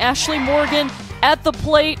inning. Ashley Morgan at the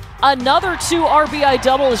plate. Another 2 RBI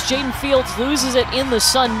double as Jaden Fields loses it in the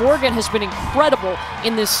sun. Morgan has been incredible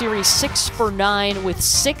in this series, 6 for 9 with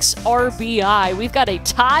 6 RBI. We've got a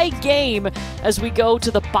tie game as we go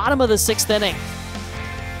to the bottom of the 6th inning.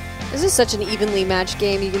 This is such an evenly matched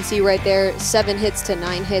game. You can see right there, 7 hits to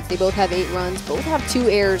 9 hits. They both have 8 runs. Both have 2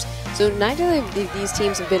 errors. So neither of these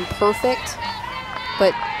teams have been perfect.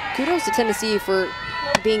 But kudos to Tennessee for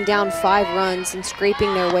being down 5 runs and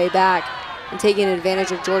scraping their way back and taking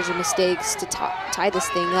advantage of Georgia mistakes to tie this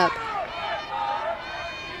thing up.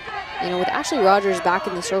 You know, with Ashley Rogers back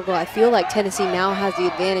in the circle, I feel like Tennessee now has the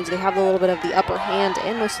advantage. They have a little bit of the upper hand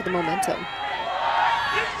and most of the momentum.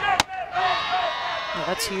 Well,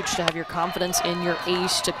 that's huge to have your confidence in your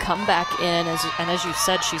ace to come back in. And as you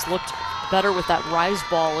said, she's looked better with that rise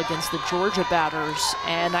ball against the Georgia batters.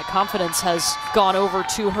 And that confidence has gone over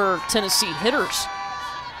to her Tennessee hitters.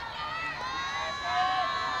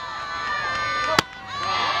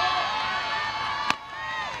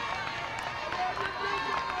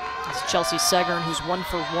 Chelsea Segern, who's 1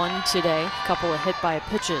 for 1 today, a couple of hit by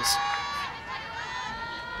pitches.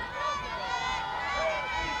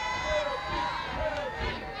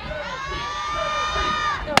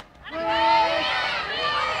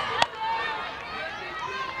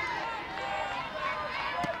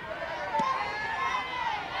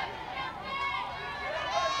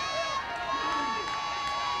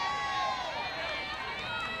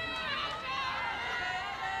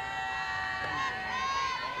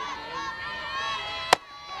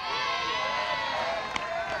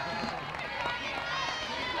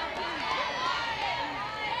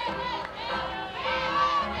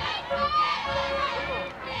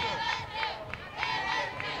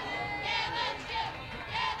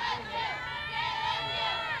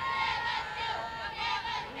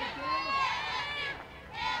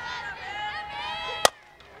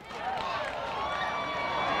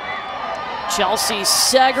 Chelsea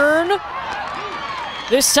Segern.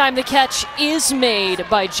 This time the catch is made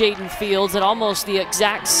by Jaden Fields at almost the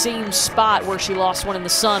exact same spot where she lost one in the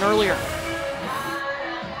sun earlier.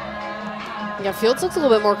 Yeah, Fields looks a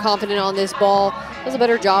little bit more confident on this ball. Does a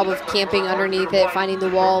better job of camping underneath it, finding the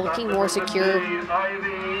wall, looking more secure.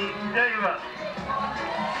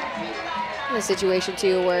 In a situation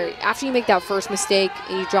too where after you make that first mistake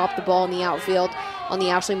and you drop the ball in the outfield on the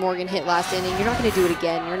Ashley Morgan hit last inning, you're not going to do it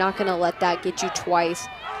again. You're not going to let that get you twice.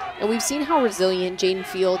 And we've seen how resilient Jaden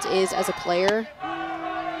Fields is as a player.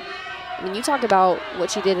 I mean, you talk about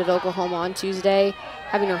what she did at Oklahoma on Tuesday,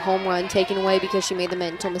 having her home run taken away because she made the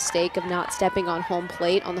mental mistake of not stepping on home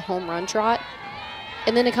plate on the home run trot.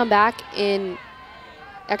 And then to come back in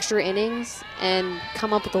extra innings and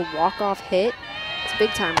come up with a walk-off hit, it's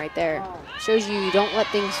big time right there. Shows you don't let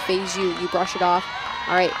things phase you. You brush it off.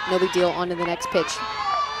 All right, no big deal, on to the next pitch.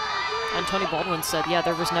 And Tony Baldwin said, yeah,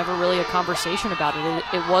 there was never really a conversation about it.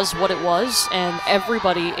 It was what it was, and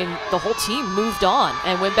everybody in the whole team moved on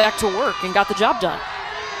and went back to work and got the job done.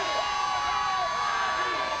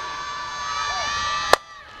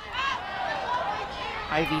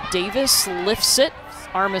 Ivy Davis lifts it.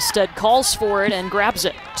 Armistead calls for it and grabs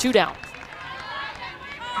it. 2 down.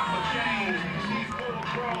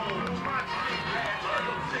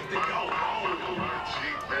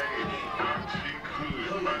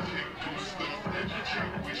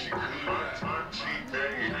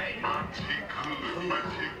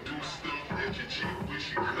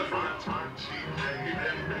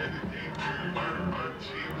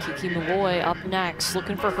 Kiki Malloy up next,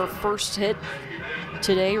 looking for her first hit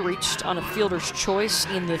today, reached on a fielder's choice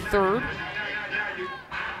in the 3rd.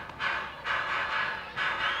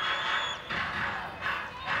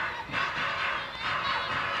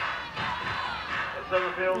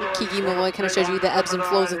 Kiki Malloy kind of shows you the ebbs and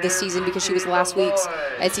flows of this season because she was last week's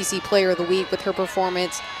SEC Player of the Week with her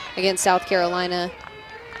performance against South Carolina.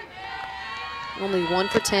 Only 1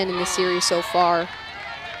 for 10 in this series so far.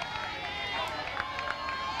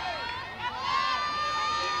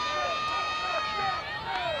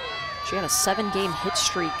 She had a 7-game hit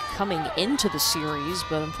streak coming into the series,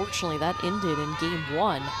 but unfortunately that ended in game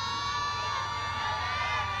 1.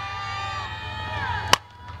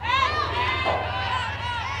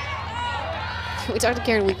 We talked to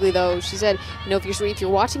Karen Weekly though. She said, you know, if you're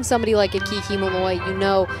watching somebody like a Kiki Malloy, you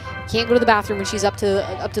know, you can't go to the bathroom when she's up to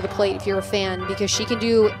the plate if you're a fan, because she can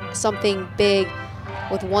do something big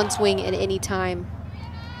with one swing at any time.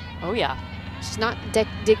 Oh yeah. She's not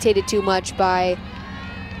dictated too much by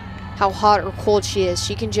how hot or cold she is.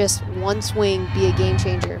 She can just one swing be a game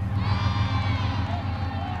changer.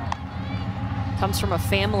 Comes from a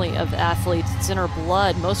family of athletes. It's in her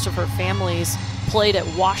blood. Most of her family's played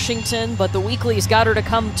at Washington, but the Weeklies got her to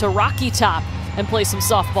come to Rocky Top and play some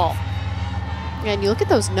softball. And you look at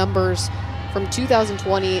those numbers from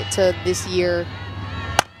 2020 to this year,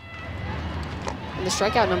 and the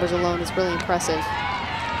strikeout numbers alone is really impressive.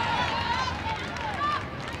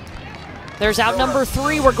 There's out number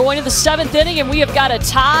 3. We're going to the 7th inning, and we have got a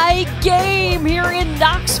tie game here in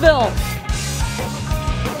Knoxville.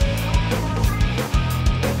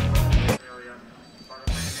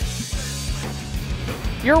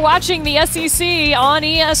 You're watching the SEC on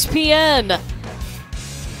ESPN.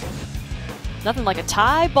 Nothing like a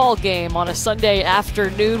tie ball game on a Sunday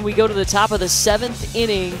afternoon. We go to the top of the 7th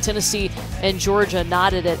inning. Tennessee and Georgia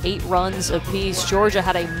knotted at 8 runs apiece. Georgia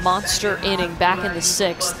had a monster inning back in the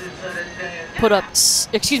 6th.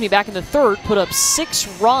 Back in the 3rd, put up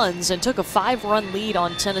 6 runs and took a 5-run lead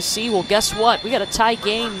on Tennessee. Well, guess what? We got a tie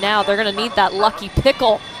game now. They're going to need that lucky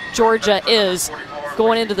pickle. Georgia is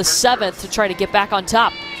going into the 7th to try to get back on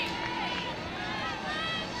top.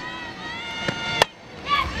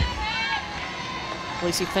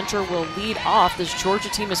 Lacey Fincher will lead off. This Georgia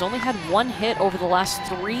team has only had 1 hit over the last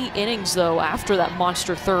 3 innings, though, after that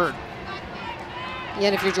monster 3rd. Yeah,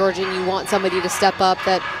 and if you're Georgia and you want somebody to step up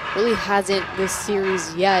that really hasn't this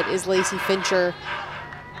series yet, is Lacey Fincher.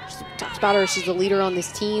 She talks about her, she's the leader on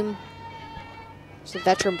this team. She's a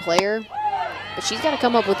veteran player. But she's got to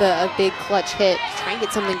come up with a big clutch hit, try and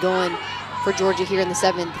get something going for Georgia here in the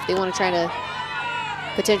 7th if they want to try to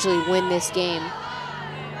potentially win this game.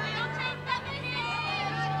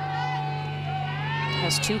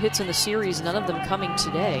 Has 2 hits in the series, none of them coming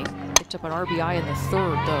today. Picked up an RBI in the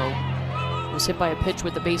 3rd, though. Was hit by a pitch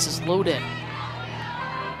with the bases loaded.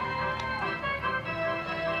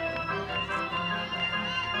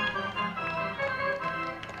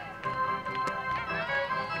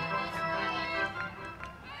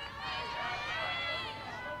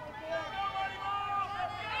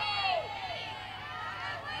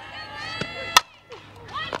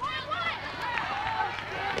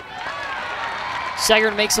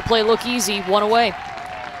 Segern makes the play look easy, 1 away.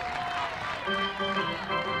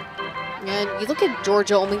 And you look at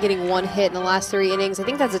Georgia only getting 1 hit in the last 3 innings. I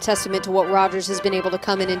think that's a testament to what Rogers has been able to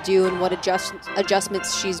come in and do and what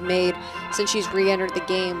adjustments she's made since she's re-entered the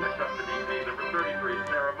game.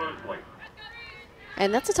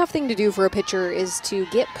 And that's a tough thing to do for a pitcher, is to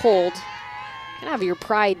get pulled and have your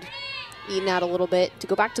pride eaten out a little bit, to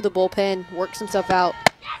go back to the bullpen, work some stuff out,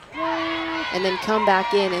 and then come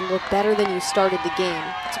back in and look better than you started the game.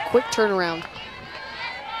 It's a quick turnaround.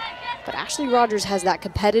 But Ashley Rogers has that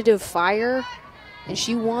competitive fire, and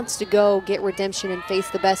she wants to go get redemption and face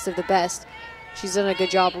the best of the best. She's done a good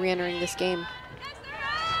job re-entering this game.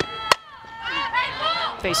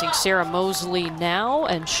 Facing Sarah Mosley now,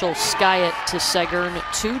 and she'll sky it to Segern,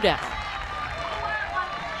 2 down.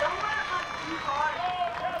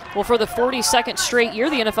 Well, for the 42nd straight year,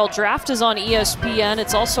 the NFL Draft is on ESPN.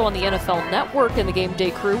 It's also on the NFL Network, and the Game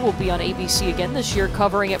Day crew will be on ABC again this year,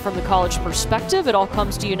 covering it from the college perspective. It all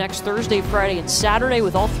comes to you next Thursday, Friday, and Saturday,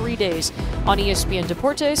 with all 3 days on ESPN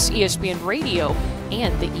Deportes, ESPN Radio,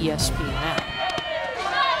 and the ESPN app.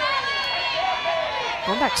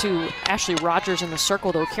 Going back to Ashley Rogers in the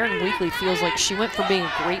circle, though, Karen Weekly feels like she went from being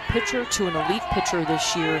a great pitcher to an elite pitcher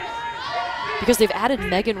this year because they've added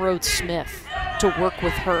Megan Rhodes-Smith to work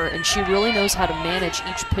with her, and she really knows how to manage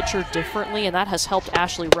each pitcher differently, and that has helped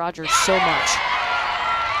Ashley Rogers so much.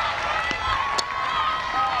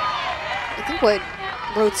 I think what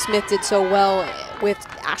Rhodes-Smith did so well with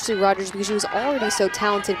Ashley Rogers, because she was already so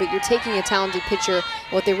talented, but you're taking a talented pitcher.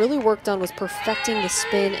 What they really worked on was perfecting the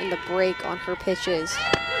spin and the break on her pitches.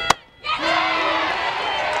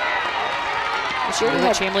 She already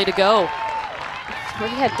had Chamley to go. She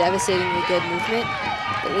already had devastatingly good movement,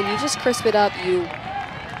 but when you just crisp it up, you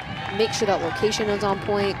make sure that location is on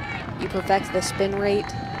point, you perfect the spin rate,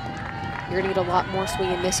 you're gonna get a lot more swing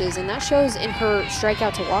and misses, and that shows in her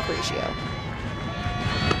strikeout to walk ratio.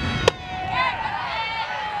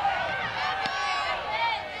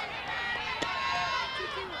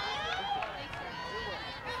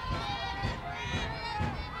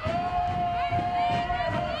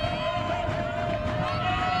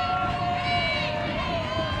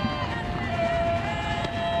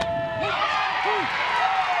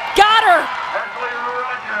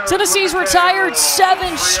 Tennessee's retired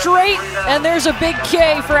 7 straight, and there's a big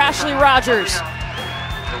K for Ashley Rogers.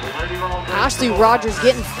 Ashley Rogers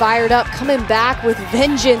getting fired up, coming back with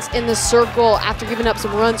vengeance in the circle after giving up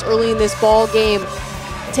some runs early in this ball game.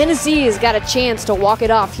 Tennessee has got a chance to walk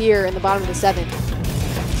it off here in the bottom of the 7th.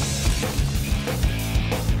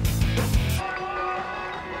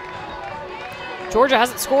 Georgia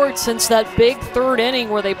hasn't scored since that big 3rd inning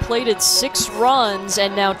where they plated 6 runs,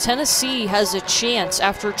 and now Tennessee has a chance,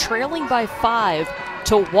 after trailing by 5,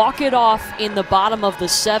 to walk it off in the bottom of the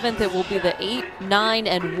 7th. It will be the 8, 9,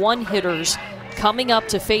 and 1 hitters coming up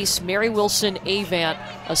to face Mary Wilson Avant,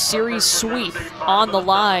 a series sweep on the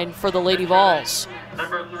line for the Lady Vols.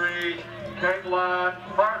 Number 3, Caitlin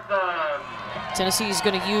Parsons. Tennessee is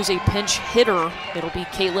going to use a pinch hitter. It'll be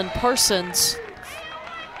Caitlin Parsons.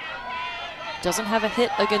 Doesn't have a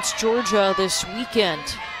hit against Georgia this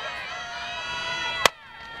weekend.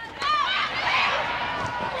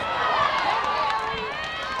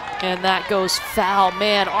 And that goes foul.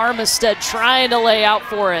 Man, Armistead trying to lay out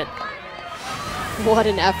for it. What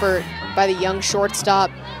an effort by the young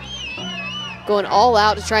shortstop. Going all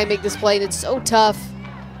out to try and make this play, and it's so tough.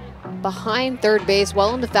 Behind third base,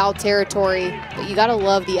 well into foul territory, but you gotta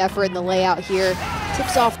love the effort and the layout here.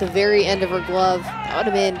 Tips off the very end of her glove. That would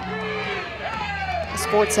have been a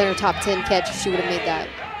Sports Center top 10 catch if she would have made that.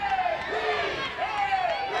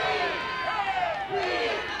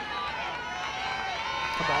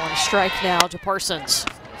 The ball and a strike now to Parsons.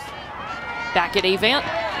 Back at Avant,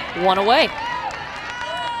 1 away.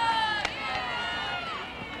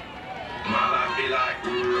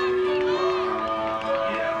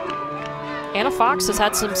 Anna Fox has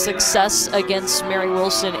had some success against Mary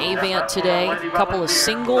Wilson Avant today. A couple of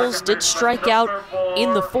singles, did strike out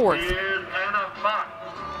in the 4th.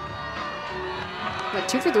 Went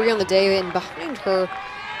 2 for 3 on the day, and behind her,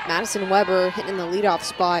 Madison Weber hitting the leadoff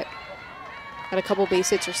spot. Had a couple base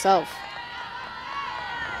hits herself.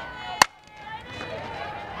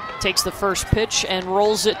 Takes the first pitch and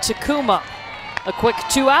rolls it to Kuma. A quick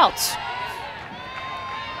 2 outs.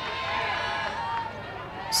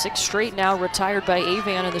 6 straight now retired by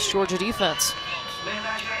Avant in this Georgia defense.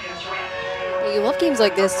 You love games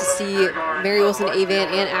like this to see Mary Wilson Avant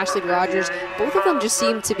and Ashley Rogers. Both of them just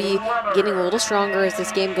seem to be getting a little stronger as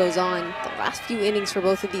this game goes on. The last few innings for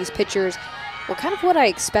both of these pitchers were kind of what I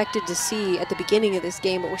expected to see at the beginning of this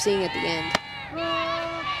game, but we're seeing at the end.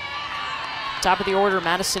 Top of the order,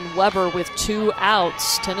 Madison Weber with 2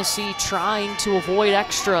 outs. Tennessee trying to avoid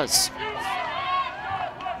extras.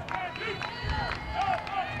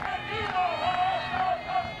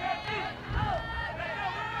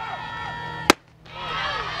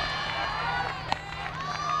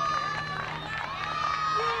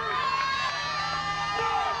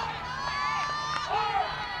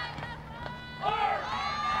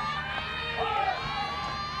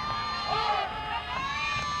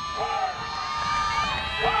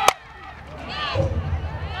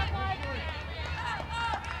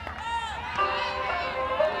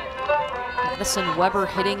 Madison Weber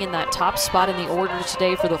hitting in that top spot in the order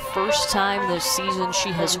today for the first time this season. She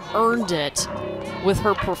has earned it with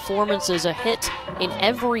her performances, a hit in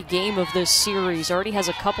every game of this series. Already has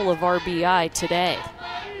a couple of RBI today.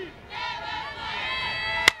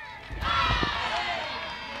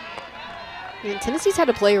 And Tennessee's had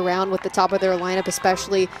to play around with the top of their lineup,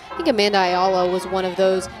 especially. I think Amanda Ayala was one of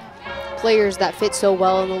those players that fit so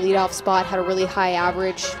well in the leadoff spot, had a really high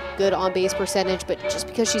average, good on-base percentage, but just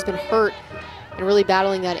because she's been hurt and really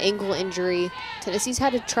battling that ankle injury, Tennessee's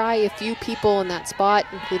had to try a few people in that spot,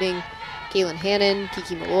 including Kaylin Hannon,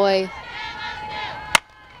 Kiki Malloy.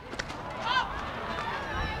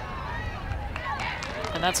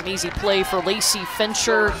 And that's an easy play for Lacey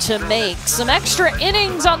Fincher to make. Some extra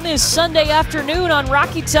innings on this Sunday afternoon on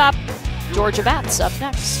Rocky Top. Georgia Bats up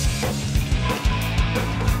next.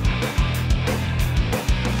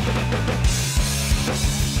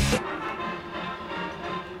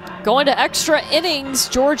 Going to extra innings,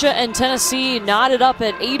 Georgia and Tennessee knotted up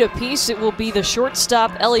at 8 apiece. It will be the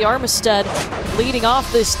shortstop, Ellie Armistead, leading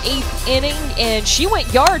off this 8th inning, and she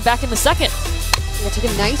went yard back in the 2nd. Yeah, took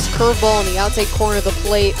a nice curveball on the outside corner of the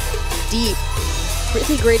plate, deep.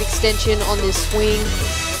 Really great extension on this swing.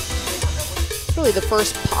 Really the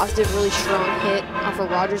first positive, really strong hit off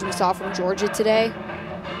of Rogers we saw from Georgia today.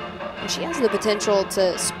 And she has the potential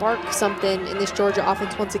to spark something in this Georgia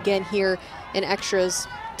offense once again here in extras,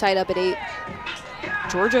 tied up at 8.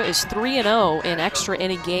 Georgia is 3-0 in extra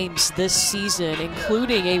inning games this season,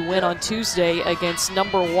 including a win on Tuesday against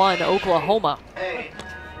 #1 Oklahoma. Hey,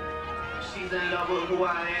 she's in love with who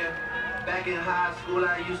I am. Back in high school,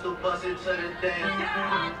 I used to bust it to the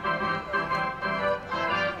dance.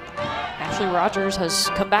 Ashley Rogers has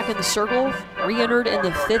come back in the circle, re-entered in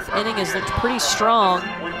the 5th inning, has looked pretty strong,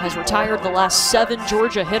 has retired the last 7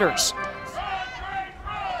 Georgia hitters.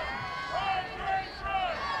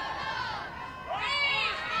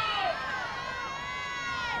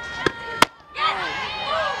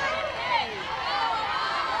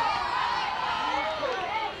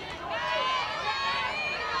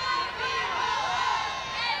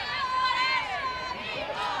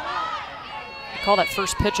 Call that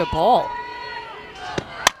first pitch a ball.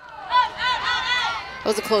 That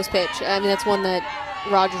was a close pitch. I mean, that's one that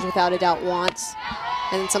Rogers without a doubt wants.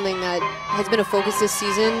 And it's something that has been a focus this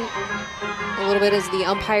season a little bit, is the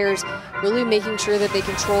umpires really making sure that they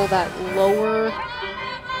control that lower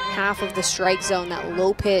half of the strike zone, that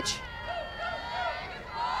low pitch.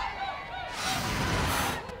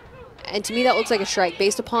 And to me, that looks like a strike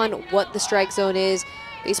based upon what the strike zone is,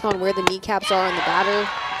 based upon where the kneecaps are on the batter.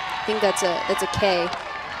 I think that's a K.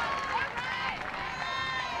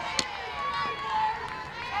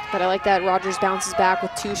 But I like that Rogers bounces back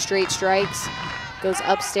with 2 straight strikes, goes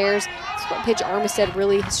upstairs. That's what pitch Armistead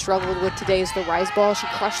really has struggled with today, is the rise ball. She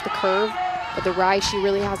crushed the curve, but the rise she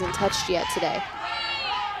really hasn't touched yet today.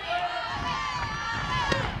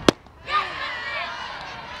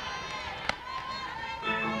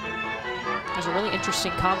 There's a really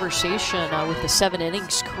interesting conversation with the 7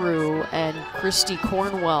 innings crew and Christy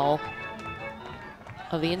Cornwell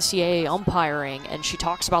of the NCAA umpiring, and she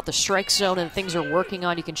talks about the strike zone and things they're working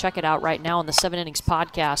on. You can check it out right now on the 7 Innings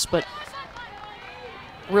podcast, but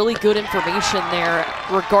really good information there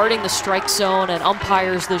regarding the strike zone and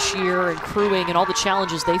umpires this year and crewing and all the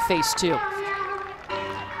challenges they face too.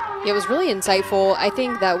 Yeah, it was really insightful. I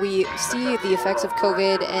think that we see the effects of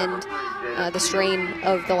COVID and the strain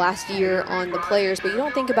of the last year on the players, but you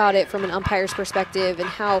don't think about it from an umpire's perspective and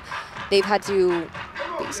how they've had to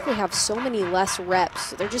basically have so many less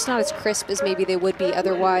reps. They're just not as crisp as maybe they would be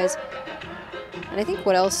otherwise. And I think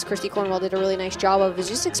what else Christy Cornwell did a really nice job of is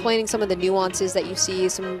just explaining some of the nuances that you see,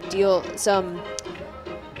 some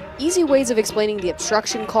easy ways of explaining the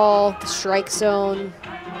obstruction call, the strike zone,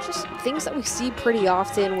 just things that we see pretty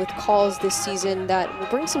often with calls this season that will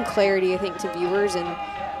bring some clarity, I think, to viewers and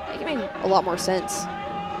make a lot more sense.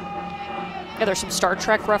 Yeah, there's some Star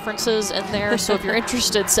Trek references in there, so if you're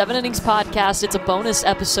interested, 7 Innings podcast, it's a bonus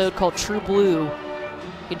episode called True Blue. You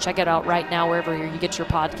can check it out right now wherever you get your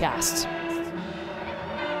podcasts.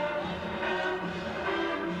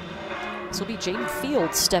 This will be Jaden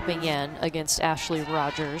Fields stepping in against Ashley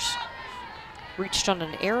Rogers. Reached on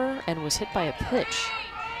an error and was hit by a pitch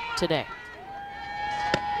today.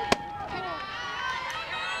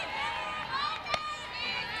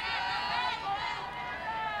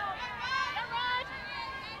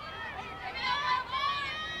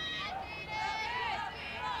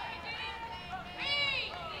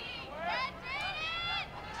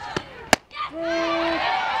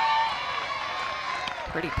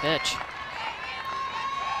 Pretty pitch.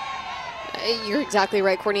 You're exactly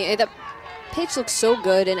right, Courtney. That pitch looks so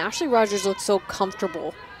good, and Ashley Rogers looks so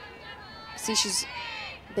comfortable. See, she's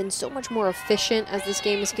been so much more efficient as this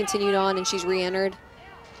game has continued on and she's re-entered.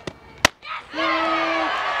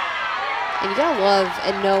 And you gotta love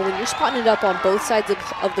and know when you're spotting it up on both sides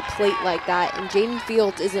of the plate like that and Jaden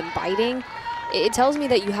Fields isn't biting, it tells me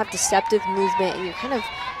that you have deceptive movement and you're kind of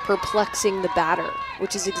perplexing the batter,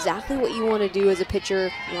 which is exactly what you want to do as a pitcher.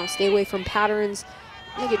 You want to stay away from patterns,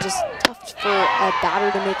 make it just tough for a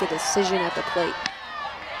batter to make a decision at the plate.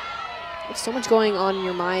 There's so much going on in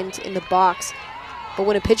your mind in the box, but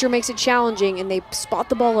when a pitcher makes it challenging and they spot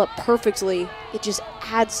the ball up perfectly, it just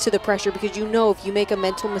adds to the pressure because you know if you make a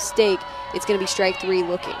mental mistake, it's going to be strike three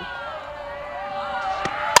looking.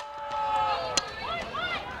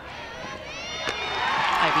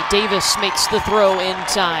 Ivy Davis makes the throw in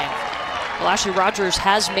time. Well, Ashley Rogers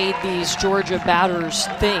has made these Georgia batters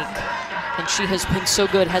think, and she has been so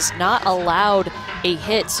good, has not allowed a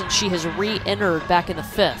hit since she has re-entered back in the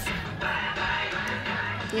 5th.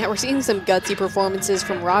 Yeah, we're seeing some gutsy performances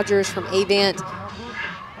from Rogers, from Avant.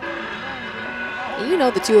 And you know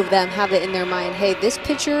the two of them have it in their mind, hey, this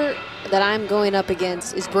pitcher that I'm going up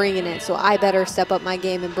against is bringing it, so I better step up my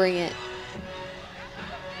game and bring it.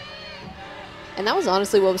 And that was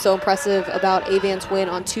honestly what was so impressive about Avant's win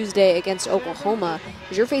on Tuesday against Oklahoma,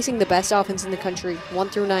 is you're facing the best offense in the country, 1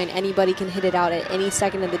 through 9. Anybody can hit it out at any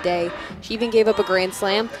second of the day. She even gave up a grand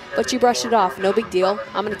slam, but she brushed it off. No big deal.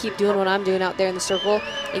 I'm going to keep doing what I'm doing out there in the circle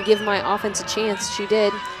and give my offense a chance. She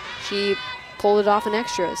did. She pulled it off in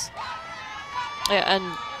extras. Yeah, and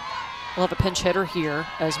we'll have a pinch hitter here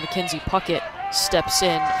as Mackenzie Puckett steps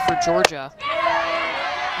in for Georgia.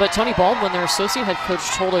 But Tony Baldwin, their associate head coach,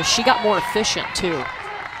 told us she got more efficient, too,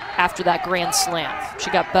 after that grand slam. She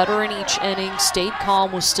got better in each inning, stayed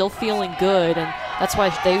calm, was still feeling good, and that's why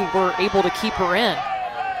they were able to keep her in.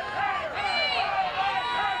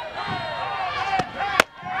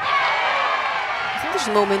 I think there's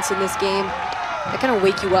moments in this game that kind of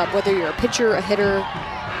wake you up, whether you're a pitcher, a hitter,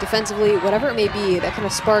 defensively, whatever it may be, that kind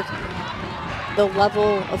of spark the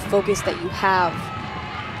level of focus that you have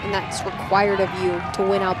and that's required of you to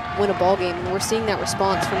win a ball game. And we're seeing that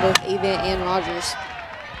response from both Avant and Rogers.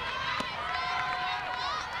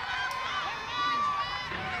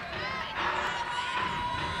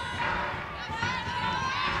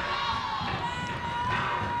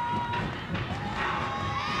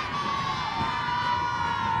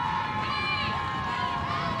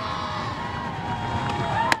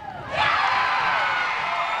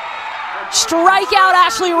 Strikeout,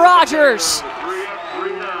 Ashley Rogers.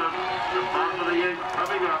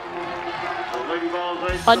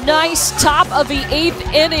 A nice top of the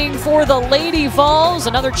 8th inning for the Lady Vols.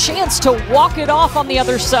 Another chance to walk it off on the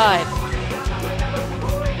other side.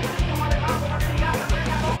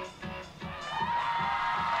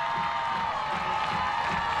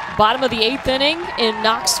 Bottom of the 8th inning in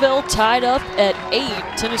Knoxville, tied up at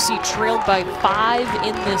 8. Tennessee trailed by 5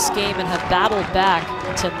 in this game and have battled back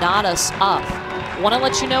to knot us up. Want to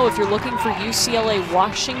let you know, if you're looking for UCLA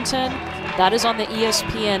Washington, that is on the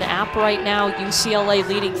ESPN app right now. UCLA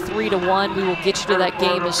leading 3-1. We will get you to that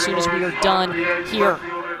game as soon as we are done here.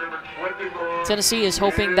 Tennessee is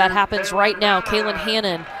hoping that happens right now. Kaylin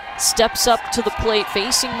Hannon steps up to the plate,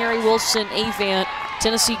 facing Mary Wilson Avant.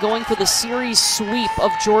 Tennessee going for the series sweep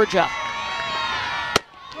of Georgia.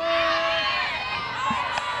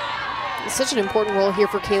 It's such an important role here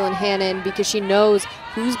for Kaylin Hannon because she knows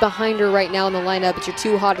who's behind her right now in the lineup. It's your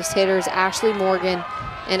two hottest hitters, Ashley Morgan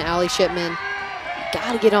and Allie Shipman. You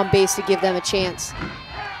gotta get on base to give them a chance.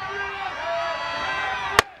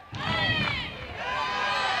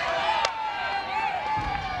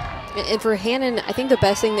 And for Hannon, I think the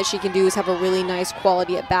best thing that she can do is have a really nice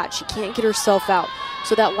quality at bat. She can't get herself out.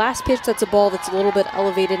 So that last pitch that's a ball that's a little bit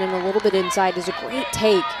elevated and a little bit inside is a great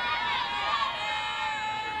take.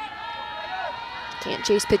 Can't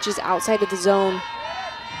chase pitches outside of the zone.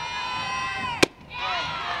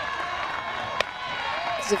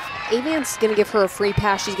 Because if Avant's going to give her a free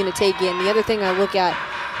pass, she's going to take it. And the other thing I look at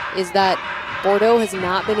is that Bordeaux has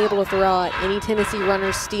not been able to throw out any Tennessee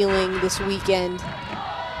runners stealing this weekend.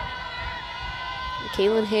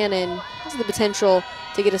 Kaylin Hannon has the potential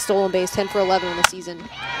to get a stolen base, 10 for 11 on the season.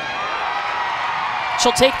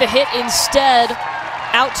 She'll take the hit instead.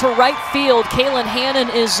 Out to right field, Kaylin Hannon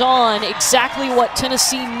is on, exactly what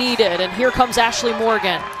Tennessee needed, and here comes Ashley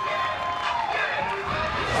Morgan.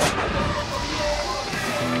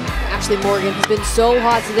 Ashley Morgan has been so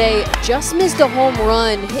hot today, just missed a home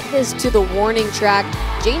run, hit this to the warning track.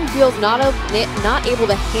 Jane Fields not able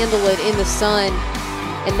to handle it in the sun,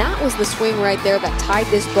 and that was the swing right there that tied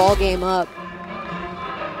this ball game up.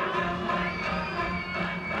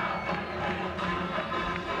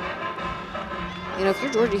 You know, if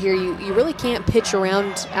you're Georgia here, you really can't pitch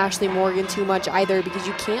around Ashley Morgan too much either, because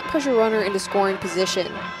you can't push a runner into scoring position.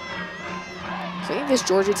 So I think this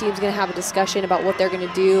Georgia team's going to have a discussion about what they're going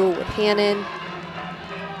to do with Hannon.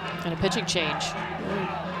 And a pitching change.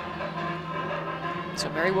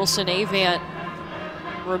 So Mary Wilson Avant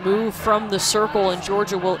removed from the circle, and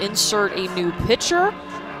Georgia will insert a new pitcher.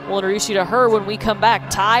 We'll introduce you to her when we come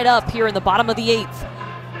back. Tied up here in the bottom of the 8th.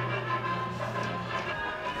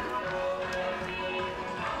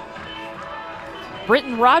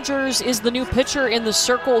 Britton Rogers is the new pitcher in the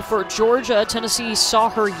circle for Georgia. Tennessee saw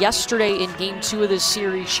her yesterday in Game 2 of this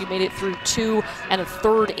series. She made it through 2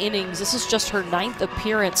 1/3 innings. This is just her 9th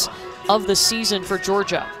appearance of the season for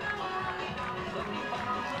Georgia.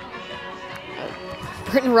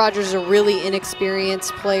 Britton Rogers is a really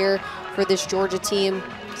inexperienced player for this Georgia team.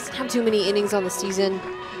 Doesn't have too many innings on the season.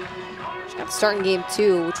 She got to start in Game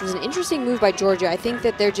 2, which was an interesting move by Georgia. I think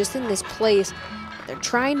that they're just in this place. They're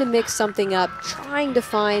trying to mix something up, trying to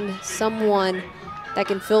find someone that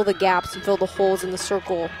can fill the gaps and fill the holes in the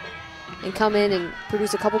circle and come in and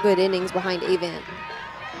produce a couple good innings behind Avant.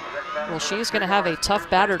 Well, she's going to have a tough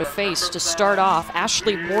batter to face to start off.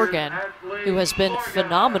 Ashley Morgan, who has been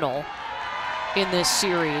phenomenal in this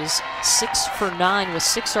series, 6 for 9 with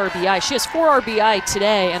 6 RBI. She has 4 RBI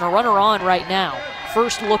today and a runner on right now.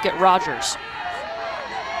 First look at Rogers.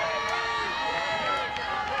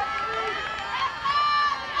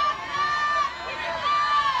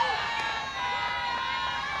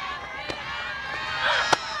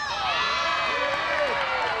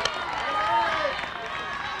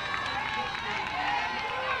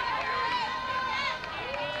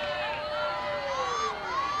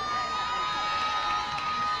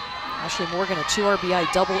 Ashley Morgan, a 2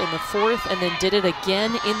 RBI double in the 4th, and then did it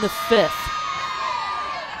again in the 5th.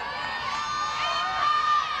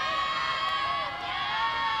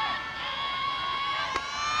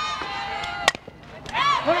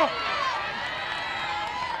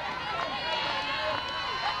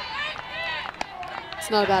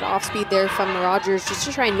 It's not a bad off speed there from Rogers, just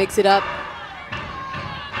to try and mix it up.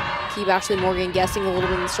 Keep Ashley Morgan guessing a little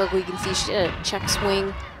bit in the circle. You can see she did a check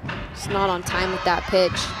swing. Just not on time with that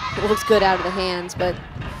pitch. It looks good out of the hands, but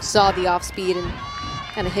saw the off speed and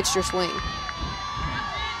kind of hitched her swing.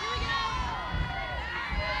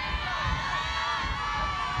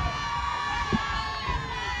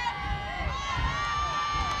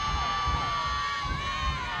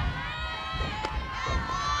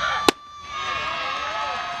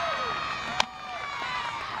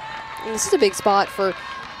 And this is a big spot for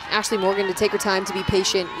Ashley Morgan to take her time to be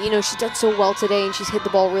patient. You know, she's done so well today and she's hit the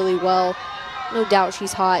ball really well. No doubt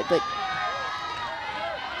she's hot, but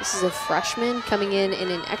this is a freshman coming in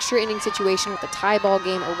an extra inning situation with a tie ball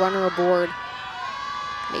game, a runner aboard.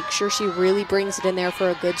 Make sure she really brings it in there for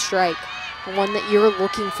a good strike, one that you're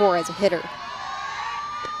looking for as a hitter.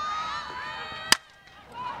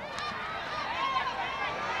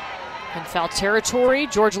 In foul territory,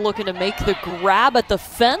 Georgia looking to make the grab at the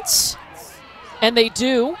fence, and they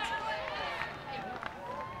do.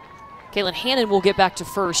 Kaylin Hannon will get back to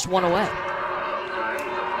first, 1 away.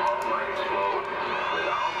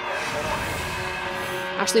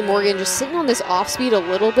 Ashley Morgan just sitting on this off speed a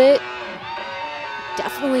little bit.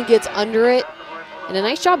 Definitely gets under it. And a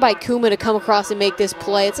nice job by Kuma to come across and make this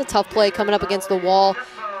play. It's a tough play coming up against the wall.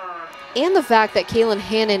 And the fact that Kaylin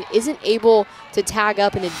Hannon isn't able to tag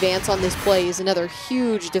up and advance on this play is another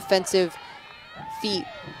huge defensive feat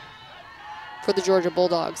for the Georgia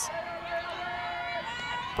Bulldogs.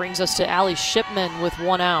 Brings us to Allie Shipman with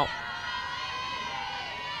 1 out.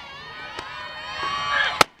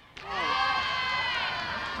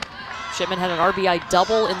 Shipman had an RBI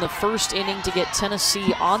double in the 1st inning to get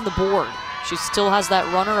Tennessee on the board. She still has that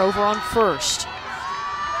runner over on first.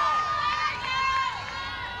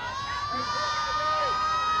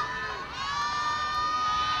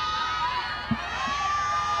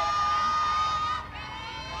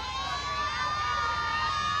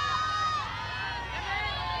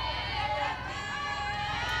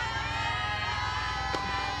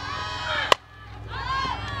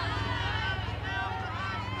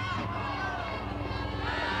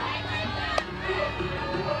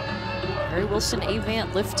 Wilson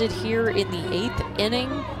Avant lifted here in the 8th inning.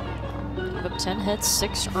 Gave up 10 hits,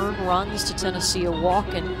 6 earned runs to Tennessee, a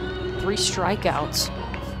walk and 3 strikeouts.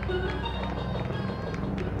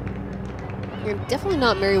 You're definitely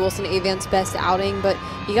not Mary Wilson Avant's best outing, but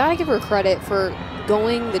you got to give her credit for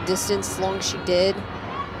going the distance as long as she did,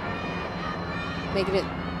 making it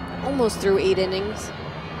almost through 8 innings.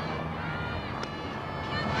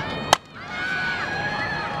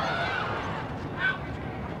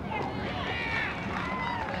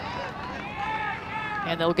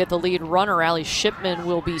 And they'll get the lead runner. Allie Shipman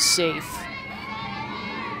will be safe.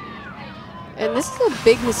 And this is a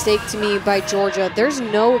big mistake to me by Georgia. There's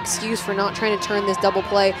no excuse for not trying to turn this double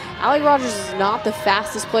play. Allie Rogers is not the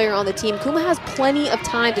fastest player on the team. Kuma has plenty of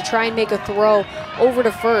time to try and make a throw over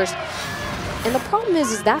to first. And the problem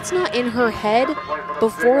is that's not in her head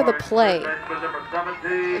before the play.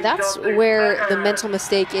 That's where the mental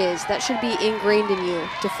mistake is. That should be ingrained in you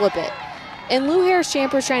to flip it. And Lou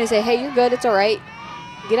Harris-Champer's trying to say, hey, you're good, it's all right.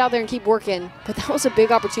 Get out there and keep working. But that was a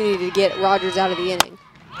big opportunity to get Rogers out of the inning.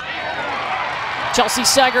 Chelsea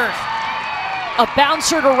Seger, a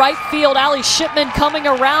bouncer to right field. Allie Shipman coming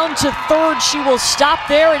around to third. She will stop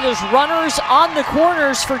there, and there's runners on the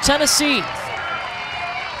corners for Tennessee.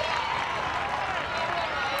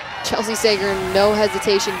 Chelsea Seger, no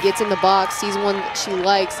hesitation, gets in the box, sees one that she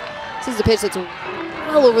likes. This is the pitch that's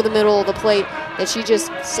well over the middle of the plate that she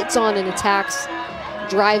just sits on and attacks,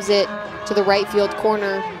 drives it to the right field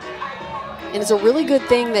corner. And it's a really good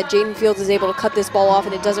thing that Jaden Fields is able to cut this ball off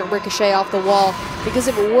and it doesn't ricochet off the wall, because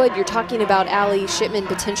if it would, you're talking about Allie Shipman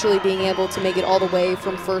potentially being able to make it all the way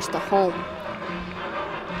from first to home.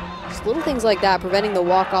 Just little things like that, preventing the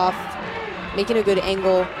walk-off, making a good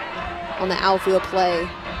angle on the outfield play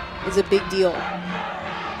is a big deal.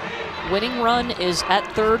 Winning run is at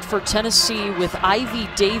third for Tennessee with Ivy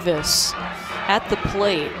Davis at the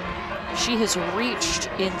plate. She has reached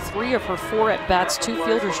in 3 of her 4 at-bats, 2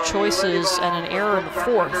 fielder's choices and an error in the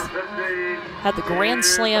 4th. Had the grand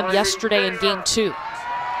slam yesterday in game 2.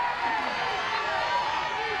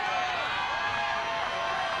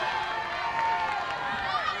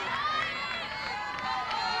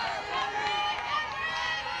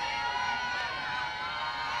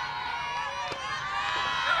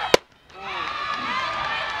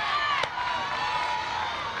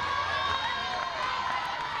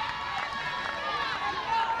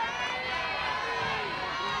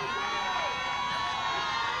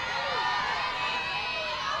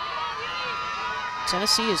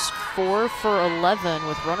 Tennessee is 4 for 11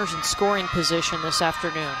 with runners in scoring position this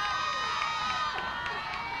afternoon.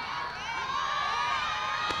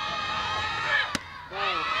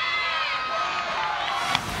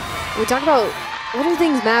 We talk about little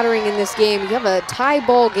things mattering in this game. You have a tie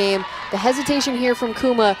ball game. The hesitation here from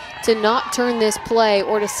Kuma to not turn this play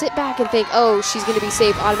or to sit back and think, oh, she's going to be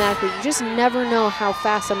safe automatically. You just never know how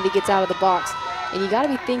fast somebody gets out of the box. And you got to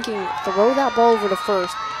be thinking, throw that ball over to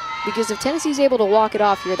first. Because if Tennessee's able to walk it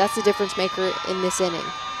off here, that's the difference maker in this inning.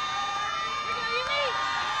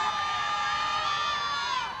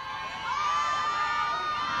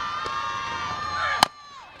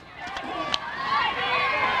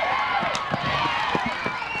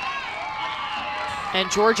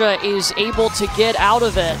 And Georgia is able to get out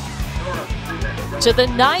of it. To the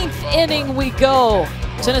 9th inning we go.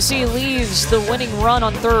 Tennessee leaves the winning run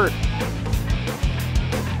on third.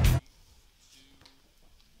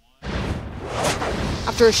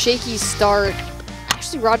 After a shaky start,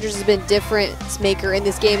 Ashley Rogers has been difference maker in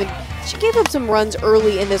this game, and she gave up some runs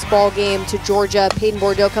early in this ball game to Georgia. Peyton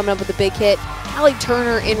Bordeaux coming up with a big hit. Allie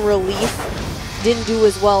Turner in relief didn't do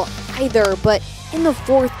as well either, but in the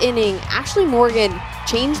 4th inning, Ashley Morgan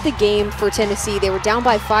changed the game for Tennessee. They were down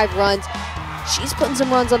by 5 runs. She's putting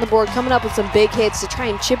some runs on the board, coming up with some big hits to try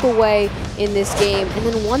and chip away in this game. And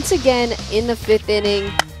then once again in the 5th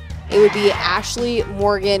inning, it would be Ashley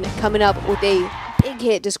Morgan coming up with a big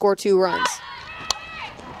hit to score 2 runs.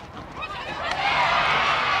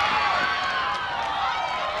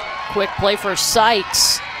 Quick play for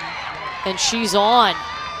Sykes, and she's on.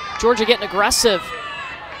 Georgia getting aggressive.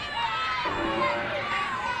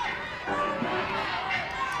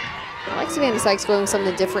 I like Savannah Sykes going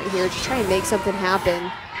something different here to try and make something happen.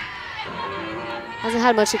 Hasn't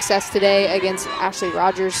had much success today against Ashley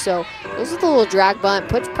Rogers, so goes with a little drag bunt,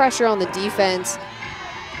 puts pressure on the defense.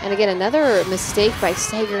 And again, another mistake by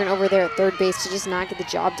Sager over there at third base to just not get the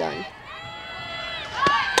job done.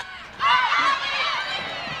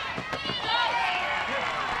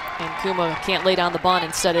 And Kuma can't lay down the bunt.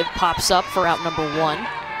 Instead, it pops up for out number 1.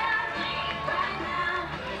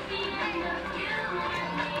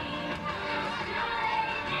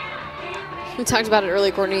 We talked about it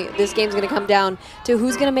earlier, Courtney. This game's going to come down to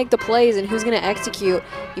who's going to make the plays and who's going to execute.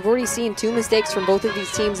 You've already seen 2 mistakes from both of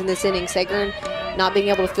these teams in this inning. Seggern not being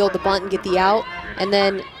able to field the bunt and get the out, and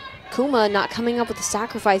then Kuma not coming up with the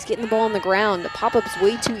sacrifice, getting the ball on the ground. The pop-up's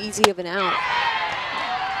way too easy of an out.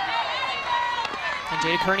 And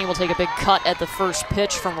Jada Kearney will take a big cut at the first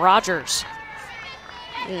pitch from Rogers.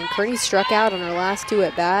 And Kearney struck out on her last 2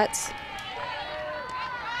 at-bats.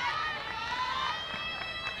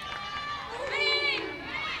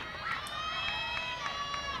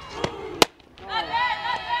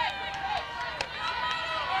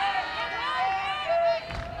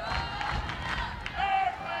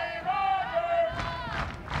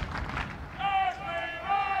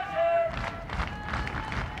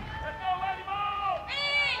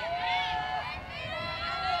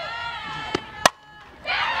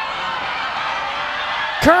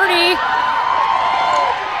 Kearney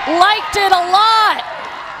liked it a lot.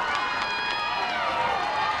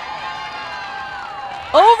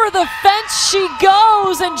 Over the fence she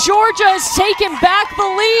goes, and Georgia has taken back the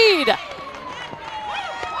lead.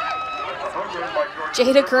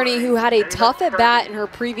 Jada Kearney, who had a tough at-bat in her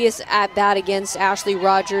previous at-bat against Ashley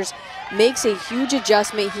Rogers, makes a huge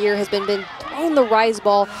adjustment here, has been throwing the rise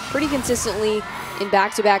ball pretty consistently in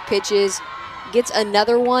back-to-back pitches, gets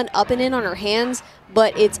another one up and in on her hands,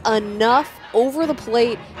 but it's enough over the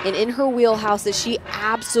plate and in her wheelhouse that she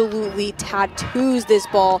absolutely tattoos this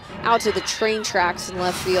ball out to the train tracks in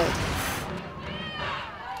left field.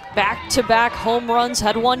 Back-to-back home runs,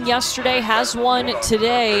 had one yesterday, has one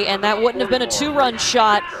today, and that wouldn't have been a 2-run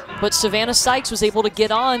shot, but Savannah Sykes was able to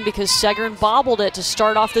get on because Seggern bobbled it to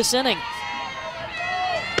start off this inning.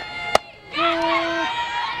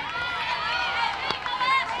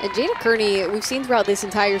 And Jada Kearney, we've seen throughout this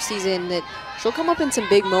entire season that she'll come up in some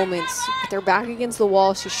big moments. With her back against the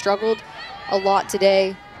wall, she struggled a lot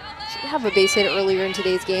today. She did have a base hit earlier in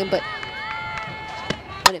today's game, but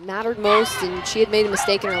when it mattered most and she had made a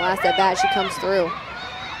mistake in her last at-bat, she comes through.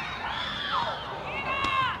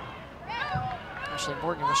 Ashley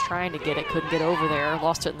Morgan was trying to get it, couldn't get over there,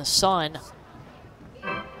 lost it in the sun.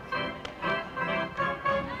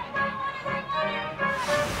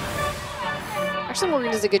 Ashley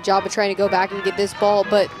Morgan does a good job of trying to go back and get this ball,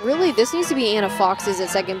 but really this needs to be Anna Fox's at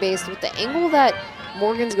second base. With the angle that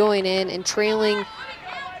Morgan's going in and trailing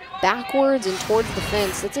backwards and towards the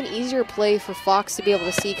fence, that's an easier play for Fox to be able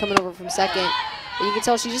to see coming over from second. And you can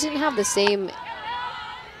tell she just didn't have the same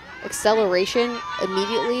acceleration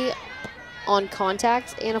immediately on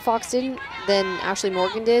contact, Anna Fox didn't, than Ashley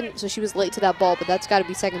Morgan did, so she was late to that ball, but that's got to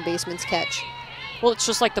be second baseman's catch. Well, it's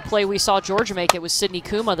just like the play we saw Georgia make. It was Sydney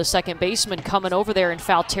Kuma, the second baseman, coming over there in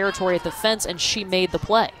foul territory at the fence, and she made the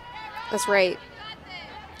play. That's right.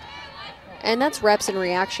 And that's reps and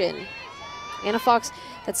reaction. Anna Fox,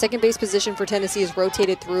 that second base position for Tennessee has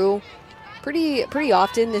rotated through pretty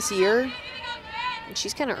often this year. And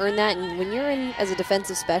she's kind of earned that. And when you're in as a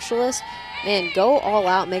defensive specialist, man, go all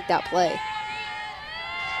out, make that play.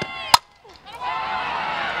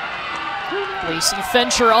 Lacey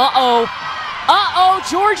Fincher,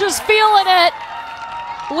 Georgia's feeling it.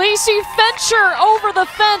 Lacey Fincher over the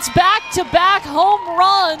fence, back-to-back home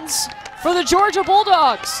runs for the Georgia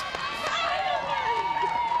Bulldogs.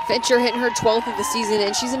 Fincher hitting her 12th of the season,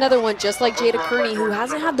 and she's another one just like Jada Kearney, who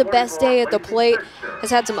hasn't had the best day at the plate, has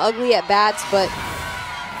had some ugly at-bats, but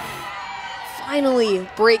finally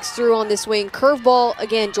breaks through on this swing. Curveball,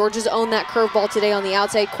 again, Georgia's owned that curveball today on the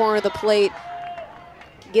outside corner of the plate.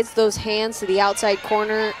 Gets those hands to the outside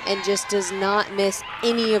corner and just does not miss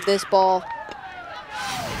any of this ball.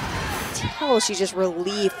 Tell she's just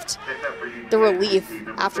relieved, the relief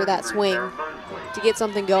after that swing to get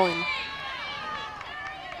something going.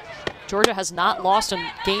 Georgia has not lost a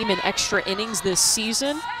game in extra innings this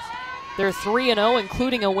season. They're 3-0,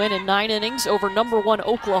 including a win in 9 innings over #1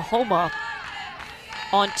 Oklahoma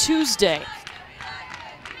on Tuesday.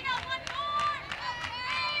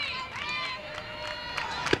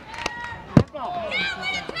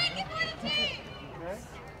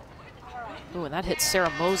 Ooh, and that hit Sarah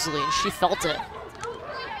Mosley, and she felt it.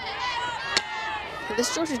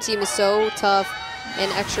 This Georgia team is so tough in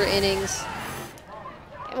extra innings.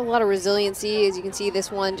 They have a lot of resiliency. As you can see,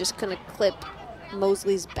 this one just kind of clip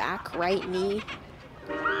Mosley's back right knee.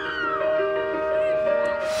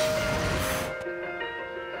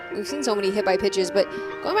 We've seen so many hit by pitches, but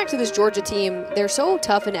going back to this Georgia team, they're so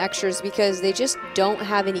tough in extras because they just don't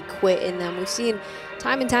have any quit in them. We've seen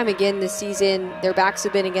time and time again this season, their backs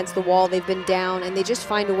have been against the wall, they've been down, and they just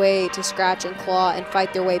find a way to scratch and claw and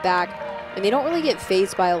fight their way back. And they don't really get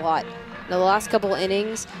phased by a lot. Now, the last couple of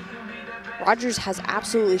innings, Rogers has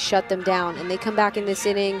absolutely shut them down, and they come back in this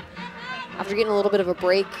inning after getting a little bit of a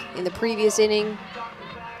break in the previous inning.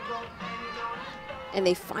 And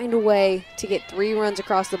they find a way to get 3 runs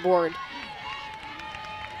across the board.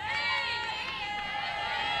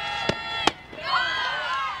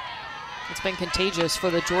 It's been contagious for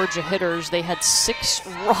the Georgia hitters. They had 6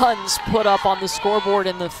 runs put up on the scoreboard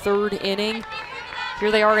in the 3rd inning. Here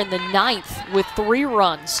they are in the 9th with 3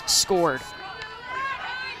 runs scored.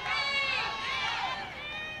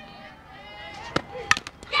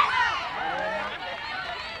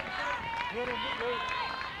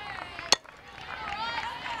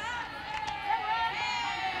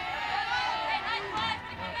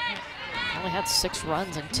 Only had 6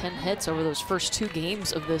 runs and 10 hits over those first 2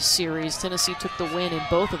 games of this series. Tennessee took the win in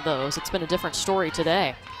both of those. It's been a different story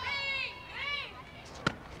today.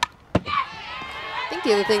 I think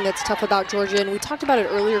the other thing that's tough about Georgia, and we talked about it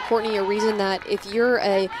earlier, Courtney, a reason that if you're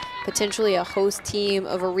potentially a host team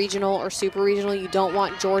of a regional or super regional, you don't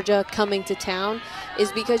want Georgia coming to town,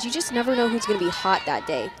 is because you just never know who's going to be hot that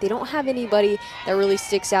day. They don't have anybody that really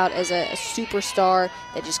sticks out as a superstar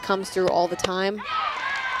that just comes through all the time.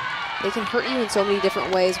 They can hurt you in so many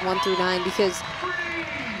different ways, 1 through 9, because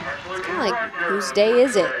it's kind of like, whose day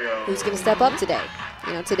is it? Who's going to step up today?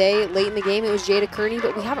 You know, today, late in the game, it was Jada Kearney,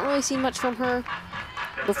 but we haven't really seen much from her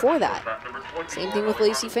before that. Same thing with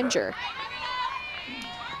Lacey Fincher.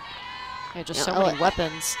 Yeah, just so many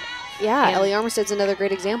weapons. Yeah, Ellie Armstead's another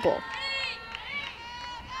great example.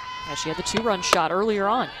 Yeah, she had the 2-run shot earlier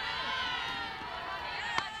on.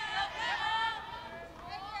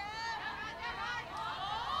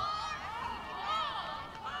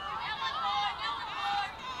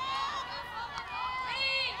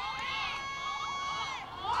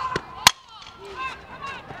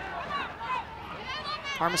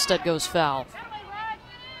 Armstead goes foul.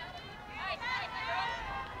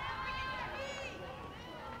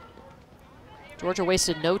 Georgia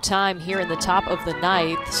wasted no time here in the top of the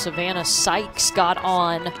 9th. Savannah Sykes got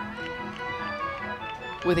on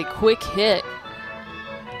with a quick hit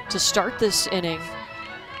to start this inning.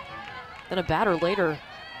 Then a batter later,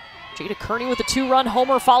 Jada Kearney with a 2-run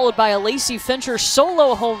homer followed by a Lacey Fincher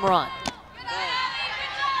solo home run.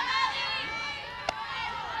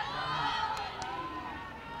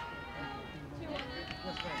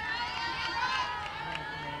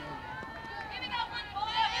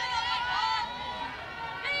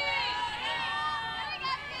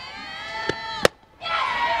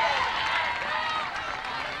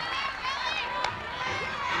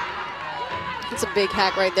 It's a big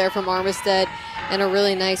hack right there from Armstead, and a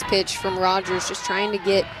really nice pitch from Rogers, just trying to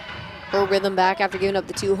get her rhythm back after giving up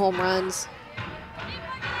the 2 home runs.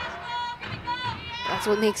 That's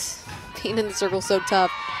what makes being in the circle so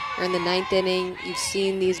tough. You're in the 9th inning. You've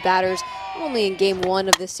seen these batters only in game 1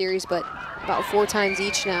 of this series, but about 4 times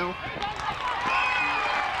each now.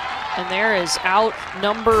 And there is out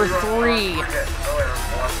number 3.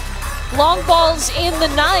 Long balls in the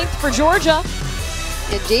 9th for Georgia.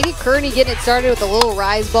 Yeah, Jada Kearney getting it started with a little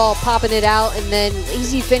rise ball, popping it out, and then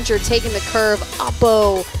Lacey Fincher taking the curve.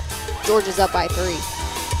 Oppo. Georgia's up by 3.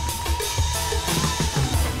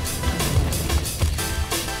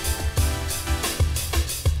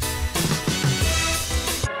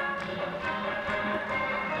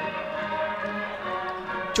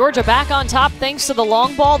 Georgia back on top thanks to the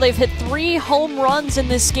long ball. They've hit 3 home runs in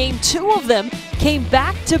this game. 2 of them came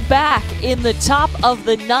back-to-back in the top of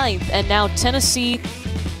the 9th. And now Tennessee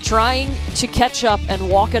trying to catch up and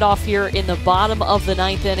walk it off here in the bottom of the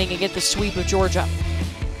 9th inning and get the sweep of Georgia.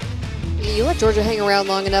 You let Georgia hang around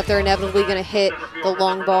long enough, they're inevitably going to hit the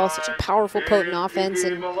long ball. Such a powerful, potent offense.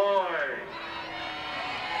 And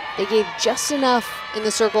they gave just enough in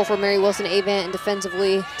the circle for Mary Wilson Avant and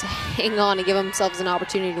defensively to hang on and give themselves an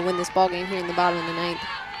opportunity to win this ball game here in the bottom of the 9th.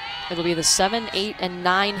 It'll be the 7, 8, and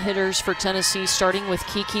 9 hitters for Tennessee, starting with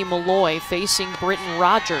Kiki Malloy facing Britton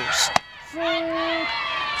Rogers.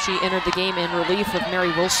 She entered the game in relief of Mary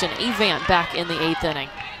Wilson Avant back in the 8th inning.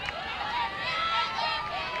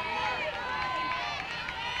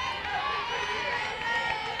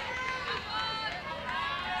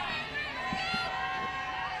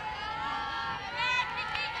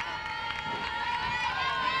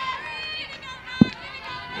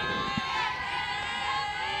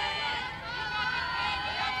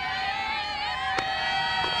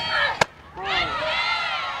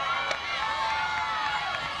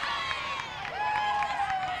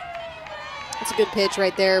 That's a good pitch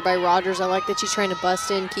right there by Rogers. I like that she's trying to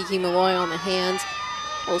bust in Kiki Malloy on the hands.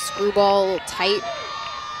 A little screwball, a little tight.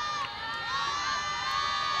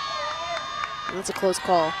 And that's a close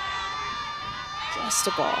call. Just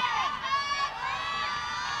a ball.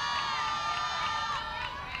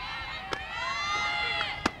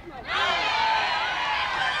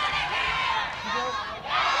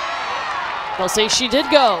 They'll say she did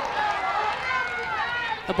go.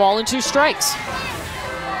 The ball and 2 strikes.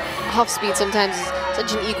 Off speed sometimes is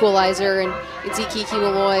such an equalizer, and you can see Kiki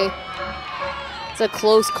Malloy. It's a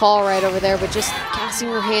close call right over there, but just casting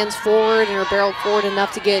her hands forward and her barrel forward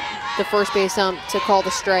enough to get the first base ump to call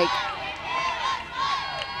the strike.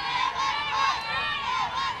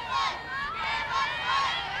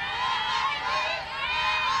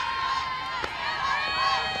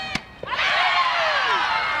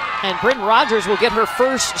 And Britton Rogers will get her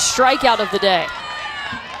first strikeout of the day.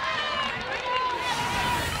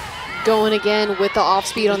 Going again with the off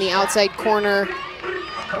speed on the outside corner.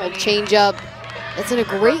 Little change up. That's in a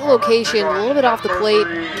great location, a little bit off the plate.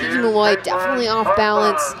 Kiki Malloy definitely off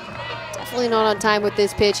balance. Definitely not on time with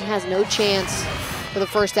this pitch and has no chance for the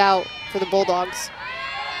first out for the Bulldogs.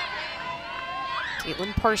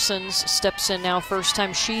 Caitlin Parsons steps in now, first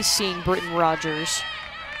time she's seen Britton Rogers.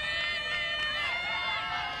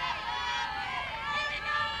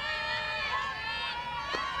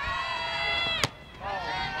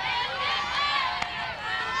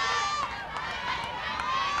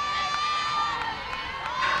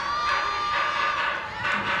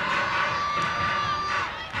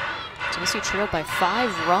 Tennessee trailed by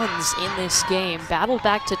 5 runs in this game. Battled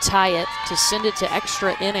back to tie it, to send it to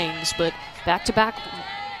extra innings, but back-to-back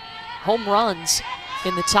home runs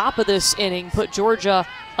in the top of this inning put Georgia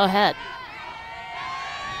ahead.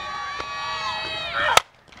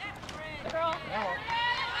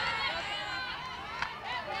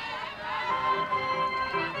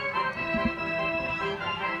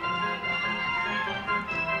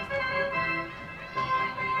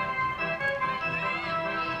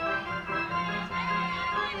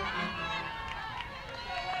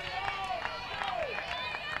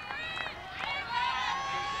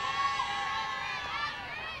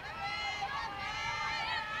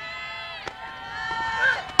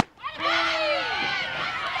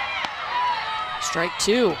 Strike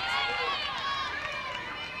 2.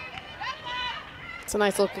 It's a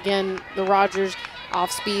nice look again. The Rogers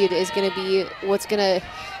off speed is going to be what's going to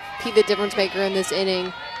be the difference maker in this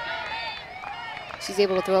inning. She's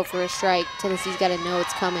able to throw for a strike. Tennessee's got to know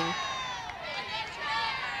it's coming.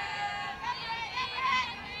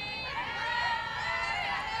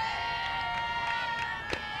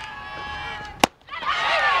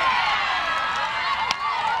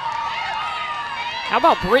 How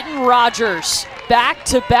about Britton Rogers?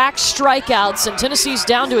 Back-to-back strikeouts, and Tennessee's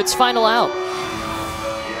down to its final out.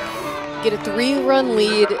 Get a 3-run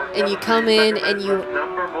lead, and you come in and you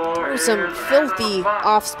throw some filthy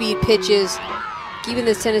off-speed pitches, keeping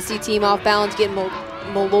this Tennessee team off balance, getting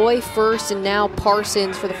Malloy first and now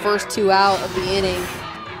Parsons for the first 2 out of the inning.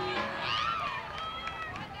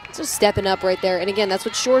 Just stepping up right there. And again, that's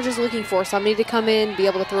what Georgia's looking for. Somebody to come in, be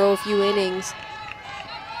able to throw a few innings,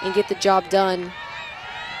 and get the job done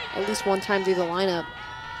at least one time through the lineup,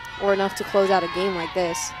 or enough to close out a game like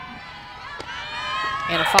this.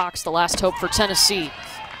 Anna Fox, the last hope for Tennessee.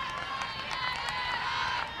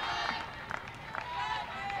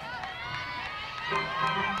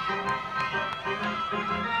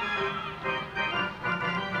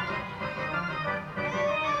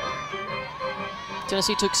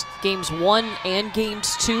 Tennessee took games 1 and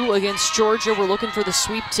games 2 against Georgia. We're looking for the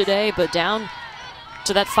sweep today, but down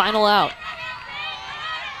to that final out.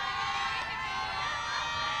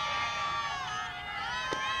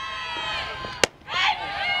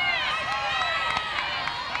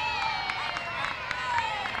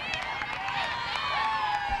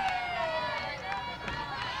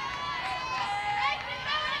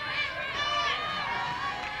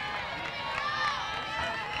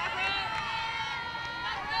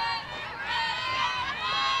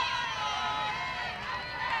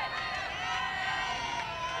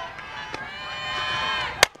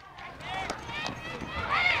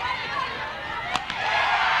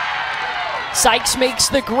 Sykes makes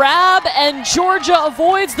the grab, and Georgia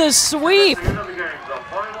avoids the sweep.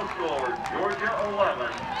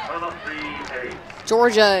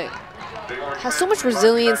 Georgia has so much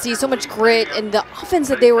resiliency, so much grit, and the offense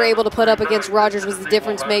that they were able to put up against Rogers was the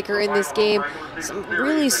difference maker in this game. Some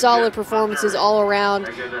really solid performances all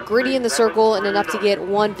around, gritty in the circle, and enough to get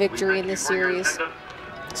 1 victory in this series.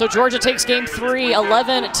 So Georgia takes game 3,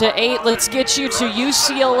 11-8. Let's get you to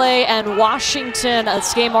UCLA and Washington.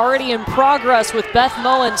 This game already in progress with Beth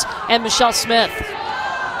Mowens and Michelle Smith.